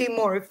let's try and do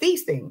more of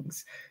these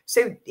things.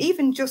 So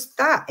even just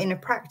that in a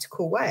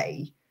practical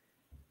way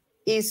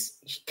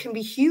can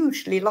be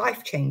hugely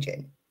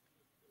life-changing.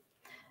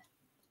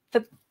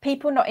 For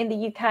people not in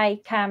the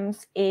UK,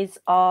 CAMS is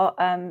our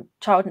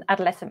child and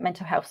adolescent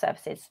mental health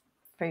services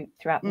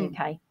throughout the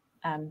UK,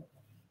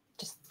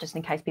 just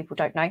in case people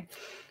don't know.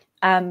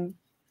 And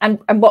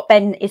what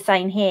Ben is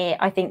saying here,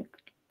 I think,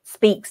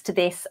 speaks to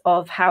this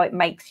of how it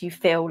makes you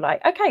feel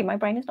like, okay, my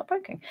brain is not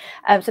broken.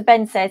 So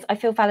Ben says, I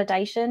feel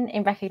validation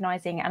in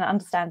recognising and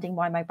understanding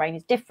why my brain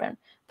is different.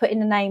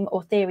 Putting a name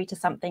or theory to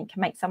something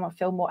can make someone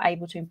feel more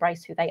able to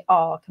embrace who they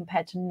are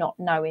compared to not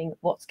knowing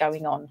what's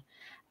going on.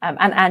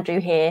 And Andrew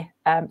here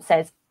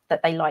says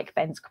that they like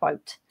Ben's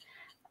quote.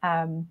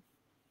 Oh,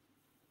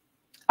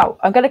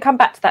 I'm going to come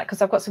back to that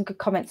because I've got some good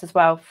comments as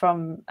well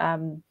from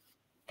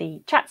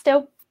the chat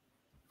still.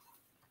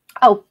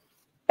 Oh,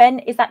 Ben,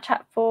 is that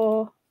chat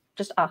for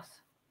just us?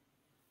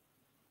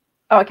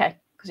 Oh, okay,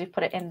 because you've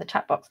put it in the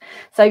chat box.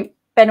 So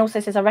Ben also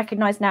says, I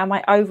recognise now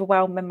my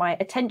overwhelm and my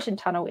attention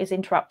tunnel is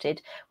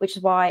interrupted, which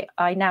is why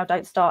I now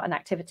don't start an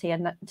activity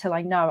until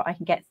I know I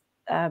can get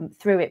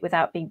through it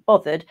without being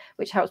bothered,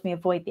 which helps me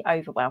avoid the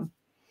overwhelm.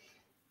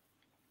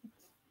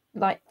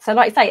 Like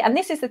I say, and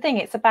this is the thing,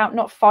 it's about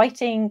not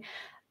fighting.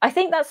 I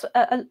think that's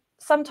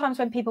sometimes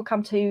when people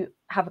come to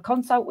have a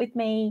consult with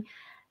me,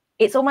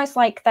 it's almost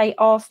like they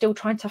are still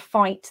trying to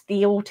fight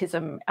the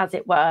autism, as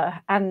it were.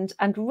 And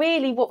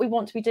really what we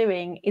want to be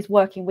doing is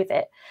working with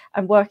it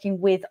and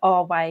working with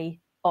our way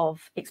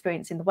of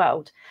experiencing the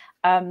world.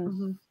 I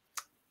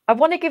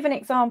want to give an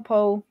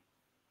example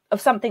of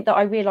something that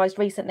I realised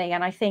recently,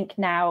 and I think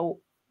now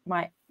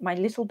my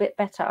little bit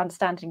better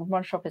understanding of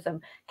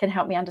monotropism can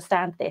help me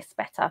understand this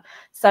better.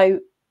 So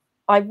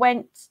I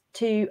went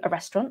to a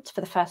restaurant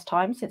for the first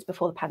time since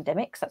before the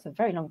pandemic. So that's a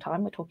very long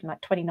time. We're talking like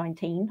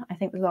 2019. I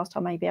think the last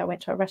time maybe I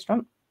went to a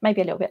restaurant,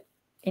 maybe a little bit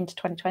into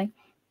 2020.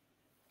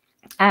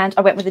 And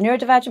I went with a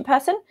neurodivergent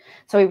person.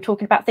 So we were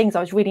talking about things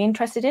I was really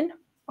interested in,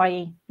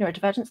 i.e.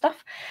 neurodivergent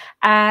stuff.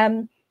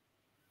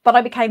 But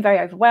I became very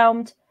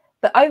overwhelmed.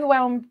 But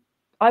overwhelmed,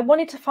 I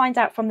wanted to find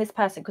out from this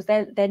person because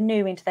they're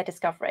new into their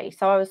discovery.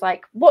 So I was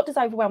like, what does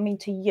overwhelm mean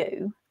to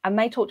you? And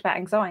they talked about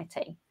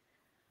anxiety.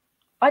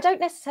 I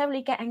don't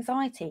necessarily get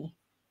anxiety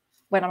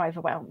when I'm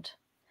overwhelmed.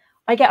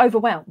 I get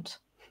overwhelmed.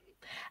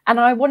 And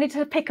I wanted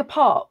to pick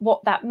apart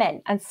what that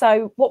meant. And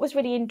so what was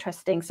really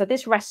interesting, so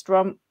this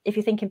restaurant, if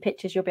you think in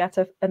pictures, you'll be able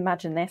to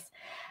imagine this.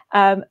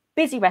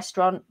 Busy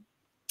restaurant,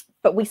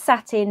 but we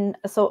sat in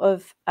a sort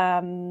of,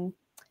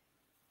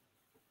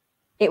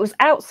 it was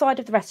outside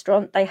of the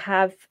restaurant. They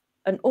have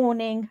an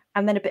awning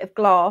and then a bit of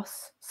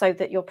glass so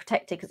that you're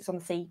protected because it's on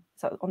the sea,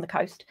 so on the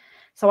coast.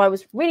 So I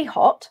was really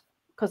hot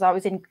because I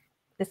was in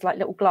this like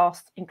little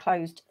glass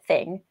enclosed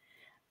thing.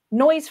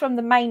 Noise from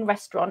the main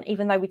restaurant,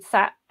 even though we'd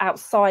sat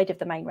outside of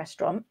the main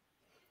restaurant.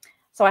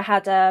 So I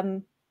had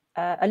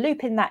a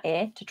loop in that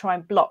ear to try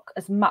and block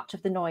as much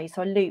of the noise.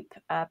 So a loop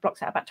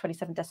blocks out about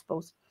 27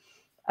 decibels,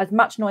 as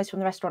much noise from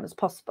the restaurant as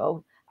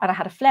possible. And I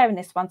had a flare in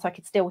this one so I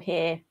could still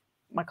hear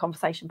my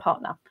conversation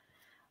partner.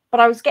 But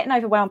I was getting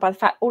overwhelmed by the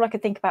fact all I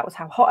could think about was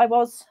how hot I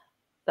was,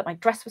 that my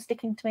dress was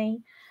sticking to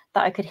me,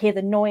 that I could hear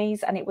the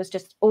noise, and it was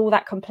just all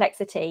that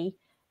complexity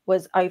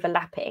was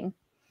overlapping.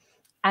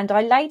 And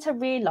I later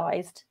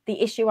realised the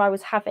issue I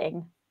was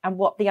having and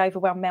what the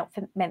overwhelm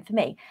meant for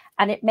me.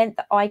 And it meant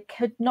that I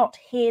could not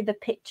hear the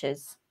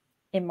pictures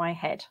in my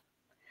head.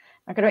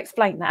 I'm going to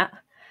explain that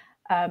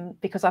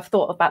because I've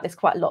thought about this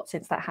quite a lot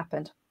since that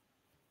happened.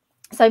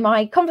 So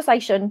my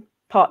conversation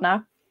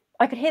partner,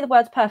 I could hear the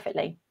words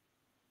perfectly.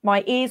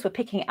 My ears were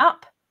picking it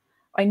up.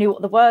 I knew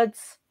what the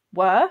words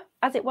were,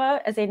 as it were,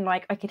 as in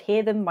like I could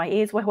hear them. My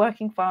ears were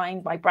working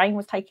fine. My brain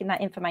was taking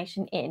that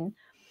information in.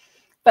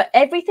 But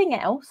everything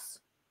else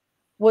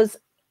was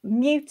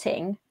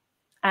muting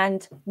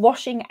and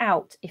washing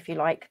out, if you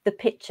like, the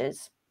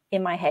pictures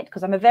in my head,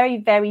 because I'm a very,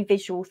 very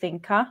visual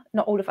thinker.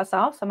 Not all of us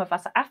are. Some of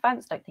us are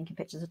aphants, don't think in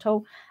pictures at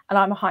all. And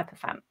I'm a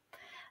hyperfant.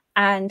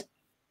 And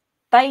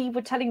they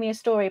were telling me a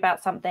story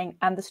about something,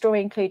 and the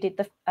story included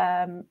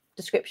the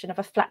description of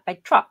a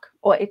flatbed truck,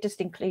 or it just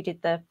included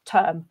the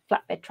term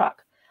flatbed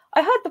truck.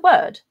 I heard the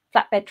word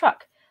flatbed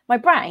truck. My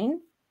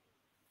brain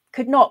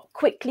could not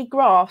quickly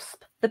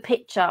grasp the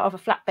picture of a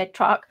flatbed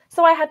truck,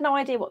 so I had no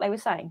idea what they were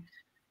saying.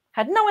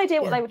 Had no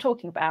idea what they were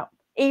talking about,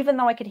 even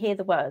though I could hear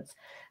the words.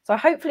 So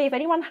hopefully if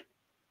anyone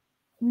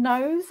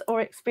knows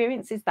or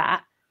experiences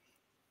that,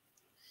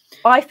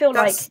 I feel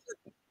like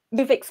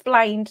you've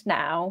explained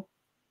now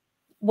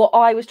what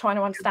I was trying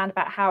to understand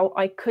about how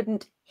I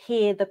couldn't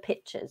hear the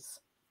pictures.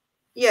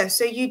 Yeah,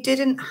 so you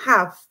didn't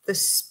have the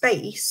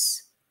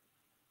space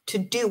to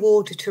do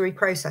auditory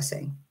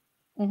processing.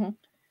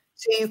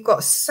 So you've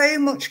got so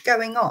much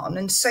going on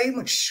and so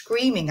much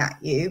screaming at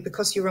you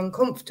because you're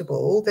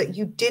uncomfortable that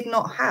you did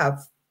not have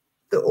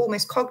the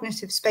almost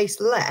cognitive space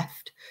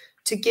left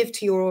to give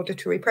to your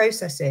auditory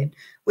processing,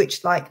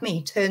 which, like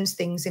me, turns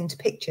things into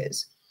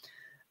pictures.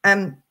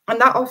 And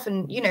that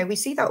often, you know, we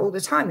see that all the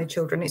time with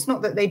children. It's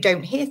not that they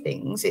don't hear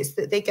things, it's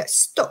that they get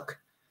stuck.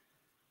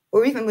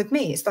 Or even with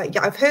me, it's like,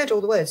 yeah, I've heard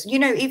all the words. You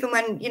know, even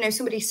when, you know,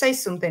 somebody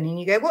says something and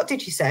you go, what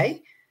did you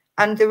say?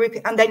 And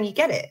then you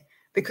get it,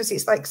 because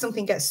it's like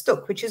something gets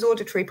stuck, which is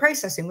auditory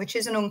processing, which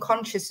is an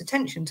unconscious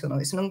attention tunnel.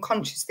 It's an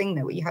unconscious thing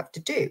that you have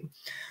to do.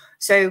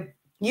 So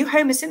you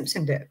Homer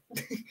Simpsoned it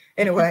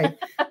in a way.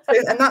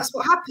 And that's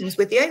what happens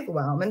with the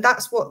overwhelm. And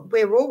that's what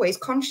we're always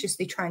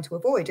consciously trying to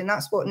avoid. And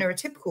that's what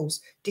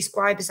neurotypicals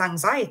describe as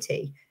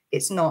anxiety.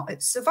 It's not,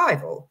 it's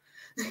survival,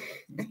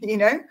 you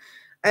know?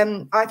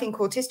 I think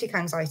autistic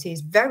anxiety is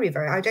very,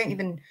 very,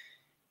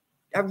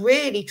 I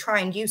really try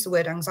and use the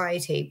word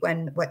anxiety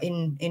when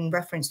in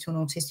reference to an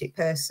autistic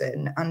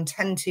person, and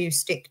tend to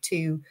stick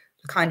to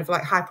kind of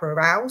like hyper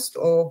aroused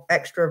or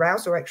extra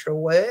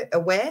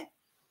aware.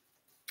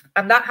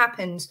 And that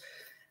happens,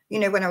 you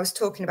know, when I was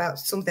talking about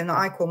something that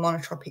I call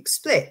monotropic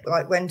split,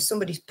 like when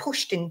somebody's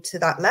pushed into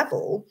that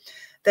level,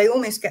 they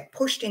almost get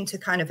pushed into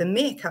kind of a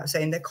meerkat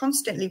zone. They're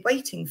constantly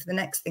waiting for the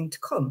next thing to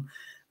come.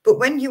 But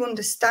when you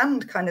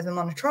understand kind of the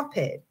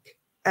monotropic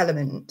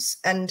elements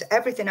and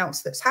everything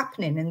else that's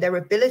happening, and their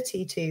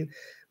ability to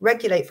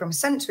regulate from a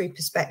sensory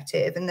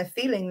perspective, and the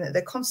feeling that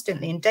they're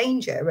constantly in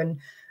danger, and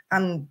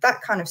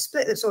that kind of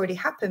split that's already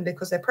happened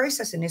because their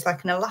processing is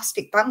like an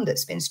elastic band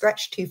that's been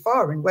stretched too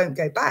far and won't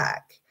go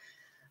back,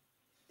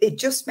 it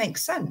just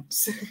makes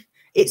sense.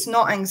 It's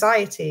not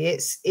anxiety,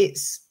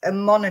 it's a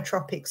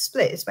monotropic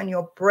split. It's when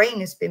your brain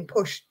has been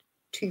pushed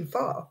too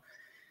far.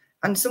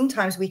 And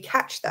sometimes we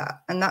catch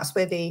that, and that's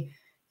where the,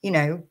 you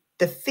know,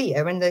 the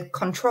fear and the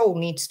control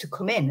needs to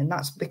come in. And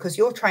that's because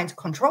you're trying to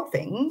control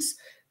things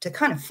to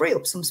kind of free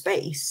up some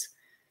space.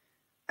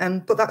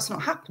 But that's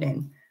not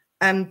happening.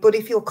 But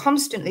if you're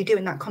constantly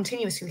doing that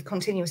continuously,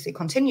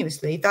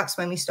 that's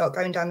when we start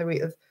going down the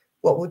route of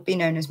what would be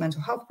known as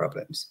mental health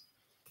problems.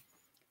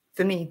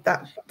 For me,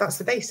 that's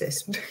the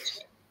basis.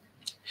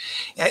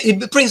 Yeah,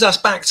 it brings us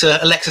back to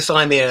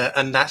alexithymia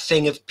and that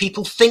thing of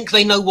people think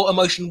they know what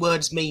emotion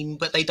words mean,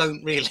 but they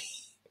don't really.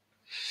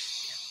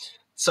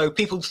 So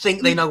people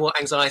think they know what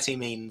anxiety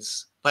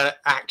means, but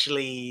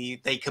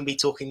actually they can be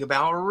talking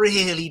about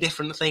really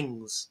different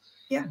things.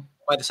 Yeah.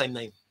 By the same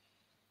name.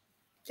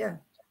 Yeah.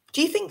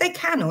 Do you think they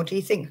can, or do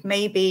you think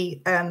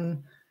maybe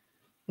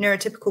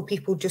neurotypical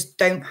people just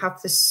don't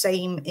have the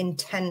same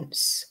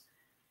intense,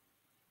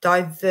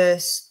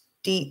 diverse,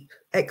 deep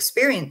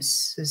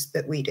experiences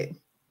that we do?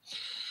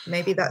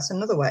 Maybe that's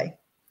another way.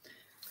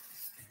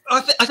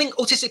 I think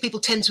autistic people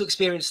tend to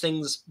experience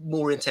things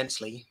more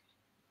intensely.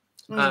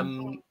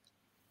 I'm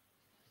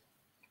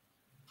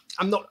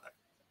not.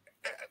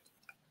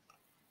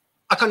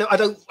 I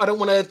don't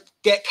want to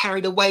get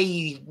carried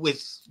away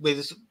with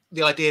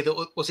the idea that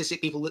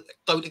autistic people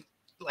don't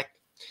like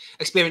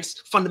experience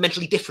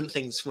fundamentally different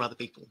things from other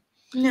people.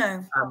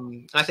 No.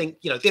 I think,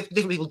 you know,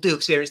 different people do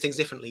experience things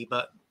differently,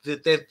 but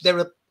there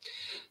are,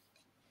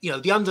 you know,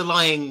 the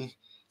underlying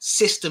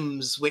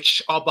systems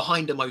which are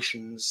behind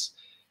emotions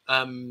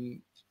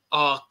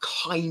are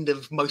kind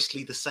of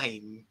mostly the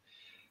same.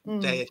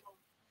 There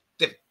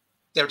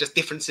are just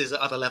differences at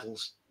other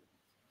levels.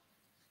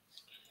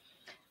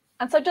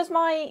 And so does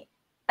my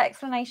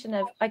explanation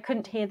of I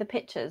couldn't hear the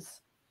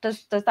pictures,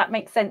 does that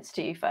make sense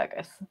to you,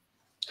 Fergus?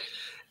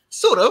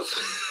 Sort of.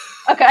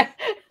 Okay.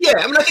 Yeah,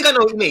 I mean, I think I know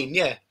what you mean.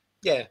 Yeah.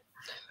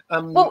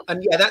 Well,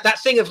 and yeah, that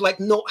thing of like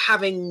not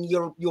having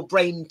your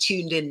brain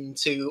tuned in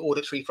to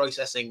auditory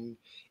processing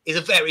is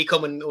a very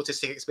common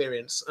autistic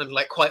experience, and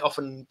like quite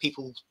often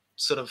people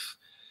sort of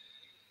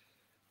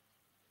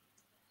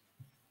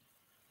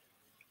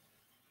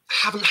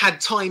haven't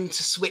had time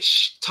to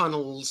switch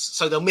tunnels,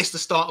 so they'll miss the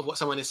start of what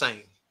someone is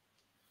saying.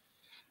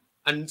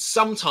 And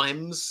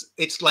sometimes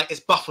it's like it's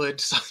buffered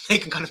so they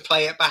can kind of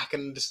play it back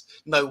and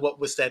know what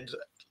was said.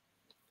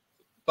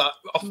 But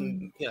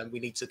often, you know, we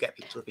need to get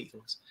people to repeat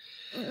things.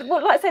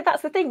 Well, like I say,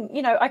 that's the thing.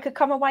 You know, I could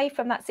come away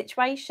from that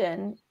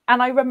situation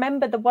and I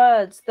remember the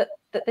words that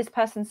this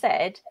person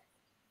said,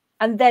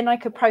 and then I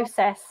could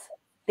process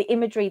the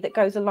imagery that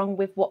goes along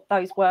with what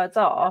those words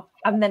are,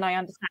 and then I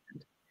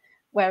understand.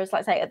 Whereas,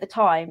 like I say, at the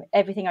time,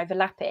 everything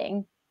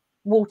overlapping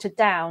watered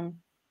down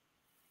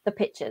the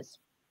pictures.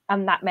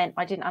 And that meant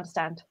I didn't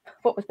understand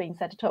what was being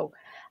said at all.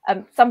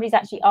 Somebody's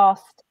actually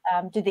asked,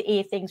 do the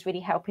ear things really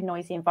help in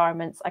noisy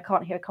environments? I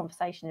can't hear a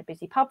conversation in a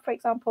busy pub, for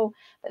example,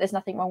 but there's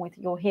nothing wrong with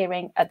your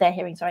hearing, their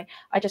hearing, sorry.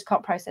 I just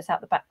can't process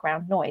out the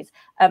background noise.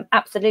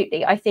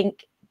 Absolutely. I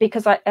think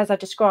because as I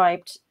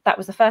described, that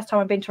was the first time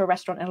I've been to a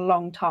restaurant in a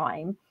long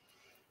time.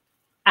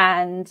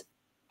 And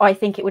I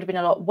think it would have been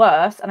a lot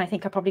worse. And I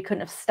think I probably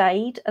couldn't have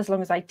stayed as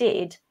long as I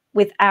did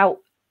without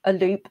a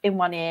loop in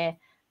one ear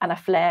and a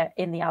flare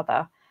in the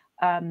other.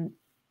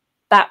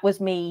 That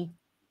was me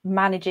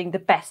managing the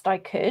best I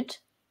could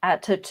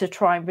to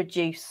try and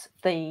reduce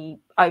the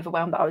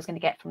overwhelm that I was going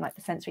to get from like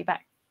the sensory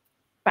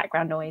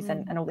background noise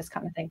and all this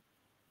kind of thing.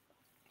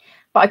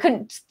 But I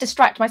couldn't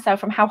distract myself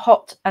from how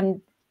hot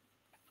and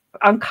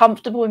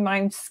uncomfortable in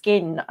my own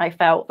skin I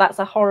felt. That's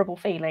a horrible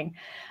feeling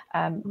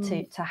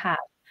to have.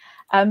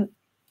 Don't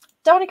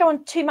want to go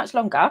on too much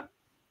longer.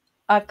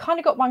 I've kind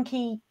of got one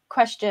key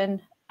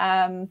question,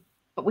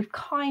 but we've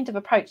kind of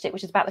approached it,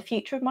 which is about the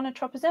future of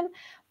monotropism.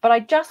 But I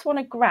just want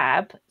to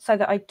grab, so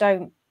that I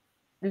don't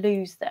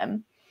lose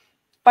them,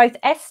 both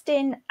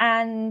Estin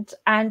and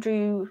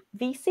Andrew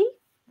Vesey,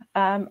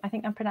 I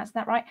think I'm pronouncing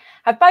that right,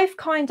 have both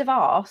kind of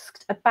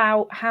asked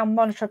about how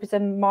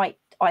monotropism might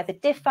either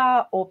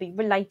differ or be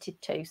related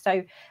to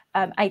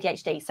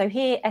ADHD. So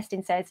here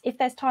Estin says, if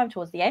there's time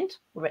towards the end,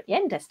 we're at the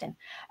end, Estin,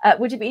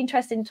 would you be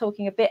interested in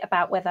talking a bit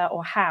about whether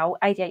or how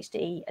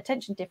ADHD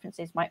attention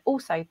differences might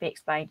also be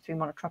explained through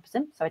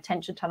monotropism, so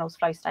attention tunnels,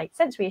 flow state,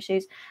 sensory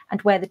issues,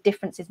 and where the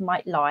differences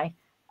might lie?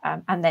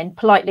 And then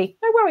politely,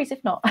 no worries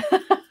if not.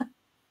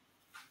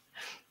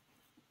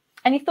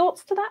 Any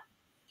thoughts to that?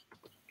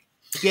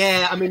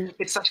 Yeah, I mean,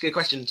 it's such a good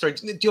question. Sorry,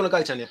 do you want to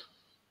go, Tanya?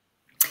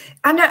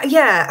 And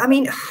yeah, I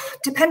mean,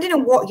 depending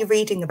on what you're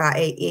reading about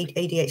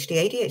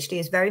ADHD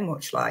is very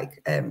much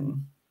like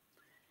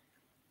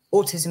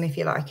autism, if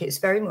you like. It's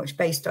very much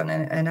based on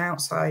an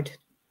outside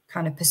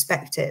kind of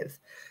perspective.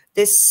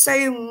 There's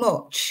so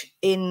much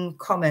in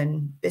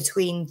common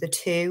between the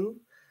two.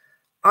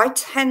 I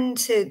tend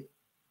to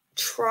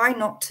try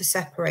not to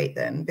separate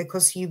them,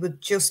 because you would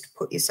just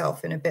put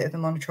yourself in a bit of a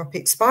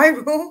monotropic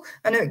spiral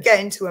and get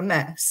into a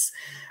mess.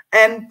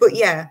 But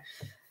yeah,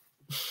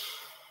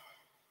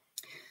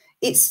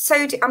 it's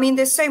so, I mean,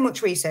 there's so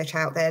much research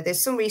out there.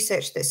 There's some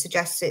research that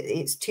suggests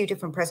it's two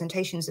different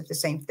presentations of the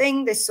same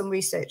thing. There's some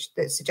research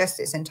that suggests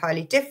it's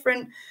entirely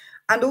different.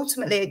 And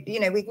ultimately,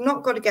 you know, we've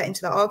not got to get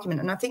into that argument.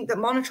 And I think that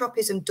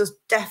monotropism does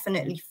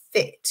definitely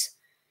fit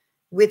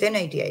within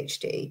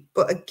ADHD.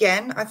 But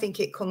again, I think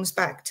it comes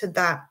back to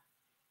that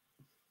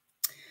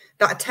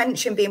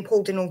attention being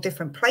pulled in all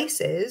different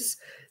places.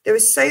 There are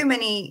so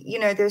many, you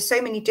know, there's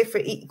so many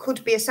different, it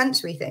could be a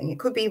sensory thing. It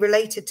could be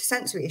related to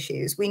sensory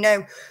issues. We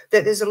know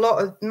that there's a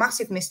lot of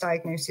massive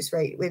misdiagnosis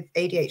rate with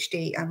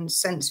ADHD and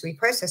sensory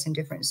processing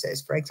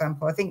differences, for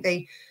example. I think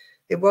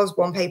there was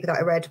one paper that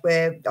I read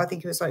where I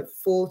think it was like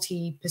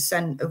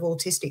 40% of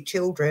autistic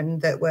children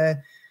that were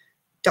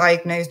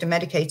diagnosed and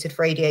medicated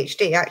for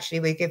ADHD actually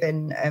were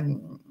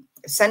given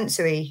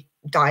sensory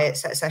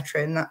diets,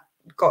 etc., and that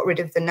got rid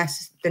of the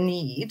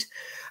need.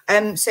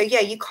 So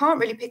yeah, you can't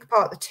really pick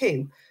apart the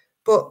two.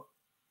 But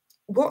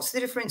what's the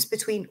difference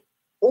between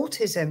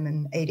autism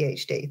and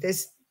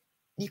ADHD?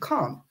 You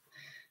can't.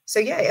 So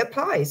yeah, it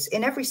applies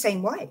in every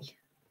same way.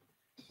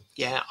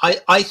 Yeah,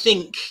 I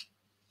think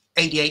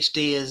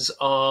ADHDers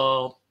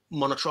are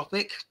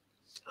monotropic.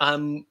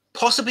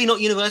 Possibly not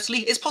universally.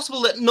 It's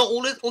possible that not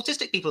all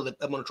autistic people are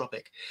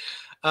monotropic.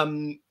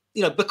 You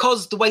know,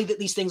 because the way that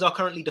these things are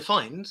currently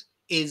defined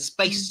is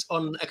based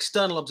on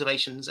external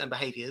observations and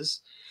behaviors.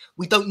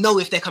 We don't know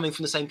if they're coming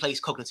from the same place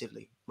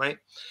cognitively, right?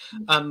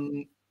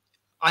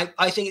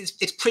 I think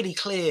it's pretty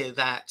clear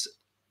that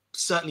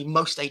certainly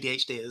most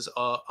ADHDers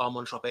are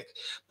monotropic,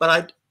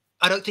 but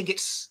I don't think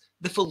it's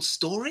the full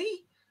story.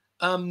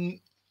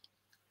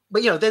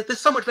 But you know, there's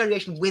so much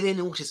variation within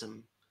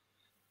autism.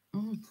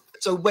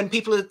 So when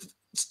people are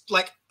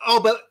like, oh,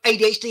 but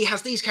ADHD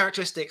has these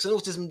characteristics and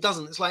autism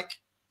doesn't, it's like,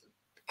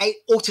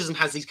 autism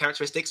has these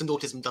characteristics and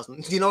autism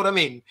doesn't. You know what I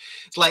mean?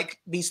 It's like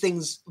these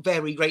things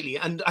vary greatly.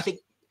 And I think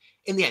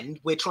in the end,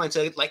 we're trying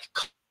to like...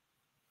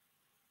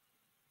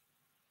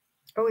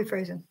 Oh, we're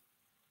frozen.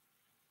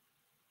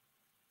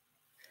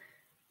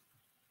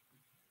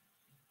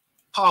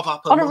 Carve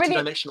up a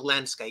multi-dimensional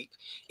landscape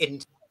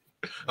in...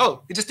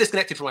 Oh, it just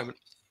disconnected for a moment.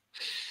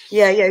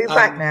 Yeah, you're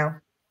back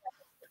now.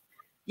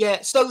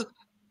 Yeah, so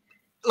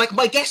like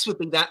my guess would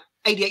be that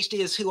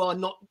ADHDers who are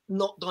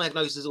not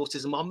diagnosed as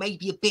autism are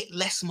maybe a bit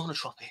less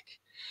monotropic.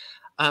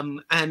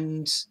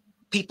 And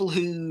people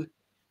who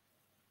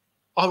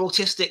are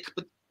autistic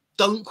but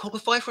don't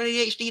qualify for an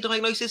ADHD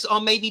diagnosis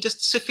are maybe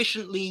just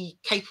sufficiently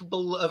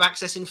capable of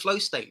accessing flow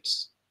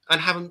states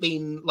and haven't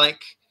been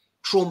like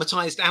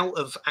traumatized out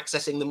of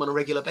accessing them on a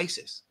regular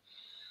basis.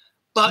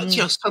 But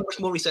you know, so much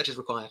more research is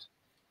required.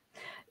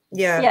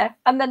 Yeah,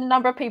 and then a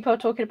number of people are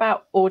talking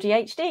about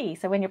ADHD.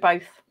 So when you're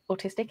both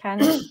autistic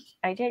and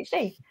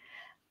ADHD.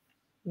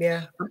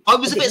 Yeah, I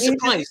was a bit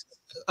surprised.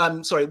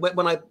 Sorry,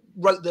 when I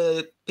wrote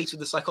the piece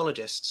with the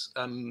psychologists,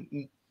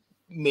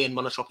 me and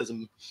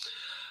monotropism,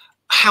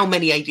 how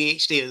many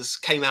ADHDers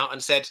came out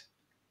and said,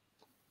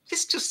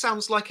 "This just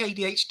sounds like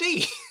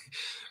ADHD."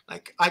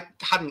 Like I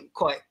hadn't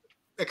quite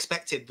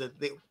expected that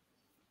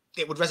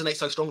it would resonate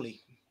so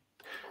strongly.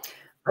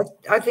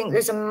 I think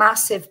there's a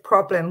massive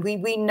problem.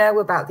 We know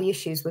about the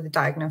issues with the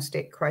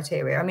diagnostic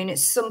criteria. I mean,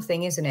 it's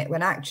something, isn't it?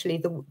 When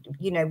actually,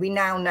 we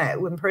now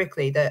know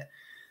empirically that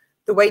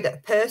the way that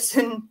a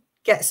person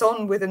gets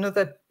on with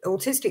another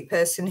autistic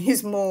person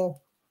is more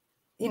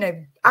you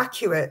know,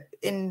 accurate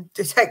in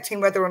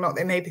detecting whether or not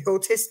they may be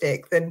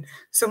autistic than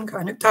some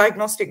kind of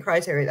diagnostic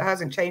criteria that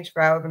hasn't changed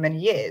for however many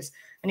years,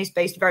 and is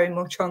based very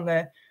much on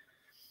it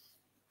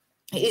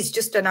is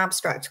just an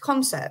abstract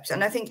concept.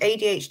 And I think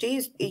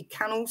ADHD it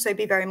can also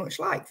be very much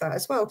like that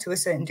as well, to a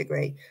certain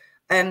degree.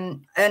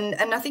 And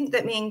I think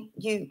that me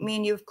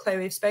and you,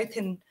 Chloe, have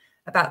spoken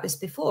about this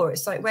before.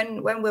 It's like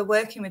when we're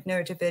working with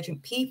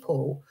neurodivergent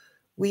people,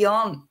 we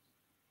aren't,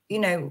 you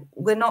know,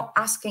 we're not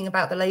asking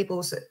about the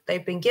labels that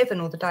they've been given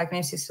or the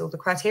diagnosis or the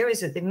criteria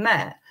that they've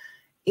met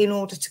in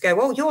order to go,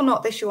 oh, you're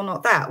not this, you're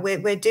not that.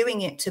 We're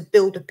doing it to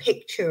build a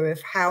picture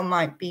of how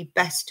might be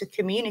best to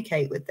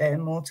communicate with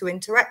them or to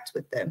interact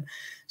with them.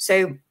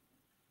 So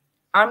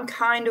I'm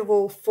kind of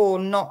all for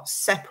not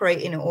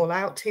separating it all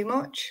out too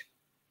much,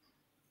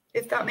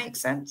 if that makes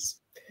sense.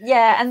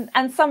 Yeah,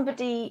 and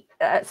somebody,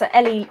 so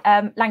Ellie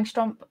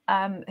Langstromp,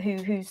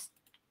 who's,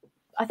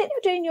 I think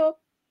you're doing your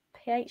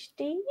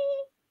PhD,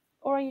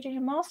 or are you doing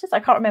your master's? I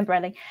can't remember,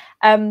 Ellie.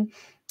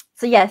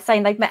 So yeah,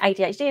 saying they've met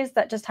ADHDs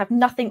that just have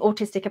nothing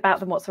autistic about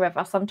them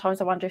whatsoever.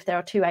 Sometimes I wonder if there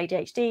are two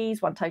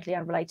ADHDs, one totally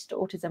unrelated to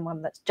autism,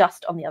 one that's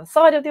just on the other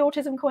side of the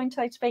autism coin,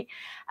 so to speak.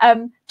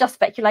 Just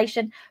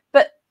speculation.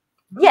 But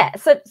yeah,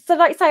 so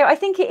like I say, I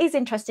think it is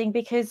interesting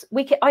because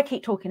I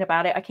keep talking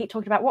about it. I keep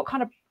talking about what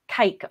kind of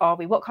cake are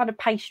we? What kind of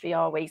pastry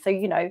are we? So,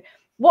 you know,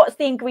 what's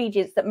the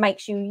ingredients that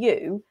makes you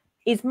you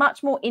is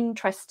much more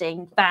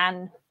interesting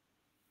than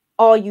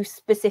are you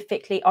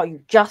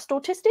just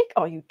autistic?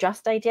 Are you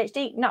just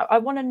ADHD? No, I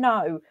want to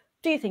know,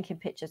 do you think in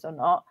pictures or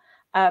not?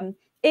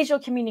 Is your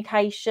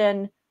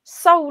communication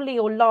solely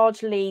or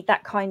largely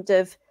that kind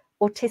of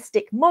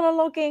autistic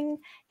monologuing?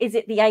 Is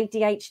it the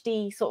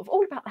ADHD sort of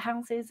all about the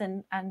houses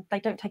and they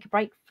don't take a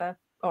break or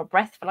a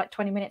breath for like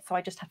 20 minutes, so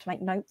I just have to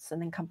make notes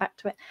and then come back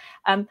to it?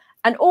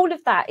 And all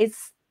of that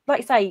is,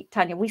 like you say,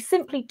 Tanya, we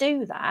simply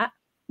do that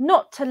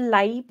not to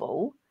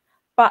label,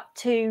 but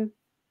to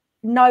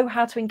know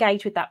how to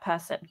engage with that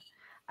person,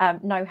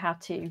 know how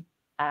to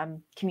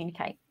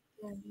communicate.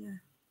 Yeah.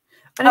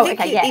 And I think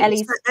okay,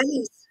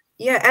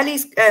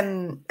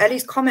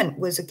 Ellie's comment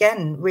was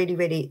again really,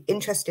 really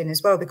interesting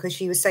as well, because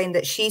she was saying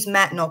that she's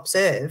met and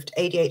observed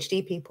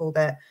ADHD people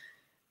that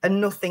are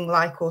nothing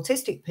like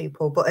autistic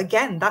people, but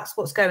again, that's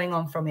what's going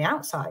on from the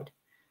outside.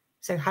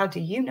 So how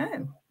do you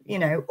know? You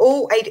know,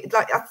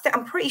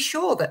 I'm pretty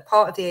sure that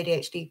part of the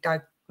ADHD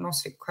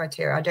diagnostic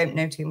criteria, I don't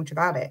know too much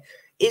about it,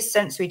 is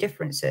sensory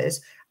differences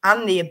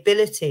and the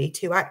ability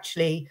to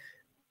actually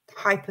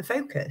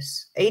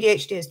hyperfocus.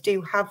 ADHDs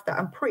do have that.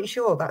 I'm pretty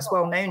sure that's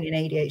well known in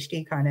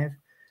ADHD kind of.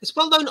 It's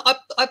well known.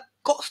 I've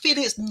got a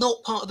feeling it's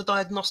not part of the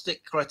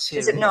diagnostic criteria.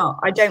 Is it not?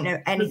 I don't know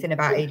anything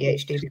about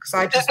ADHD because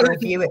I just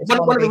view it as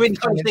one of the really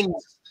funny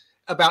things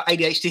about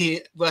ADHD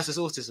versus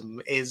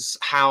autism is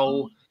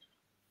how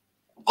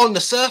on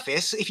the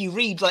surface, if you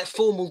read like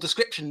formal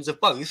descriptions of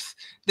both,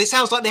 it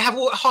sounds like they have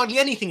hardly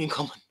anything in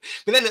common.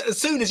 But then as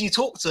soon as you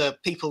talk to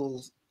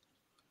people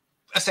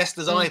assessed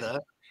as either,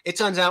 it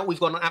turns out we've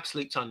got an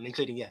absolute ton,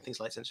 including, things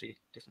like sensory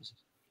differences.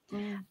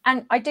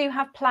 And I do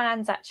have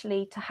plans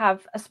actually to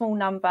have a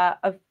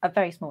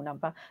very small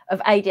number of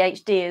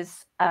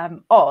ADHDers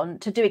on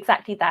to do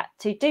exactly that,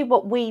 to do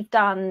what we've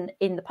done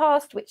in the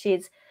past, which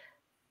is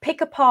pick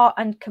apart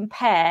and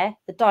compare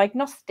the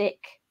diagnostic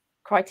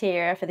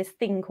criteria for this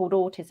thing called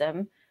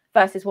autism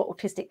versus what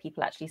autistic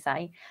people actually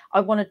say.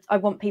 I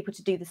want people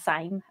to do the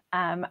same.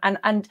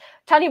 And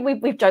Tanya,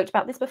 we've joked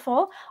about this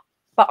before,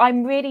 but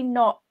I'm really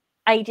not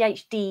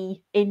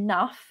ADHD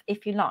enough,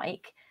 if you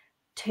like,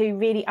 to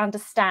really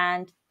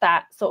understand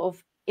that sort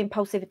of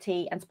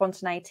impulsivity and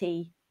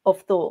spontaneity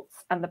of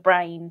thoughts and the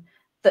brain.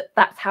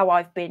 That's how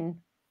I've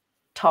been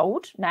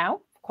told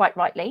now, quite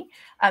rightly,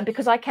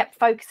 because I kept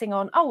focusing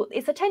on,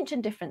 it's attention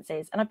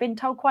differences. And I've been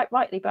told quite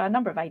rightly by a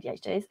number of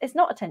ADHDs, it's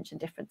not attention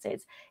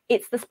differences.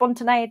 It's the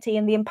spontaneity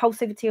and the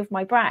impulsivity of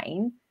my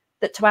brain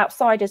that to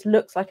outsiders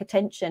looks like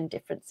attention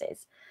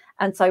differences.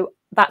 And so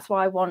that's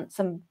why I want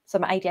some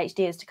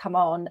ADHDers to come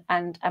on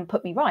and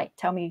put me right,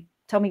 tell me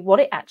what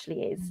it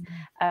actually is,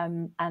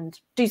 and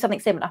do something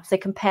similar. So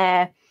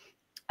compare,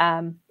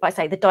 like I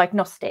say, the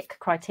diagnostic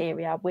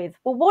criteria with,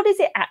 well, what is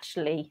it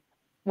actually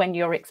when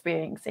you're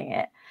experiencing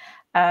it?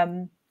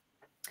 And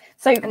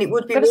it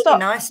would be really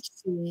nice to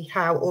see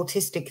how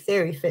autistic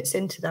theory fits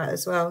into that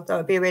as well. That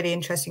would be a really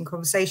interesting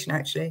conversation,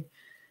 actually,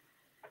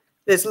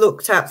 that's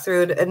looked at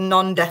through a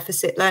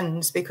non-deficit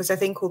lens, because I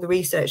think all the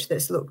research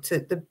that's looked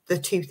at the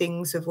two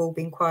things have all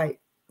been quite,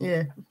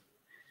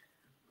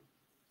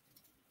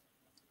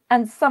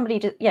 And somebody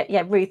just,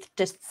 Ruth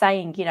just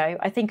saying, you know,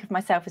 I think of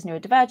myself as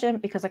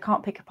neurodivergent because I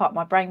can't pick apart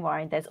my brain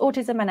wiring. There's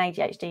autism and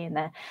ADHD in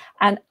there.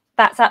 And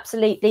that's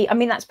absolutely, I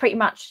mean, that's pretty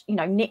much, you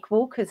know, Nick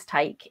Walker's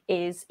take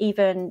is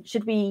even,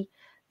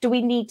 do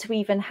we need to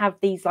even have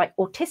these like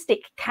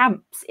autistic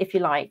camps, if you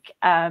like?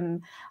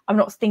 I'm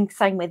not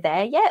saying we're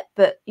there yet,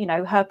 but, you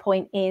know, her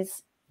point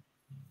is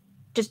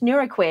just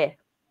neuroqueer.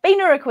 Be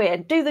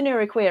neuroqueer, do the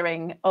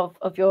neuroqueering of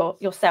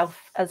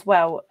yourself as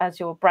well as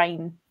your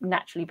brain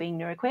naturally being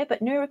neuroqueer,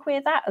 but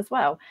neuroqueer that as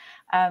well,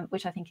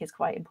 which I think is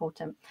quite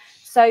important.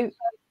 So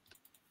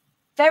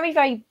very,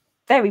 very,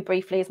 very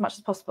briefly, as much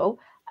as possible,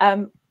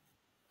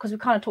 because we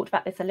kind of talked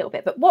about this a little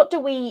bit, but what do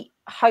we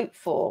hope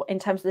for in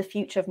terms of the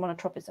future of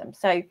monotropism?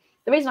 So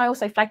the reason I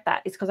also flagged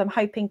that is because I'm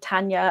hoping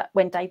Tanya,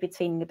 when David's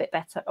feeling a bit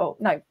better, or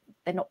no,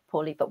 they're not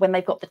poorly, but when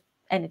they've got the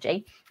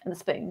energy and the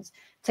spoons,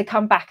 to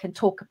come back and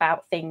talk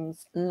about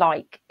things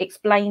like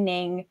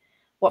explaining,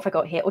 what have I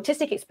got here,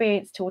 autistic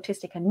experience to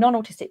autistic and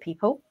non-autistic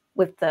people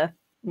with the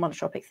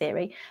monotropic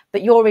theory.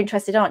 But you're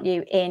interested, aren't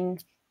you, in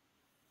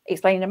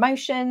explaining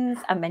emotions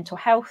and mental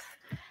health?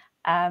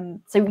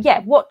 So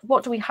yeah,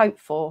 what do we hope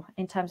for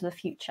in terms of the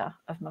future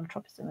of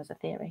monotropism as a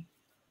theory?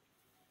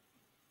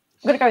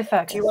 I'm going to go with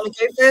Fergus. Do you want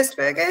to go first,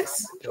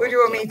 Fergus? Or do you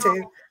want me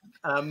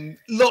to?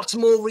 Lots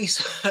more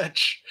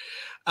research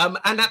and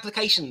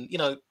application, you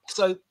know.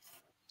 So,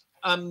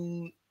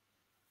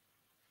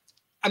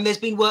 and there's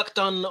been work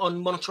done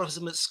on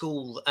monotropism at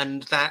school,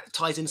 and that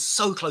ties in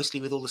so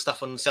closely with all the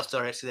stuff on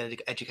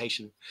self-directed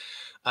education.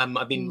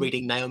 I've been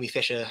reading Naomi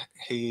Fisher,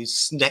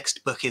 whose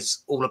next book is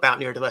all about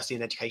neurodiversity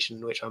in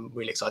education, which I'm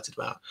really excited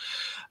about.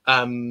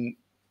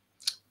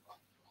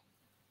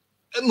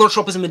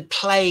 Monotropism in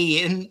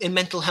play, in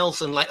mental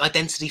health and like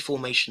identity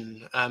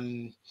formation.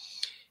 You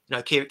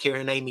know, Kira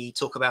and Amy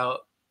talk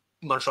about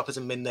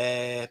monotropism in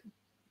their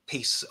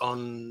piece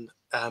on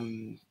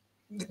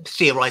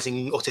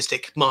theorizing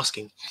autistic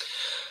masking.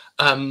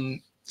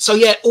 So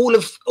yeah, all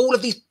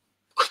of these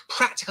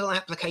practical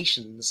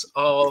applications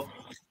are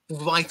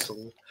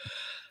vital.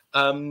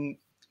 But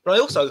I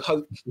also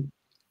hope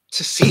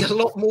to see a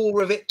lot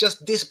more of it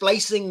just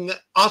displacing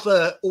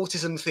other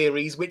autism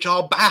theories which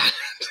are bad.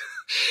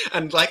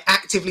 And like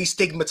actively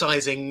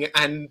stigmatizing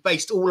and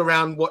based all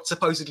around what's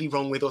supposedly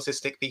wrong with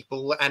autistic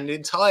people and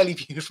entirely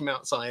viewed from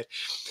outside.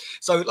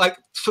 So like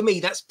for me,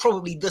 that's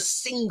probably the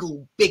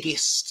single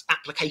biggest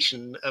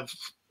application of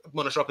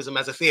monotropism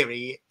as a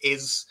theory,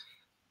 is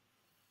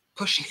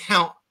pushing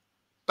out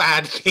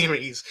bad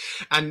theories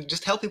and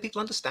just helping people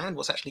understand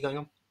what's actually going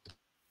on.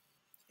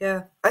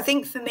 Yeah, I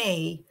think for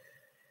me,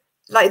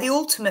 like the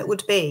ultimate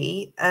would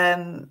be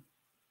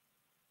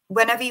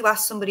whenever you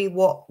ask somebody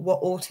what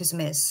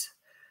autism is,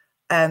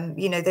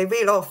 you know, they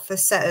reel off a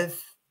set of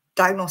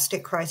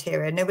diagnostic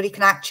criteria. Nobody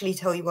can actually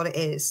tell you what it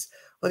is.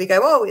 Or they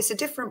go, oh, it's a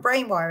different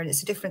brain wire and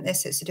it's a different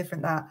this, it's a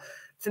different that.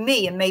 For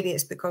me, and maybe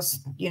it's because,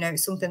 you know,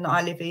 it's something that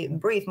I live, eat and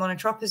breathe,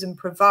 monotropism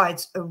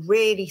provides a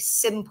really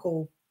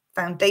simple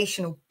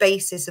foundational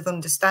basis of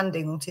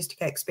understanding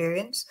autistic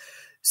experience.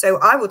 So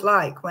I would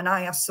like, when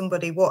I ask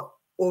somebody what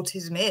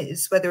autism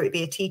is, whether it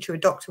be a teacher, a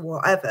doctor,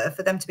 whatever,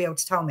 for them to be able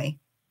to tell me,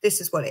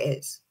 this is what it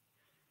is.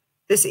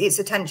 It's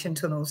attention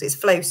tunnels, it's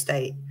flow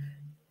state.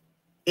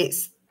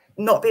 It's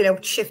not being able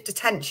to shift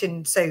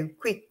attention so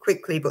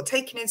quickly, but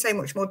taking in so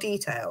much more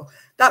detail.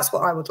 That's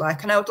what I would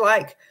like. And I would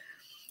like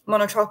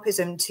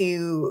monotropism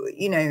to,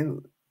 you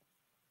know,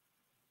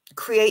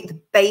 create the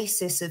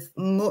basis of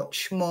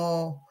much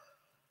more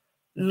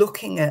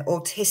looking at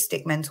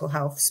autistic mental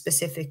health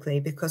specifically,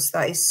 because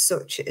that is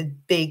such a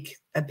big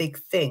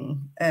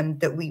thing,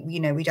 that we, you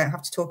know, we don't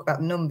have to talk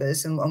about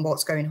numbers and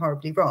what's going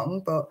horribly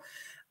wrong, but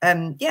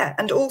yeah,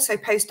 and also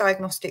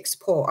post-diagnostic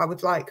support. I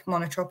would like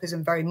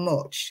monotropism very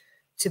much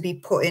to be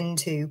put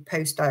into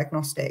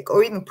post-diagnostic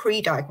or even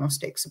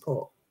pre-diagnostic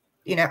support,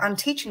 you know, and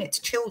teaching it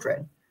to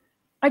children.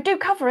 I do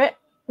cover it.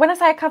 When I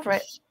say I cover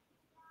it,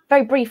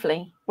 very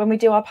briefly, when we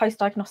do our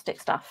post-diagnostic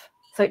stuff.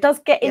 So it does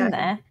get in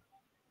there.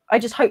 I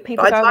just hope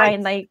people go away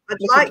and they... I'd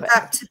like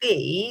that to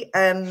be,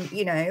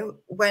 you know,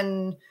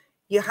 when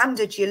you're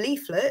handed your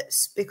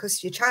leaflets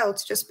because your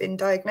child's just been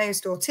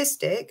diagnosed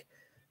autistic,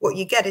 what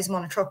you get is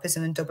monotropism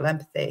and double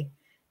empathy.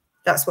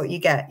 That's what you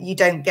get. You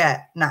don't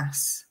get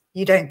NAS.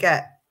 You don't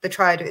get the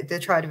triad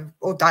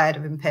or dyad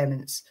of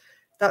impairments.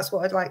 That's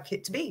what I'd like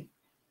it to be.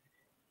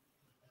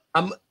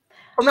 On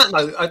that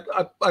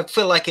note, I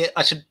feel like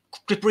I should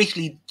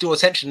briefly draw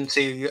attention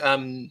to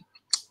a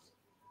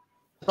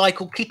guy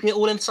called Keeping It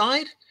All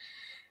Inside,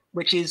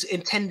 which is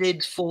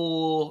intended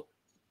for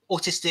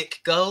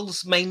autistic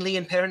girls mainly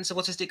and parents of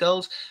autistic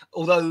girls,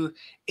 although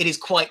it is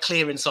quite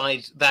clear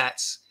inside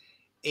that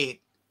it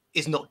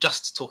is not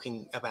just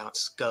talking about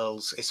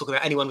girls. It's talking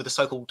about anyone with a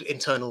so-called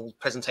internal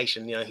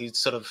presentation, you know, who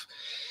sort of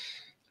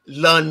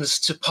learns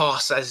to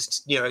pass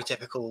as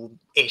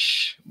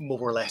neurotypical-ish, more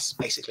or less,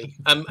 basically.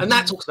 And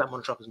that talks about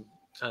monotropism.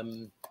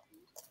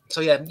 So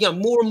yeah, you know,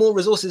 more and more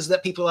resources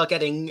that people are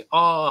getting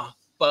are,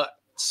 but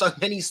so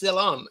many still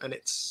aren't, and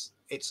it's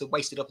a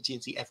wasted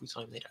opportunity every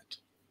time they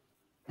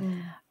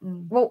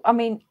don't. Well, I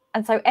mean,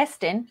 and so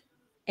Estin,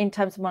 in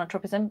terms of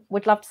monotropism,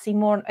 would love to see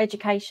more on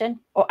education,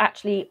 or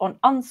actually on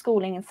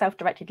unschooling and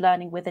self-directed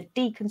learning with a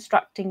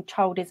deconstructing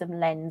childism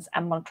lens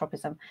and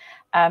monotropism.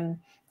 And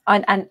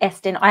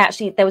Estin,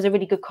 there was a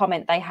really good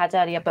comment they had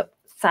earlier, but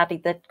sadly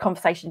the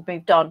conversation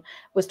moved on,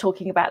 was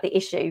talking about the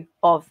issue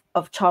of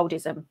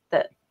childism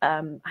that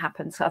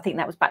happens. So I think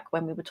that was back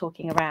when we were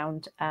talking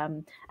around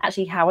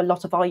actually how a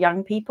lot of our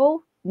young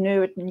people,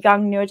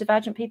 young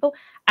neurodivergent people,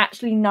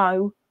 actually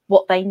know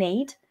what they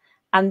need,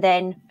 and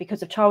then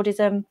because of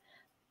childism,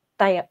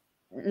 they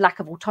lack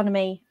of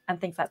autonomy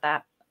and things like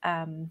that,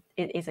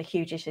 is a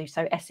huge issue.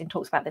 So Estin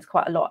talks about this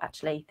quite a lot,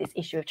 actually, this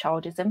issue of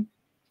childism.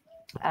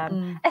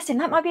 Estin,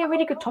 that might be a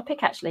really good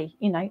topic, actually,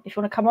 you know, if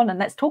you want to come on and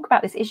let's talk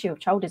about this issue of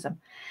childism.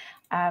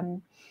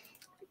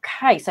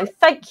 Okay, so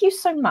thank you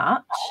so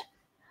much.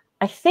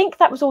 I think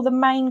that was all the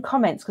main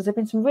comments, because there have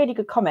been some really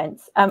good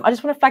comments. I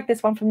just want to flag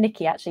this one from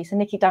Nikki, actually. So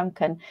Nikki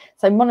Duncan.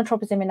 So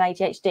monotropism in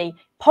ADHD,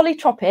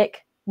 polytropic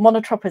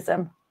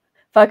monotropism.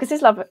 Fergus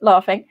is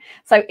laughing.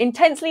 So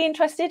intensely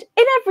interested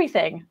in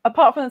everything,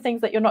 apart from the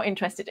things that you're not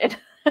interested in.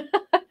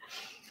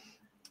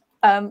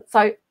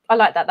 So I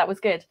like that. That was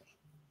good.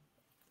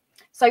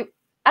 So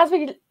as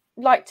we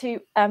like to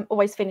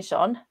always finish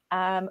on,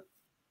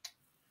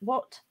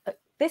 what at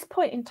this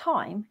point in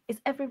time is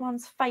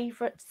everyone's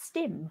favourite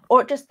stim,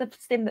 or just the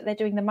stim that they're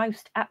doing the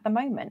most at the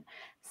moment?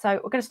 So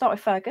we're going to start with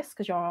Fergus,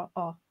 because you're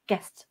our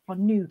guest, our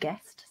new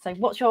guest. So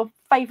what's your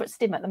favourite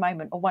stim at the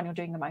moment, or one you're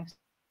doing the most?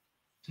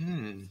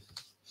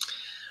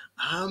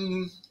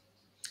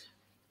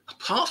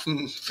 Apart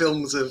from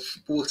films of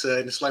water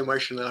in slow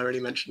motion that I already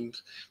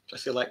mentioned, which I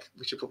feel like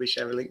we should probably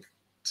share a link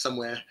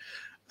somewhere.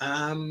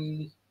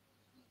 I'm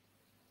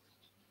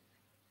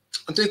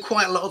doing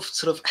quite a lot of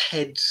sort of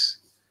head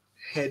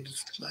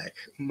like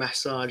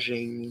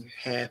massaging,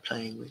 hair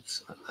playing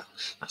with.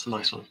 That's a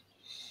nice one.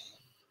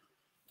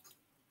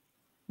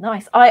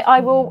 Nice.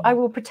 I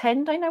will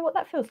pretend I know what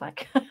that feels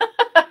like.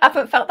 I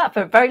haven't felt that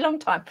for a very long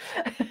time.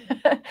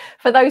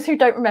 For those who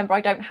don't remember,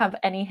 I don't have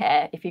any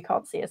hair, if you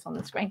can't see us on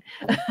the screen.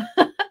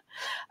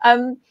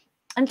 And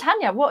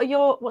Tanya, what's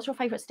your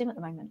favourite stim at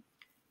the moment?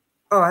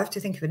 Oh, I have to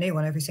think of a new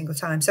one every single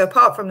time. So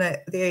apart from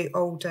the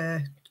old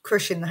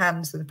crushing the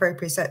hands with the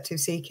proprioceptive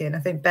seeking, I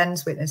think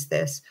Ben's witnessed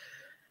this.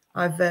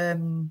 I've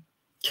turned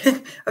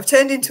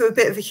into a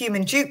bit of a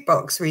human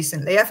jukebox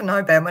recently, haven't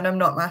I, Ben, when I'm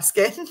not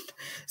masking?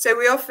 So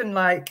we often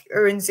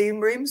are in Zoom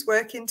rooms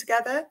working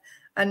together,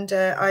 and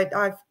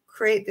I've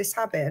created this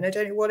habit, and I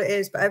don't know what it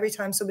is, but every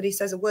time somebody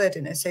says a word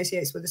and it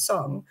associates with a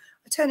song,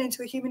 I turn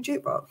into a human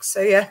jukebox.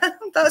 So yeah,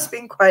 that's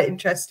been quite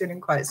interesting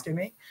and quite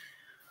stimmy.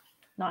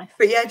 Nice.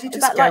 But yeah, you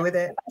just go with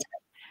it.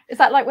 Is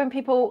that like when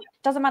people,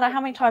 doesn't matter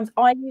how many times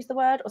I use the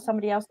word or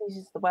somebody else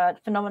uses the word,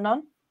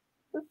 phenomenon?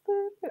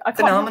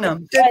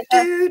 Phenomenon.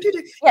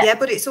 Yeah,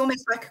 but it's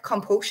almost like a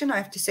compulsion. I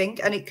have to sing,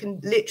 and it can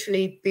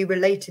literally be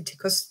related to,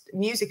 because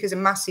music is a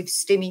massive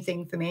stimmy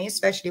thing for me,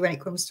 especially when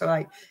it comes to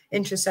like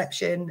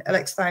interoception,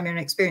 alexithymia, and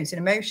experiencing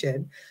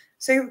emotion.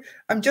 So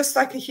I'm just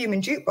like a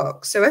human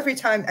jukebox. So every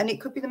time, and it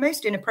could be the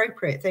most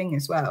inappropriate thing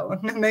as well,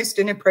 the most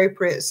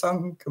inappropriate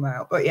song come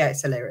out. But yeah,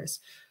 it's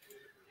hilarious.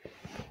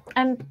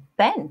 And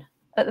Ben,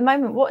 at the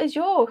moment, what is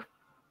your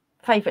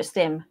favourite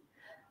stim?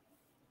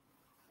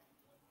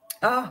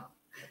 Oh,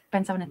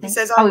 Ben's having a think. He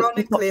says,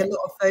 ironically, a lot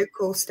of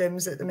vocal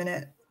stims at the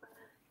minute.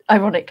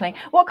 Ironically.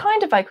 What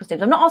kind of vocal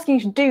stims? I'm not asking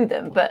you to do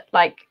them, but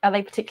like, are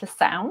they particular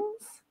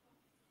sounds?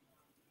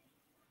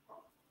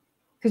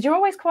 Because you're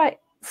always quite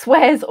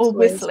swears or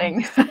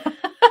whistling.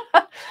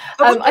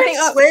 I think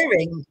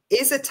swearing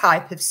is a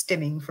type of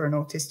stimming for an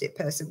autistic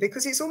person,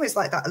 because it's almost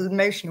like that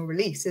emotional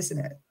release, isn't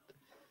it?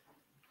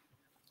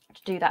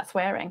 To do that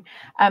swearing.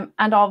 And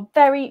our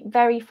very,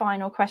 very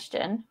final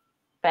question,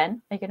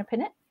 Ben, are you going to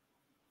pin it?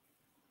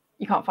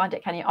 You can't find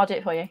it, can you? I'll do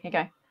it for you. Here you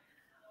go.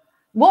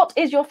 What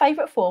is your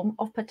favourite form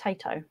of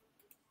potato?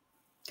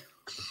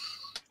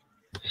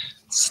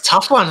 It's a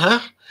tough one, huh?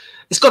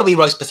 It's got to be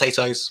roast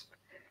potatoes.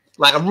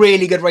 Like a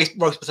really good roast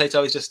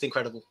potato is just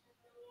incredible.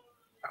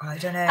 I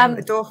don't know.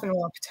 The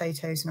dauphinoise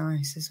potato is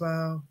nice as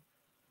well.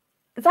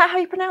 Is that how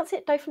you pronounce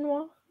it?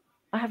 Dauphinoise?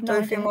 I have no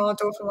idea. Dauphinoise.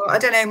 I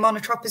don't know.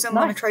 Monotropism,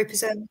 nice.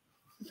 Monotropism.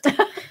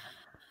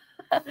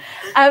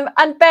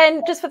 And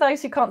Ben, just for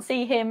those who can't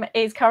see him,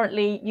 is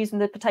currently using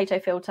the potato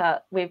filter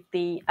with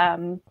the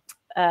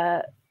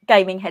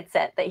gaming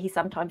headset that he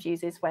sometimes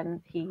uses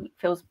when he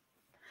feels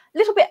a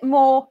little bit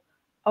more,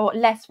 or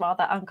less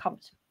rather,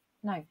 uncomfortable.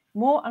 No,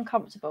 more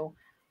uncomfortable,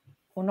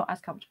 or not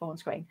as comfortable on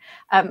screen.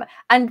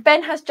 And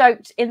Ben has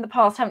joked in the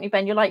past, haven't you,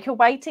 Ben? You're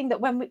waiting that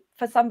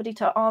for somebody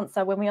to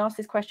answer when we ask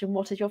this question,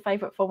 what is your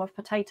favourite form of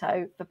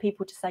potato, for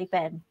people to say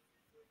Ben.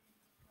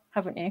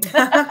 Haven't you?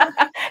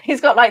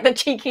 He's got like the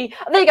cheeky.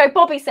 There you go.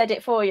 Bobby said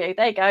it for you.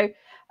 There you go.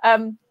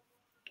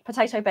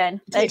 Potato Ben.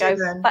 There you go.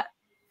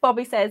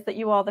 Bobby says that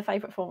you are the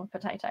favourite form of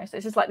potato. So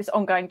it's just like this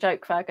ongoing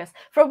joke, Fergus.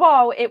 For a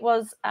while, it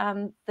was are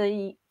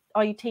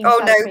you team? Oh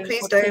no,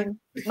 please don't.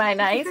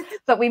 Mayonnaise.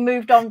 But we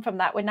moved on from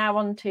that. We're now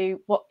on to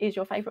what is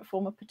your favourite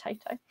form of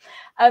potato.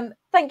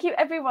 Thank you,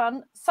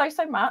 everyone, so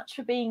much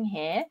for being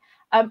here.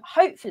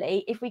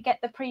 Hopefully, if we get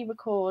the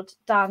pre-record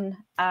done,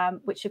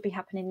 which should be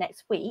happening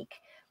next week,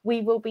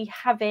 we will be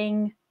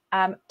having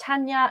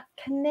Tanya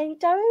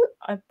Canedo.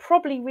 I'm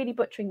probably really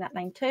butchering that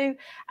name too.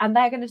 And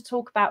they're going to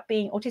talk about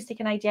being autistic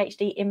and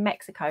ADHD in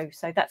Mexico.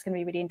 So that's going to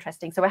be really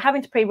interesting. So we're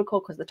having to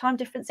pre-record because of the time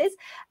differences,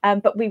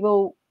 but we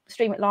will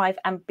stream it live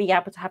and be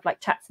able to have like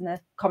chats in the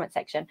comment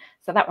section.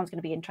 So that one's going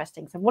to be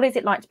interesting. So what is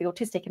it like to be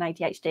autistic and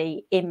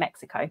ADHD in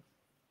Mexico?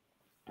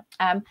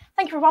 Thank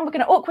you, everyone. We're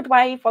going to awkward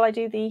wave while I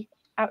do the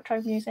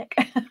outro music.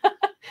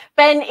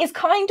 Ben is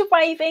kind of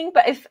waving,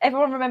 but if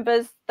everyone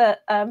remembers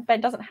that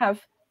Ben doesn't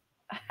have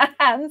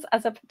hands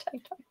as a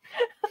potato.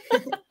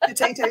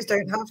 Potatoes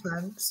don't have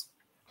hands.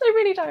 They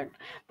really don't.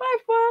 Bye,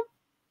 everyone.